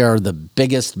 America. We are the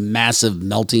biggest, massive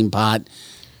melting pot,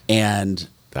 and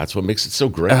that's what makes it so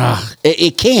great.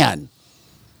 It can.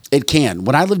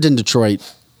 When I lived in Detroit,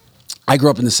 I grew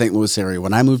up in the St. Louis area.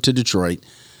 When I moved to Detroit,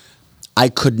 I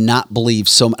could not believe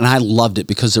and I loved it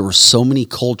because there were so many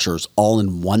cultures all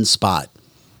in one spot.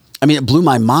 I mean, it blew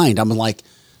my mind. I'm like,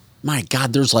 my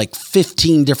God, there's like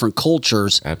 15 different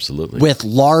cultures. Absolutely. With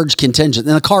large contingent.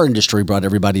 And the car industry brought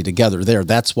everybody together there.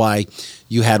 That's why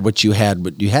you had what you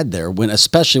had there,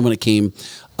 especially when it came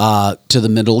to the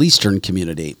Middle Eastern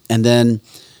community. And then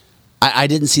I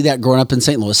didn't see that growing up in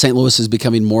St. Louis. St. Louis is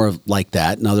becoming more of like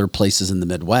that and other places in the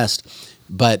Midwest.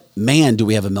 But man, do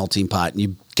we have a melting pot. And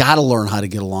you got to learn how to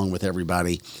get along with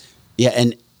everybody. Yeah,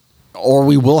 or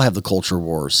we will have the culture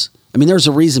wars. I mean, there's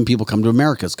a reason people come to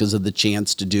America. It's because of the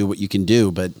chance to do what you can do.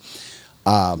 But,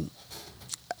 and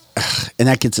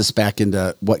that gets us back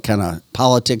into what kind of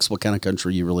politics, what kind of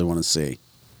country you really want to see.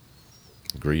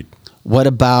 Agreed. What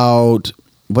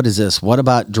is this? What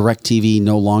about DirecTV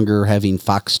no longer having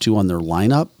Fox 2 on their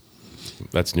lineup?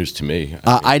 That's news to me.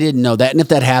 I didn't know that. And if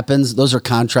that happens, those are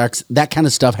contracts. That kind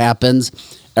of stuff happens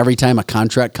every time a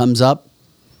contract comes up.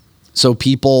 So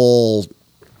people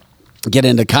get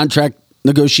into contract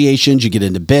negotiations, you get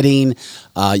into bidding,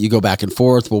 you go back and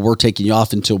forth. Well, we're taking you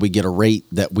off until we get a rate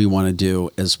that we want to do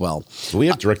as well. We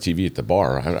have DirecTV at the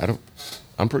bar.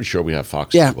 I'm pretty sure we have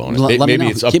Fox. Yeah, on it. Maybe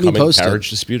it's upcoming carriage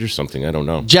dispute or something. I don't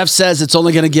know. Jeff says it's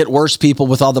only going to get worse, people,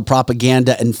 with all the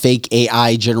propaganda and fake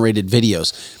AI generated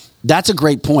videos. That's a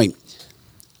great point.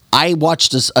 I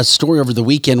watched a story over the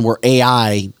weekend where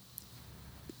AI,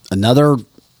 another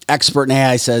expert in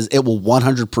AI, says it will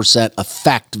 100%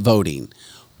 affect voting.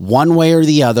 One way or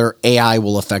the other, AI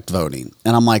will affect voting.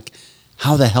 And I'm like,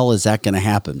 how the hell is that going to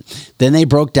happen? Then they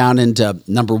broke down into,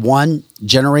 number one,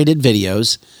 generated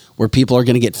videos, where people are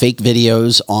going to get fake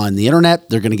videos on the internet.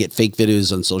 They're going to get fake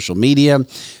videos on social media.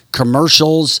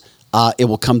 Commercials, it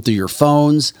will come through your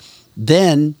phones.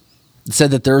 Then it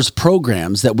said that there's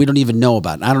programs that we don't even know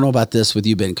about. And I don't know about this with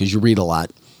you, Ben, because you read a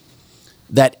lot,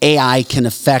 that AI can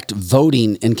affect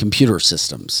voting in computer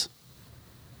systems.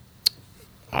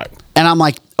 And I'm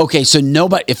like, okay, so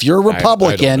nobody, if you're a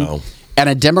Republican and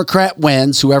a Democrat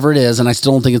wins, whoever it is, and I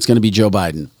still don't think it's going to be Joe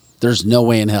Biden, there's no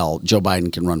way in hell Joe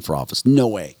Biden can run for office. No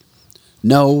way.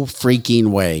 No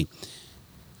freaking way.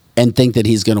 And think that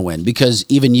he's going to win. Because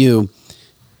even you,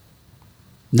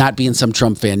 not being some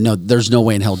Trump fan, no, there's no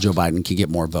way in hell Joe Biden can get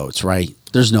more votes, right?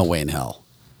 There's no way in hell.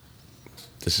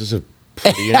 This is a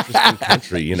pretty interesting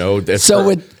country, you know.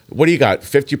 What do you got?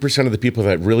 50% of the people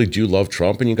that really do love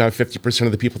Trump, and you got 50%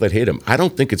 of the people that hate him. I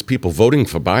don't think it's people voting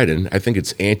for Biden. I think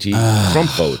it's anti-Trump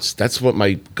votes. That's what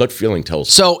my gut feeling tells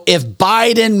me. So if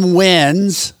Biden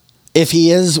wins, if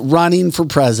he is running for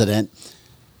president,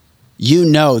 you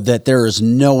know that there is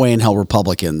no way in hell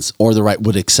Republicans or the right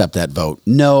would accept that vote.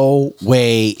 No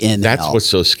way in hell. That's what's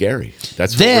so scary.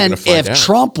 That's what then we're going to find out. If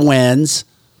Trump wins,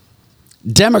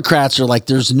 Democrats are like,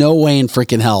 there's no way in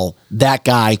freaking hell that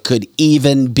guy could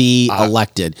even be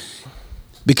elected,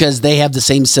 because they have the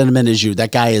same sentiment as you.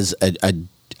 That guy is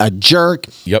a jerk.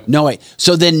 Yep. No way.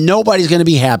 So then nobody's going to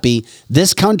be happy.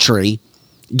 This country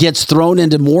gets thrown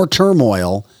into more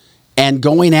turmoil and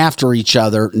going after each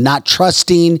other, not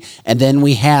trusting, and then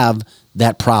we have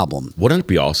that problem. Wouldn't it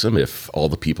be awesome if all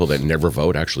the people that never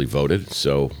vote actually voted,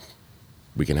 so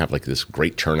we can have like this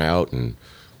great turnout and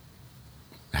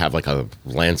have like a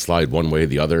landslide one way or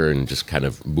the other and just kind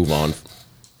of move on?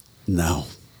 No.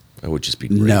 That would just be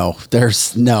great. No.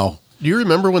 There's no. Do you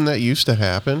remember when that used to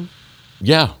happen?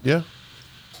 Yeah. Yeah.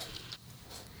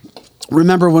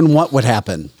 Remember when what would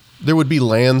happen? There would be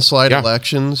landslide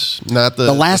elections. Not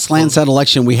the last landslide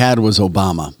election we had was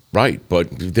Obama. Right, but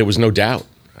there was no doubt.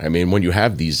 I mean, when you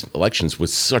have these elections with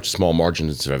such small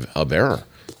margins of error,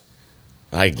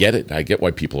 I get it. I get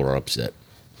why people are upset.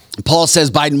 Paul says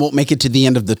Biden won't make it to the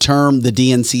end of the term. The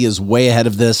DNC is way ahead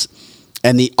of this,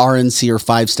 and the RNC are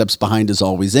 5 steps behind as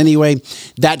always anyway.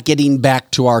 That getting back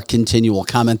to our continual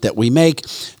comment that we make,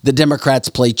 the Democrats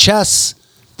play chess,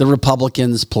 the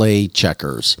Republicans play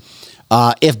checkers.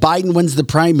 If Biden wins the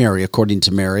primary, according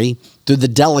to Mary, through the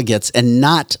delegates and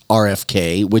not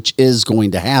RFK, which is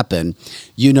going to happen,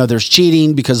 you know there's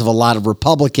cheating because of a lot of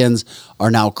Republicans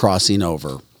are now crossing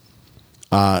over.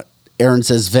 Aaron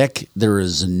says, Vic, there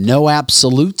is no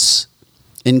absolutes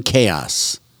in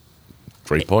chaos.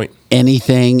 Great point.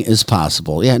 Anything is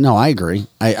possible. Yeah, no, I agree.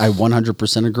 I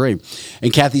 100% agree.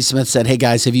 And Kathy Smith said, hey,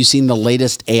 guys, have you seen the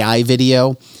latest AI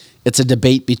video? It's a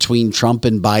debate between Trump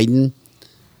and Biden.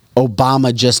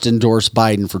 Obama just endorsed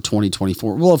Biden for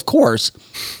 2024. Well, of course.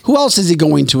 Who else is he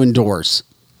going to endorse?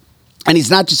 And he's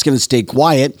not just going to stay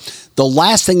quiet. The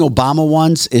last thing Obama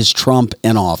wants is Trump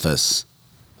in office.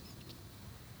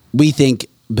 We think,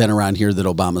 been around here, that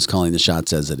Obama's calling the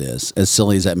shots as it is, as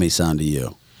silly as that may sound to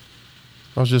you.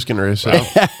 I was just getting ready to say,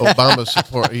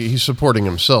 Obama he's supporting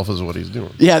himself is what he's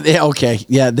doing. Yeah, okay.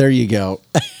 Yeah, there you go.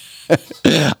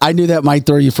 I knew that might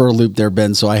throw you for a loop there,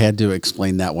 Ben, so I had to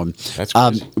explain that one. That's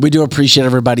crazy. We do appreciate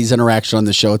everybody's interaction on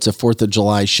the show. It's a 4th of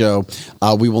July show.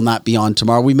 We will not be on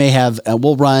tomorrow. We may have,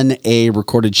 we'll run a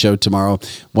recorded show tomorrow,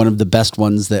 one of the best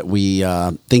ones that we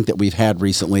think that we've had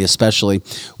recently, especially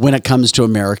when it comes to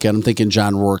America. And I'm thinking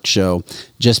John Rourke show,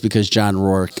 just because John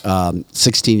Rourke,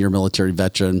 16-year military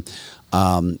veteran,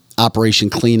 Operation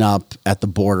Cleanup at the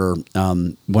border.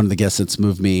 One of the guests that's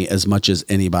moved me as much as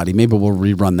anybody. Maybe we'll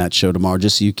rerun that show tomorrow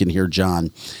just so you can hear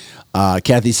John.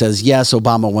 Kathy says, yes,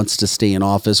 Obama wants to stay in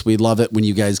office. We love it when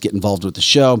you guys get involved with the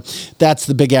show. That's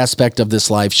the big aspect of this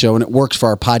live show, and it works for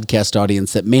our podcast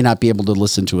audience that may not be able to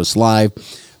listen to us live,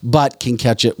 but can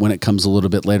catch it when it comes a little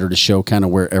bit later to show kind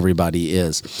of where everybody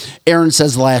is. Aaron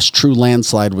says the last true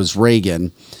landslide was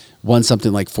Reagan. Won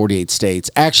something like 48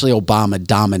 states. Actually, Obama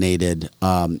dominated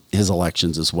his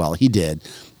elections as well. He did.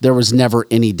 There was never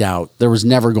any doubt. There was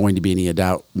never going to be any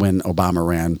doubt when Obama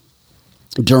ran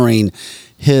during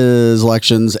his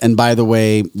elections. And by the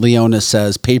way, Leona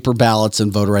says paper ballots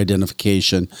and voter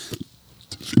identification,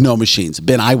 no machines.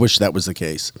 Ben, I wish that was the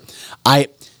case.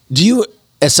 Do you,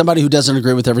 as somebody who doesn't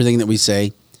agree with everything that we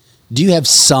say, do you have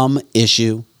some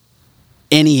issue,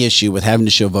 any issue with having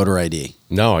to show voter ID?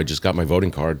 No, I just got my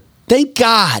voting card. Thank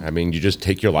God. I mean, you just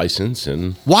take your license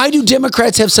and... Why do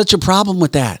Democrats have such a problem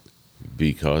with that?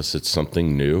 Because it's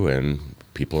something new and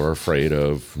people are afraid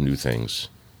of new things.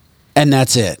 And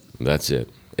that's it. That's it.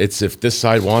 It's if this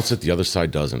side wants it, the other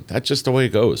side doesn't. That's just the way it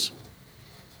goes.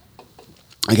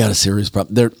 I got a serious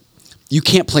problem. You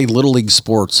can't play Little League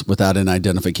sports without an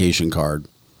identification card.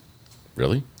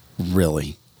 Really?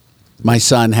 Really. My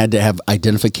son had to have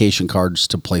identification cards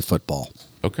to play football.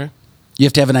 Okay. You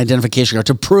have to have an identification card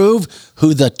to prove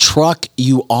who the truck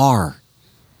you are.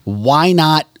 Why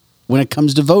not when it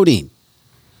comes to voting?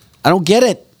 I don't get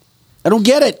it.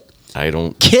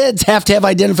 Kids have to have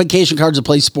identification cards to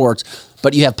play sports,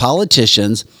 but you have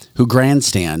politicians who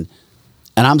grandstand,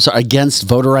 and I'm sorry, against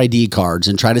voter ID cards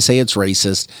and try to say it's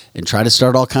racist and try to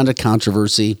start all kind of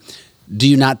controversy. Do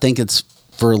you not think it's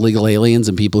for illegal aliens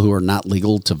and people who are not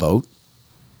legal to vote?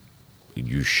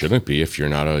 You shouldn't be if you're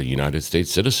not a United States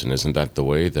citizen. Isn't that the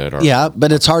way that our... Yeah,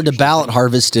 but it's hard to ballot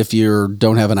harvest if you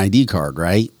don't have an ID card,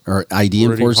 right? Or ID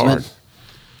enforcement?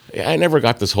 Hard. I never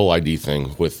got this whole ID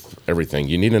thing with everything.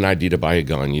 You need an ID to buy a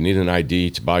gun. You need an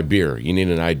ID to buy beer. You need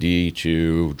an ID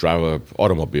to drive an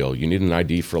automobile. You need an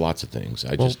ID for lots of things.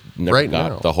 I just never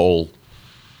got the whole...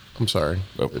 I'm sorry.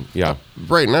 Yeah.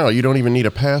 Right now, you don't even need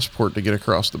a passport to get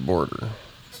across the border.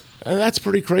 That's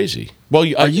pretty crazy. Well,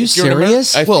 are you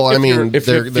serious? If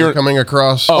they're coming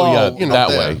across. That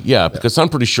way. Yeah, because I'm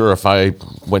pretty sure if I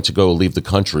went to go leave the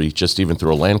country, just even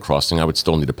through a land crossing, I would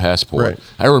still need a passport. Right.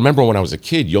 I remember when I was a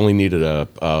kid, you only needed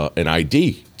an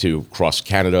ID to cross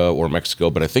Canada or Mexico,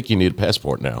 but I think you need a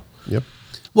passport now. Yep.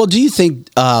 Well, do you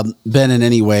think, Ben, in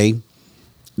any way,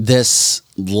 this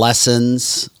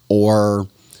lessens or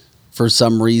for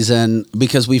some reason,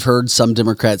 because we've heard some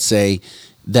Democrats say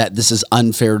that this is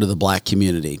unfair to the black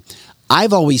community.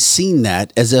 I've always seen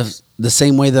that as if the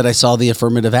same way that I saw the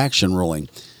affirmative action ruling.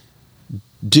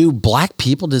 Do black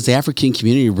people, does the African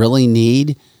community really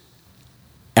need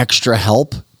extra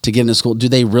help to get into school? Do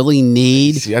they really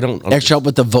need extra help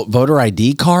with the voter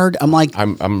ID card? I'm like,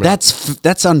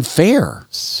 that's unfair.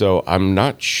 So I'm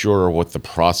not sure what the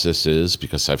process is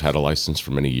because I've had a license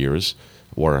for many years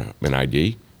or an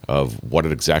ID of what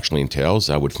it exactly entails.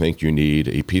 I would think you need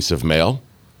a piece of mail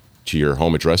to your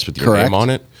home address with your name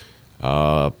on it,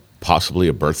 possibly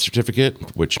a birth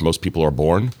certificate, which most people are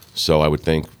born. So I would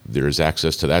think there's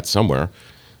access to that somewhere.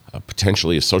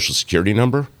 Potentially a social security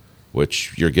number,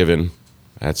 which you're given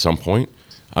at some point.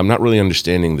 I'm not really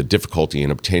understanding the difficulty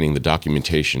in obtaining the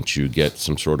documentation to get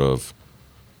some sort of...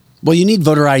 Well, you need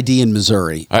voter ID in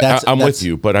Missouri. I'm with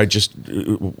you, but I just...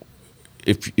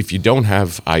 If you don't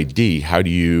have ID, how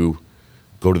do you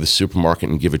go to the supermarket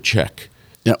and give a check?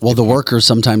 Yeah, well, the workers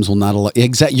sometimes will not allow.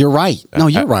 You're right. No,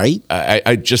 you're right.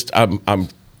 I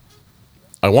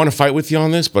want to fight with you on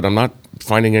this, but I'm not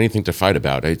finding anything to fight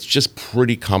about. It's just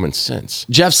pretty common sense.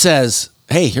 Jeff says,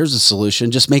 hey, here's a solution.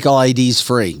 Just make all IDs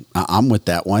free. I'm with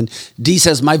that one. D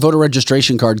says, my voter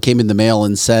registration card came in the mail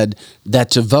and said that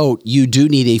to vote, you do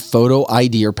need a photo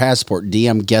ID or passport. D,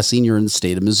 I'm guessing you're in the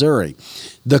state of Missouri.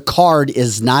 The card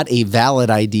is not a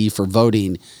valid ID for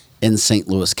voting in St.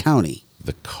 Louis County.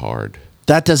 The card.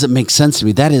 That doesn't make sense to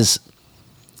me. That is,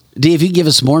 D, if you can give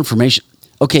us more information.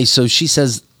 Okay, so she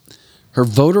says her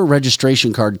voter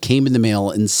registration card came in the mail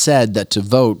and said that to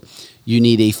vote, you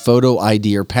need a photo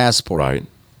ID or passport. Right.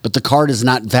 but the card is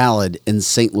not valid in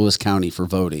St. Louis County for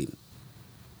voting.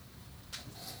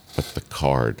 But the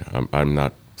card, I'm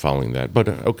not following that. But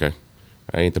okay,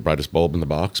 I ain't the brightest bulb in the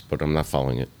box, but I'm not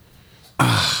following it.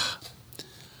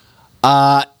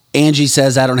 Angie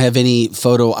says, I don't have any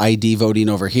photo ID voting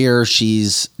over here.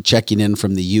 She's checking in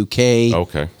from the UK.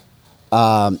 Okay.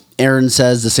 Aaron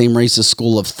says the same racist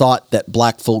school of thought that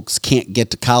black folks can't get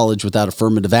to college without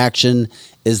affirmative action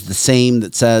is the same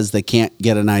that says they can't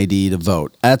get an ID to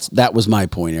vote. That was my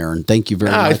point, Aaron. Thank you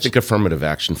very much. I think affirmative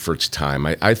action for its time.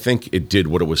 I think it did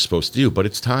what it was supposed to do, but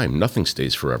it's time. Nothing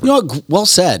stays forever. You know, well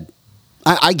said.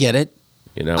 I get it.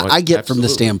 You know, I get from the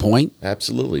standpoint.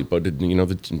 Absolutely, but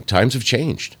the times have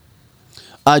changed.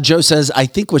 Joe says, I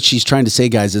think what she's trying to say,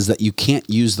 guys, is that you can't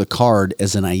use the card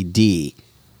as an ID.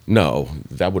 No,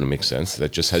 that wouldn't make sense.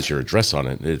 That just has your address on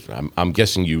it. I'm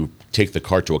guessing you take the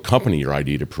card to accompany your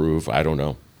ID to prove. I don't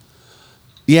know.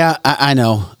 Yeah, I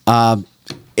know.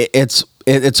 It's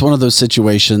one of those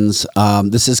situations.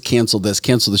 This is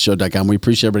canceltheshow.com. We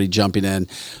appreciate everybody jumping in,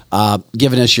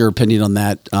 giving us your opinion on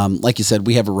that. Like you said,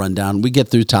 we have a rundown. We get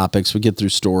through topics. We get through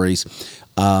stories.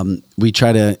 We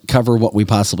try to cover what we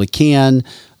possibly can.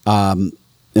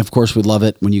 Of course, we love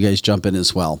it when you guys jump in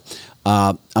as well.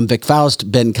 I'm Vic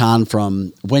Faust. Ben Kahn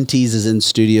from Wenty's is in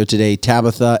studio today.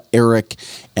 Tabitha, Eric,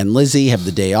 and Lizzie have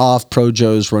the day off. Pro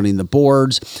Joe's running the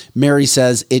boards. Mary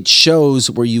says it shows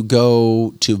where you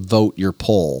go to vote your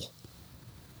poll.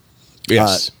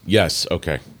 Yes. Yes.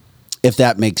 Okay. If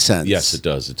that makes sense. Yes, it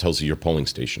does. It tells you your polling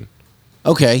station.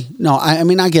 Okay. No, I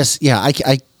mean, I guess, yeah,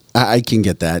 I can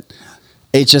get that.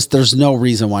 It's just there's no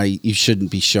reason why you shouldn't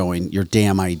be showing your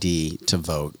damn ID to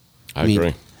vote. I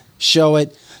agree. Show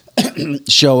it.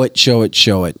 Show it.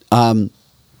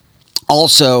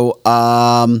 Also,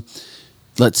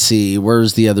 let's see.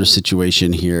 Where's the other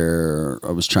situation here?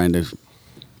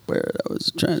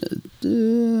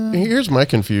 Here's my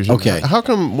confusion. Okay. How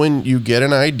come when you get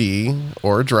an ID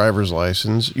or a driver's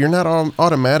license, you're not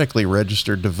automatically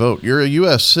registered to vote? You're a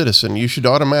U.S. citizen. You should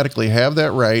automatically have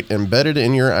that right embedded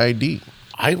in your ID.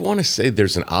 I want to say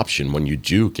there's an option when you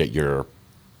do get your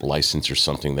license or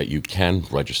something that you can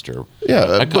register.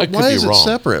 Yeah, but why is it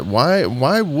separate?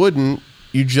 Why wouldn't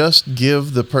you just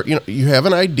give you have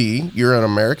an ID, you're an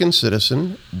American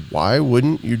citizen, why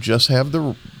wouldn't you just have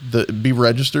the be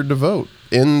registered to vote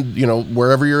in,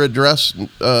 wherever your address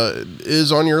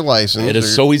is on your license? It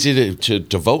is so easy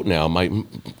to vote now.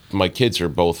 My kids are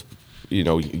both,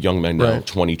 young men now,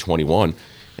 20, 21,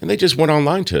 and they just went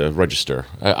online to register.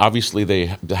 Obviously they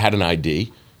had an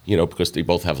ID, because they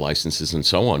both have licenses and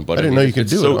so on. But I didn't know you could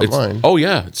do it online. Oh,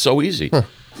 yeah. It's so easy. Huh.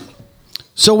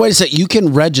 So wait a second. You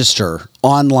can register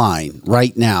online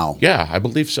right now. Yeah, I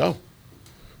believe so.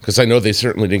 Because I know they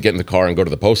certainly didn't get in the car and go to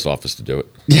the post office to do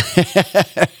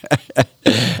it.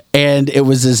 And it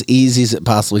was as easy as it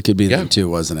possibly could be then too,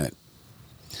 wasn't it?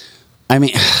 I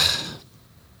mean,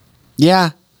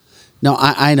 yeah. No,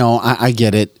 I know. I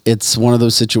get it. It's one of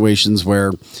those situations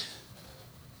where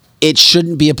it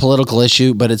shouldn't be a political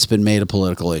issue, but it's been made a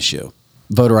political issue.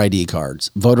 Voter ID cards.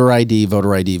 Voter ID,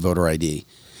 voter ID, voter ID.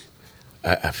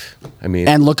 I mean...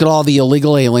 And look at all the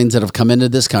illegal aliens that have come into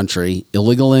this country.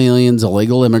 Illegal aliens,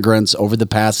 illegal immigrants over the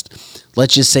past,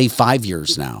 let's just say 5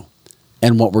 years now.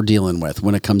 And what we're dealing with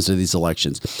when it comes to these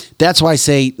elections. That's why I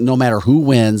say no matter who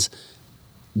wins,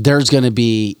 there's going to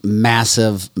be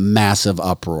massive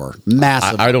uproar.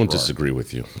 I don't disagree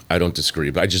with you. I don't disagree,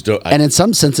 but I just don't. And in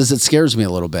some senses, it scares me a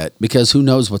little bit because who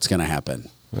knows what's going to happen.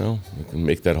 Well, you can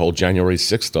make that whole January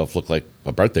 6th stuff look like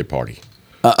a birthday party.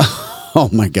 Oh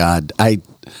my God, I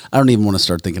don't even want to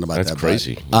start thinking about that. That's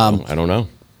crazy. I don't know.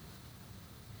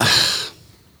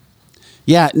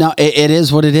 Yeah, no, it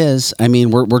is what it is. I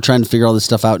mean, we're trying to figure all this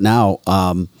stuff out now.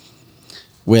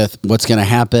 With what's going to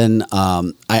happen.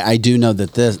 I do know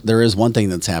that there is one thing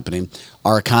that's happening.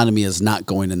 Our economy is not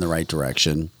going in the right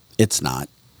direction. It's not.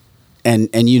 And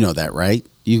you know that, right?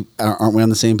 Aren't we on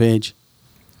the same page?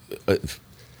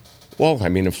 Well, I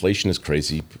mean, inflation is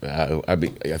crazy. I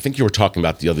think you were talking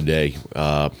about the other day.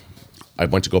 I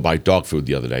went to go buy dog food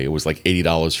the other day. It was like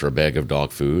 $80 for a bag of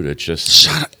dog food. It's just...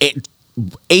 Shut up.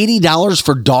 $80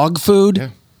 for dog food? Yeah.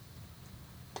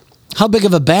 How big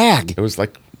of a bag? It was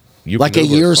like... Like a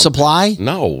year's supply?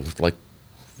 No, like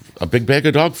a big bag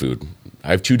of dog food. I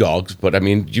have 2 dogs, but I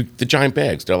mean, the giant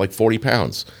bags, they're like 40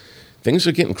 pounds. Things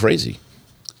are getting crazy.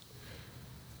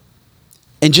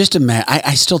 And just imagine,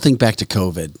 I still think back to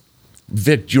COVID.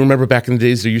 Vic, do you remember back in the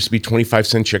days there used to be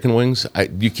 25-cent chicken wings?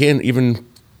 You can't even...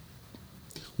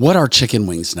 What are chicken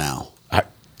wings now?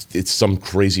 It's some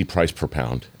crazy price per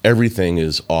pound. Everything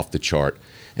is off the chart.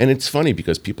 And it's funny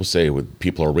because people say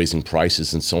people are raising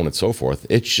prices and so on and so forth.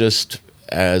 It's just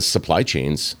as supply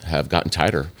chains have gotten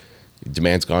tighter,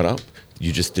 demand's gone up.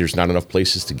 There's not enough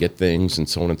places to get things and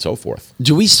so on and so forth.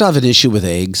 Do we still have an issue with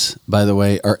eggs, by the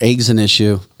way? Are eggs an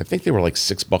issue? I think they were like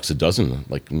 $6 a dozen,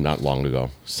 like not long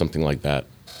ago, something like that.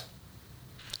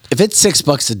 If it's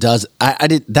 $6 a dozen,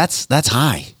 that's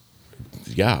high.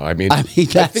 Yeah, I mean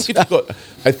that's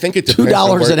I think it depends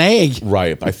 $2 an egg.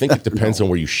 Right. I think it depends on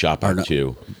where you shop at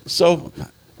too. So,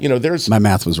 there's my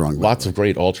math was wrong. Lots of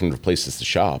great alternative places to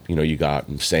shop. You got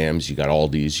Sam's, you got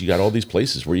Aldi's, you got all these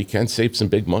places where you can save some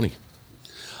big money.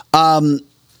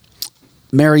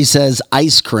 Mary says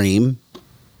ice cream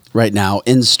right now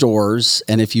in stores,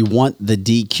 and if you want the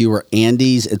DQ or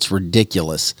Andy's, it's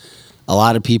ridiculous. A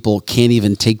lot of people can't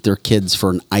even take their kids for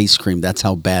an ice cream. That's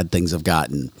how bad things have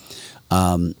gotten.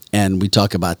 And we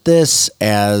talk about this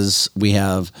as we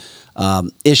have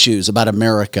issues about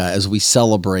America as we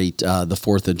celebrate the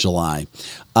 4th of July.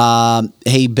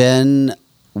 Hey, Ben,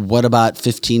 what about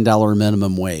 $15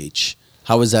 minimum wage?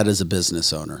 How is that as a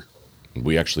business owner?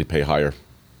 We actually pay higher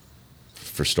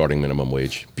for starting minimum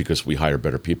wage because we hire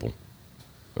better people.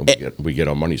 We get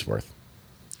our money's worth.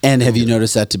 And have you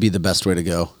noticed that to be the best way to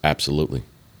go? Absolutely.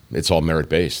 It's all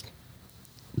merit-based.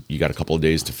 You got a couple of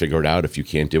days to figure it out. If you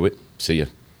can't do it, see ya.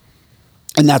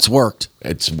 And that's worked.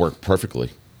 It's worked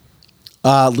perfectly.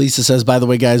 Lisa says, by the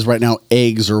way, guys, right now,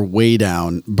 eggs are way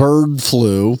down. Bird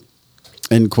flu,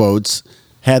 in quotes,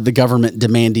 had the government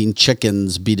demanding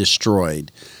chickens be destroyed.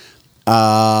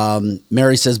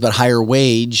 Mary says, but higher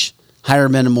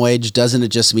minimum wage, doesn't it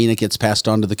just mean it gets passed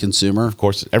on to the consumer? Of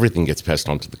course, everything gets passed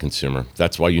on to the consumer.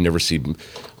 That's why you never see,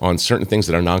 on certain things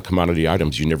that are non-commodity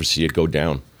items, you never see it go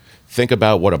down. Think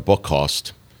about what a book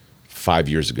cost 5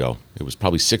 years ago. It was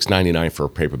probably $6.99 for a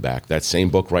paperback. That same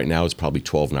book right now is probably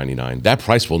 $12.99. That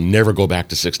price will never go back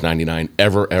to $6.99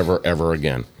 ever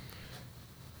again.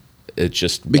 It's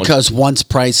just because once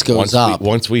price goes up.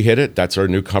 Once we hit it, that's our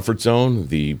new comfort zone.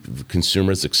 The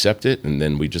consumers accept it, and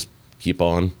then we just keep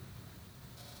on.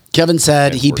 Kevin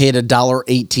said he paid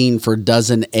 $1.18 for a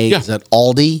dozen eggs at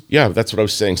Aldi. Yeah, that's what I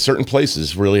was saying. Certain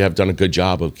places really have done a good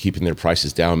job of keeping their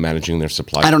prices down, managing their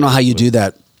supply. I don't know how you do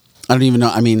that. I don't even know.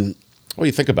 I mean, well,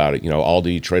 you think about it.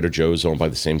 Aldi, Trader Joe's owned by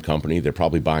the same company. They're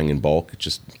probably buying in bulk,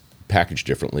 just packaged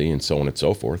differently, and so on and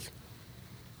so forth.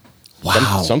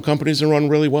 Wow. Some companies are run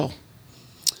really well.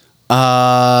 So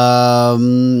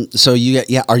are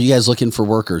you guys looking for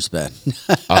workers, Ben?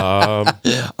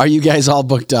 Are you guys all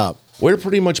booked up? We're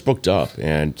pretty much booked up.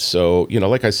 And so,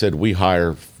 like I said, we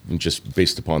hire just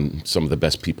based upon some of the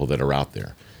best people that are out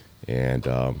there. And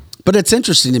but it's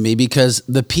interesting to me because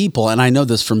the people, and I know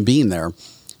this from being there,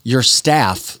 your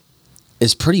staff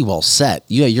is pretty well set.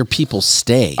 Your people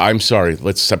stay. I'm sorry.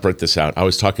 Let's separate this out. I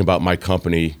was talking about my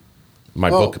company. My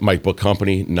book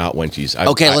company, not Wendy's.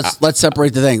 Let's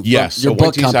separate the thing. Yes, your so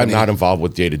book Wendy's company. I'm not involved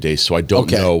with day to day, so I don't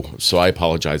know. So I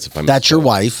apologize if I'm. That's your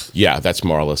wife. Yeah, that's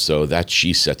Marla. So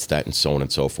she sets that and so on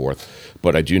and so forth.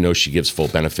 But I do know she gives full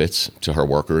benefits to her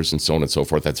workers and so on and so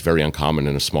forth. That's very uncommon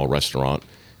in a small restaurant,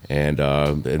 and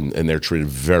they're treated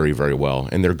very, very well,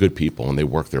 and they're good people, and they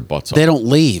work their butts off. They don't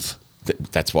leave.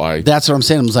 That's why. That's what I'm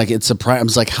saying. I was like, it's surprising. I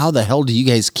was like, how the hell do you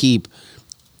guys keep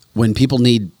when people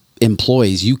need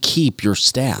employees? You keep your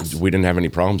staff. We didn't have any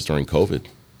problems during COVID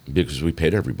because we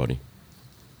paid everybody.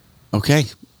 Okay,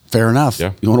 fair enough.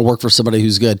 Yeah. You want to work for somebody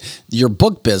who's good. Your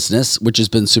book business, which has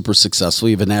been super successful,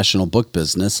 you have a national book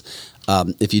business.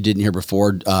 If you didn't hear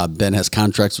before, Ben has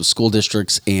contracts with school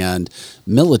districts and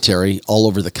military all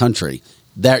over the country.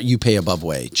 That you pay above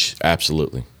wage.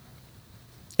 Absolutely.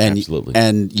 Absolutely.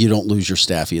 And you don't lose your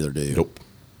staff either, do you? Nope.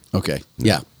 Okay. No.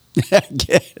 Yeah.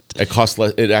 It costs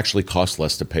less. It actually costs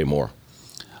less to pay more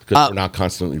because we're not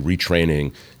constantly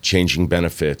retraining, changing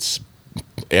benefits,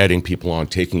 adding people on,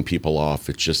 taking people off.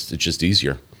 It's just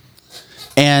easier.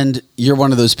 And you're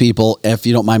one of those people. If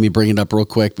you don't mind me bringing it up real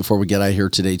quick before we get out of here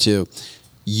today, too,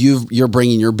 you're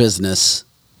bringing your business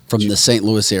from the St.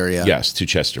 Louis area, yes, to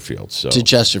Chesterfield. To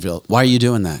Chesterfield. Why are you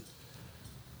doing that?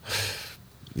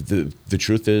 The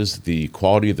truth is, the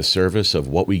quality of the service of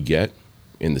what we get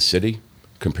in the city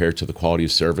compared to the quality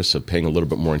of service of paying a little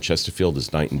bit more in Chesterfield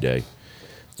is night and day.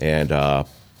 And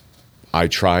I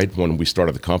tried when we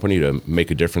started the company to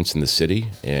make a difference in the city,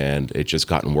 and it's just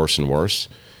gotten worse and worse.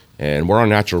 And we're on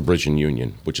Natural Bridge in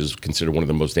Union, which is considered one of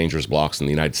the most dangerous blocks in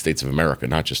the United States of America,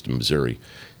 not just in Missouri.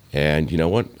 And you know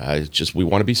what? We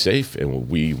want to be safe, and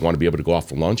we want to be able to go off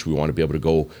for lunch. We want to be able to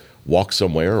go walk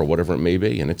somewhere or whatever it may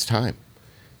be, and it's time.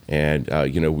 And,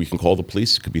 we can call the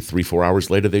police. It could be 3-4 hours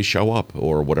later they show up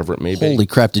or whatever it may be. Holy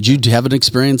crap. Did you have an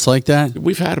experience like that?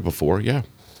 We've had it before, yeah.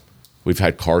 We've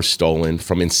had cars stolen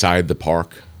from inside the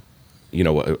park.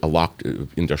 a locked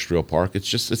industrial park.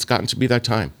 It's gotten to be that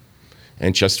time.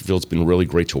 And Chesterfield's been really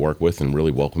great to work with and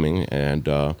really welcoming, and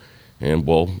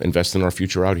we'll invest in our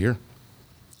future out here.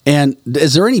 And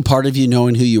is there any part of you,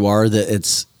 knowing who you are, that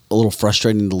it's a little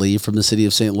frustrating to leave from the city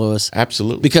of St. Louis?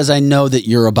 Absolutely. Because I know that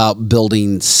you're about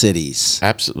building cities.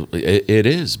 Absolutely. It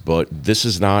is, but this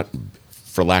is not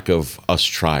for lack of us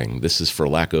trying. This is for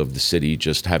lack of the city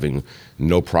just having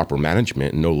no proper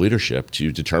management and no leadership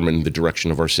to determine the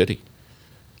direction of our city.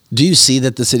 Do you see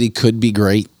that the city could be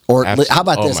great? Or how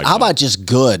about this? How about just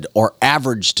good or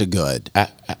average to good?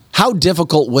 How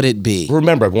difficult would it be?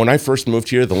 Remember, when I first moved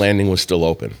here, the landing was still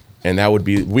open. And that would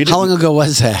be... How long ago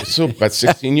was that? So about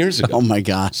 16 years ago. Oh, my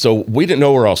God. So we didn't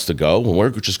know where else to go. And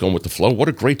we're just going with the flow. What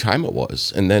a great time it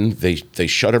was. And then they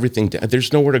shut everything down.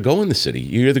 There's nowhere to go in the city.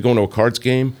 You're either going to a cards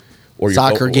game or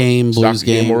soccer game, blues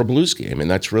game, or a blues game. And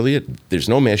that's really it. There's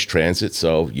no mass transit,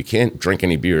 so you can't drink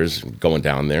any beers going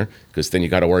down there because then you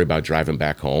got to worry about driving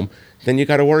back home. Then you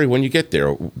got to worry when you get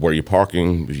there, where you're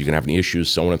parking, if you're going to have any issues,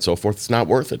 so on and so forth. It's not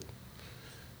worth it.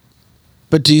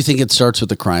 But do you think it starts with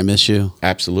the crime issue?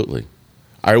 Absolutely.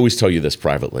 I always tell you this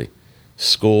privately.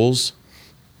 Schools,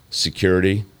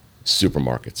 security,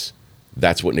 supermarkets.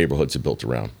 That's what neighborhoods are built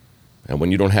around. And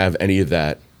when you don't have any of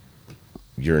that,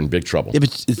 you're in big trouble. Yeah, but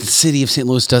the city of St.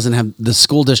 Louis doesn't have, the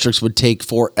school districts would take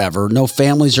forever. No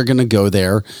families are going to go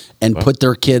there and put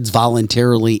their kids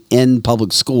voluntarily in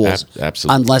public schools.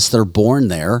 Absolutely. Unless they're born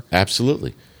there.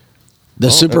 Absolutely. The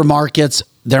supermarkets,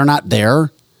 they're not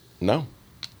there. No.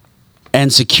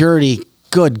 And security,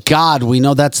 good God, we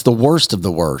know that's the worst of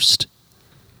the worst.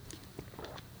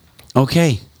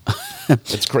 Okay.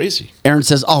 It's crazy. Aaron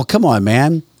says, oh, come on,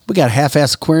 man. We got a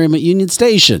half-ass aquarium at Union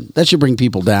Station. That should bring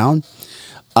people down.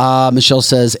 Michelle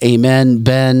says, amen.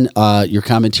 Ben, your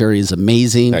commentary is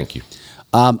amazing. Thank you.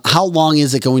 How long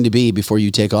is it going to be before you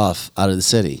take off out of the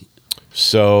city?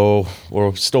 So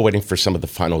we're still waiting for some of the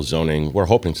final zoning. We're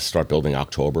hoping to start building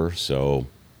October, so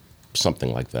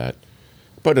something like that.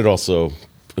 But it also,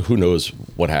 who knows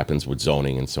what happens with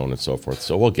zoning and so on and so forth.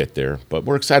 So we'll get there. But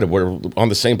we're excited. We're on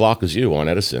the same block as you on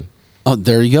Edison. Oh,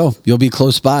 there you go. You'll be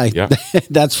close by. Yeah.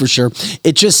 That's for sure.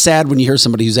 It's just sad when you hear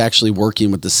somebody who's actually working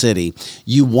with the city.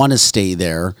 You want to stay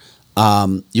there.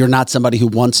 You're not somebody who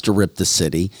wants to rip the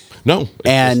city. No.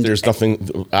 And there's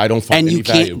nothing, I don't find any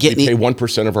value. We pay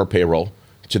 1% of our payroll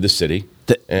to the city.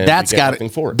 That's got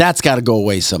to go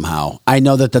away somehow. I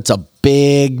know that that's a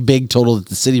big, big total that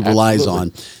the city relies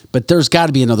on. But there's got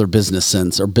to be another business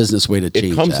sense or business way to change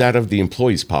it. It comes that. out of the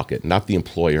employee's pocket, not the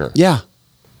employer. Yeah.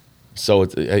 So,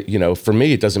 for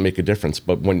me, it doesn't make a difference.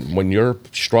 But when you're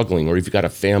struggling or if you've got a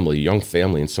family, young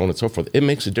family, and so on and so forth, it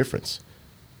makes a difference.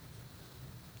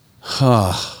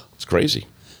 It's crazy.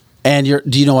 And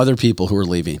do you know other people who are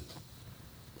leaving?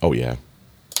 Oh, yeah.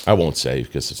 I won't say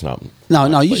because it's not. No.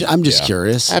 I'm just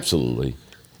curious. Absolutely.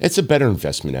 It's a better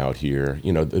investment out here.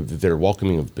 They're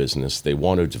welcoming of business. They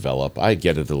want to develop. I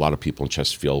get it. A lot of people in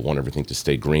Chesterfield want everything to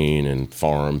stay green and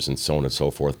farms and so on and so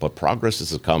forth. But progress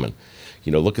is coming.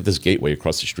 Look at this gateway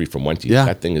across the street from Wendy's. Yeah.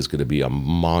 That thing is going to be a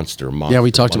monster. Yeah,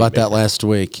 we talked about that last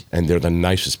week. And they're the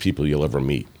nicest people you'll ever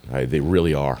meet. They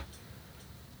really are.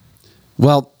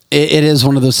 Well, it is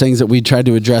one of those things that we tried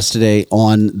to address today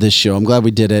on this show. I'm glad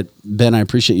we did it. Ben, I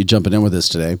appreciate you jumping in with us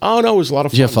today. Oh, no, it was a lot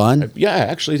of fun. Did you have fun? Yeah, I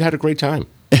actually had a great time.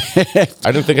 I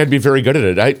didn't think I'd be very good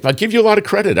at it. I give you a lot of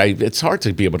credit. It's hard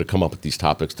to be able to come up with these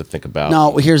topics to think about.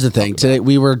 No, here's the thing. Today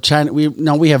we were trying.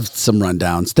 We have some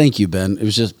rundowns. Thank you, Ben. It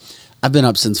was just I've been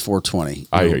up since 4:20.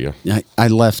 I hear you. I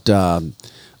left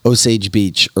Osage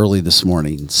Beach early this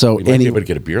morning. So we might be able to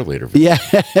get a beer later. Yeah,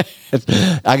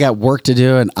 I got work to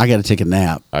do and I got to take a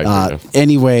nap.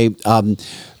 Anyway.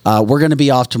 We're going to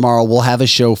be off tomorrow. We'll have a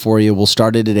show for you. We'll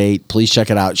start it at 8. Please check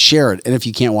it out. Share it. And if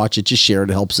you can't watch it, just share it.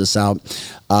 It helps us out.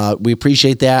 We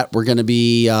appreciate that. We're going to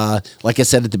be, like I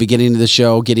said at the beginning of the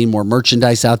show, getting more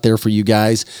merchandise out there for you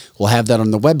guys. We'll have that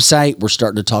on the website. We're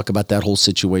starting to talk about that whole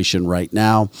situation right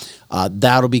now.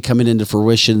 That'll be coming into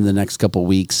fruition in the next couple of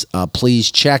weeks.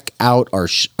 Please check out our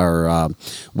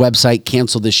website,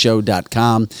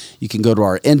 cancelthisshow.com. You can go to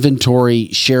our inventory,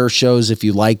 share shows if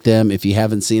you like them, if you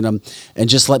haven't seen them, and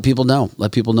just let people know.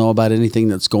 Let people know about anything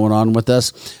that's going on with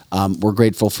us. We're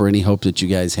grateful for any hope that you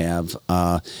guys have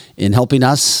in helping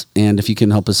us. And if you can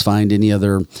help us find any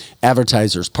other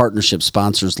advertisers, partnerships,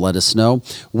 sponsors, let us know.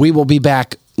 We will be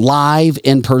back live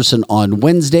in person on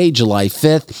Wednesday, July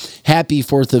 5th. Happy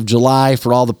 4th of July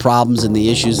for all the problems and the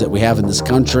issues that we have in this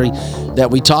country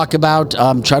that we talk about.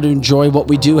 Try to enjoy what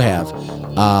we do have.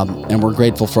 And we're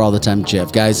grateful for all the time that you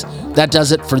have. Guys, that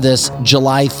does it for this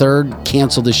July 3rd,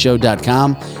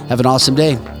 cancelthisshow.com. Have an awesome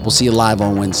day. We'll see you live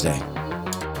on Wednesday.